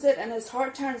loses it and his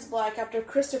heart turns black after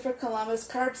Christopher Columbus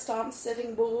curb stomps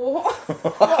Sitting Bull.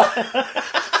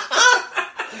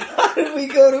 How did we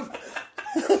go to...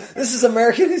 This is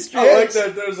American History I like X.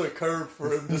 that there's a curve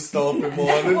for him to stomp him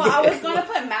on. Well, I was going to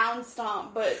put mound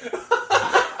stomp, but...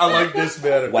 I like this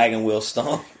better. Wagon wheel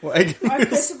stomp. Or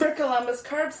Christopher Columbus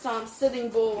curb stomps Sitting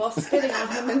Bull while spitting on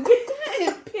him in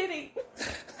pity.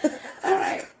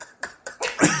 Alright.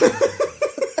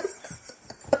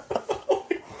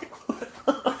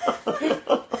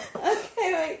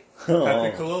 Okay, wait.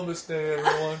 Happy Columbus Day,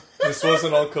 everyone. This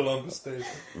wasn't on Columbus Day.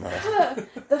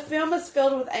 The film is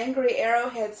filled with angry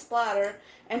arrowhead splatter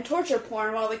and torture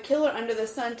porn while the killer under the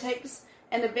sun takes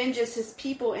and avenges his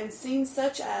people in scenes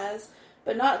such as,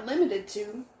 but not limited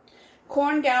to,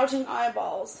 corn gouging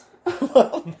eyeballs,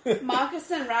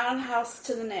 moccasin roundhouse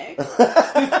to the neck,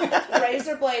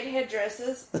 razor blade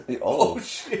headdresses, Oh,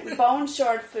 shit. bone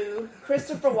shard foo,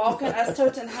 Christopher Walken as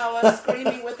Totenhawa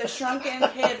screaming with a shrunken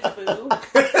head foo,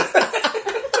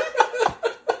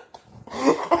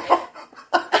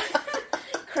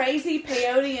 crazy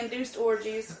peyote-induced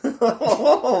orgies,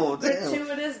 Oh, damn.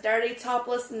 gratuitous, dirty,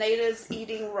 topless natives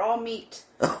eating raw meat,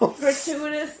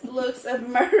 gratuitous looks of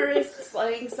murderous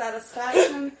slaying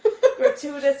satisfaction,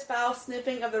 gratuitous foul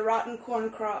sniffing of the rotten corn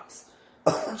crops.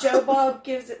 Joe Bob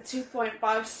gives it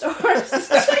 2.5 stars.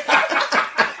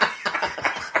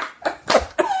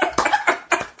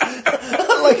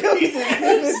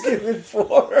 Thanksgiving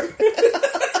for.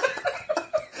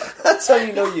 That's how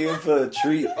you know you're in for a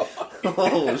treat.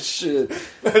 Oh shit!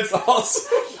 That's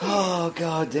awesome. Oh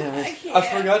god damn it! I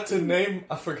forgot to name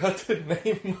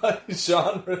my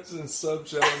genres and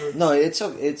subgenres. No,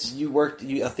 it's you worked.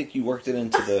 I think you worked it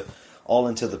into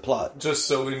the plot. Just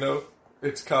so we know,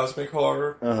 it's cosmic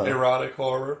horror, erotic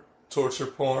horror, torture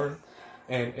porn,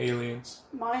 and aliens.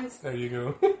 There you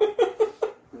go.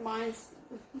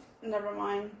 Never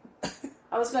mind.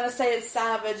 I was going to say it's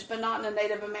savage, but not in a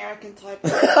Native American type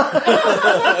way.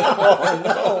 Oh,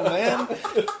 no, man.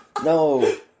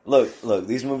 No. Look,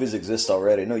 these movies exist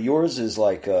already. No, yours is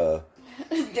like...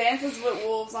 Dances with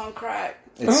Wolves on crack.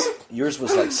 Yours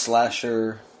was like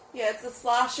slasher... Yeah, it's a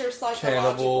slasher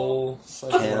psychological.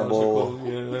 Cannibal.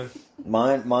 Yeah.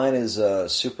 Mine is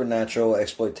supernatural,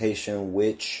 exploitation,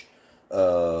 witch,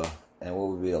 and what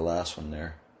would be the last one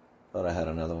there? Thought I had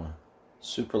another one.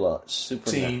 Super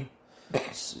Teen.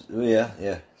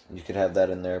 Yeah, you could have that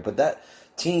in there, but that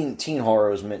teen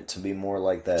horror is meant to be more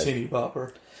like that. Teeny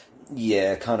bopper.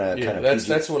 Yeah, kind of.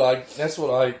 That's what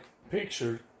I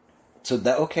pictured. So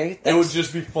it would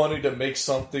just be funny to make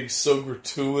something so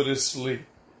gratuitously,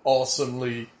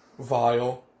 awesomely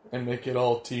vile and make it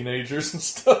all teenagers and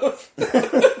stuff,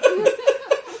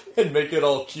 and make it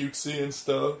all cutesy and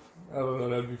stuff. I don't know.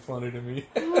 That'd be funny to me.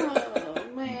 Oh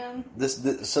man.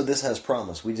 This has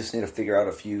promise. We just need to figure out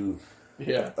a few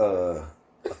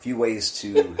ways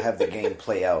to have the game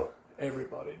play out.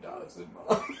 Everybody dies in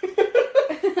mine.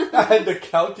 I had to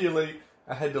calculate.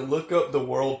 I had to look up the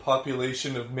world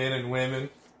population of men and women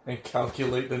and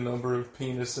calculate the number of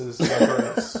penises and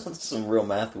breasts. Some real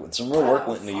math. Some real work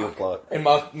went into your plot. And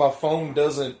my phone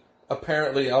doesn't.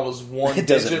 Apparently, I was one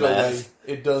digit away.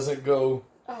 It doesn't go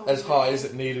as high as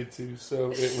it needed to,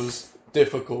 so it was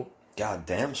difficult.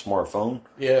 Goddamn smartphone.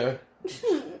 Yeah.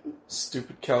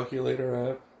 Stupid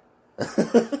calculator app.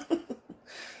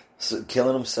 So,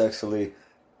 killing them sexually,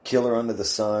 Killer Under the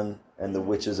Sun, and The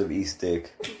Witches of East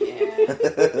Dick. Yeah.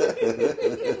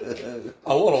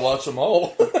 I want to watch them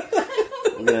all. We're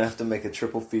going to have to make a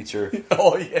triple feature.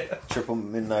 Oh, yeah. Triple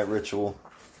midnight ritual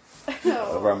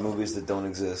of our movies that don't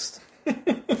exist.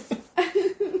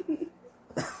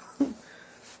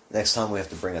 Next time we have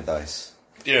to bring a dice.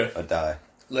 Yeah. A die.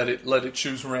 Let it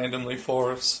choose randomly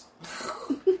for us.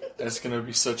 That's going to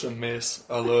be such a mess.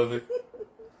 I love it.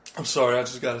 I'm sorry, I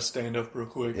just got to stand up real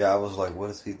quick. Yeah, I was like, what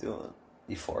is he doing?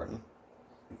 You farting?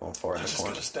 You going fart in the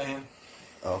corner? I just got to stand.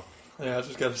 Oh. Yeah, I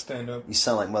just got to stand up. You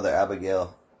sound like Mother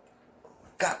Abigail.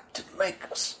 Got to make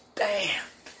a stand.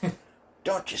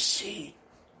 Don't you see,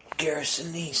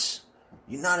 Garrison Niece?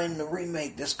 You're not in the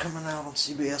remake that's coming out on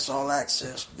CBS All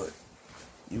Access, but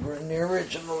you were in the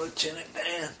original Lieutenant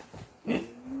Dan.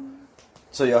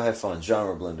 So y'all have fun.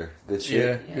 Genre blender. Good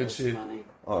shit? Yeah, good shit. Funny.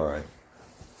 Alright.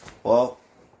 Well,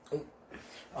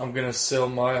 I'm going to sell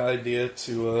my idea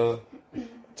to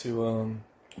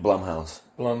Blumhouse.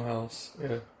 Blumhouse.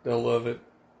 Yeah, they'll love it.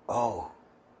 Oh.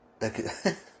 That could...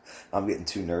 I'm getting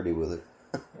too nerdy with it.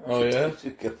 Oh, yeah?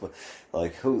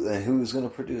 Like, who's going to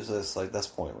produce this? Like, that's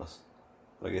pointless.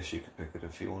 But I guess you could pick it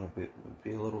if you want to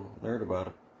be a little nerd about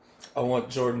it. I want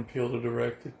Jordan Peele to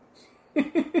direct it.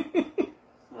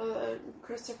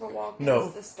 Christopher Walken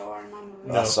is the star in my movie.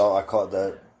 No. I caught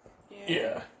that.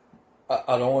 Yeah.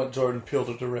 I don't want Jordan Peele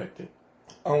to direct it.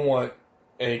 I want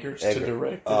Eggers to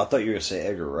direct it. I thought you were going to say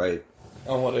Edgar Wright.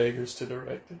 I want Eggers to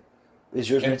direct it. Is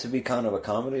yours meant to be kind of a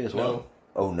comedy as well? No.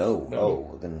 Oh, no. No.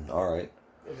 Oh, then alright.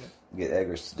 Yeah. Get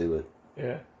Eggers to do it.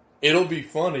 Yeah. It'll be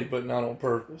funny, but not on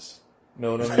purpose.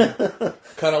 Know what I mean?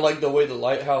 Kind of like the way The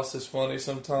Lighthouse is funny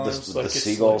sometimes. The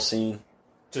seagull scene.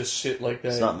 Just shit like that.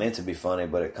 It's not meant to be funny,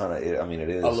 but it kind of, it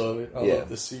is. I love it. I love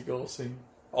the seagull scene.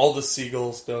 All the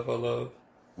seagull stuff I love.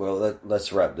 Well,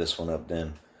 let's wrap this one up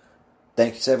then.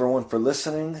 Thanks everyone for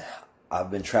listening.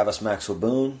 I've been Travis Maxwell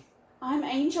Boone. I'm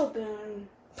Angel Boone.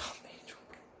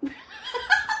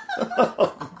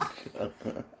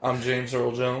 I'm James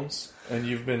Earl Jones, and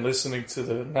you've been listening to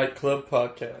the Nightclub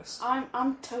Podcast.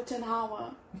 I'm Toten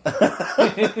Hawa.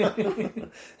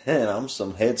 And I'm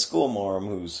some head schoolmarm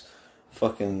who's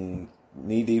fucking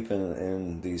knee deep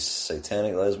in these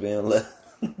satanic lesbian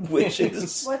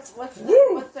witches. What's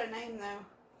their name though?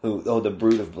 Who? Oh, the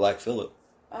Brood of Black Phillip.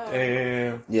 Oh.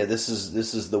 Damn. Yeah, this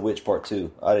is The Witch Part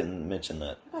 2. I didn't mention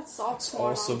that. Got soft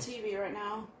porn on TV right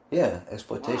now. Yeah,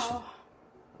 exploitation. Wow.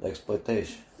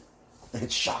 Exploitation.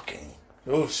 It's shocking.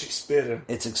 Oh, she's spitting.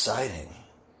 It's exciting.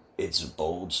 It's a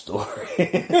bold story.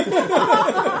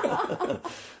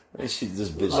 She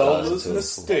just bitch Lola's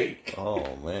mistake.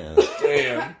 Oh man.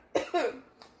 Damn.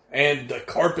 And the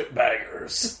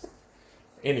carpetbaggers.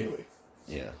 Anyway.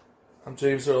 Yeah. I'm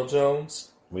James Earl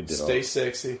Jones. We did Stay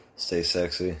sexy. Stay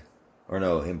sexy. Or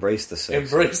no, embrace the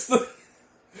sex.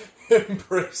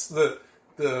 Embrace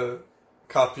the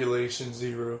copulation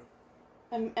zero.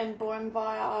 And bon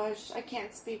voyage. I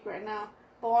can't speak right now.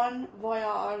 Bon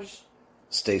voyage.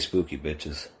 Stay spooky,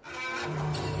 bitches.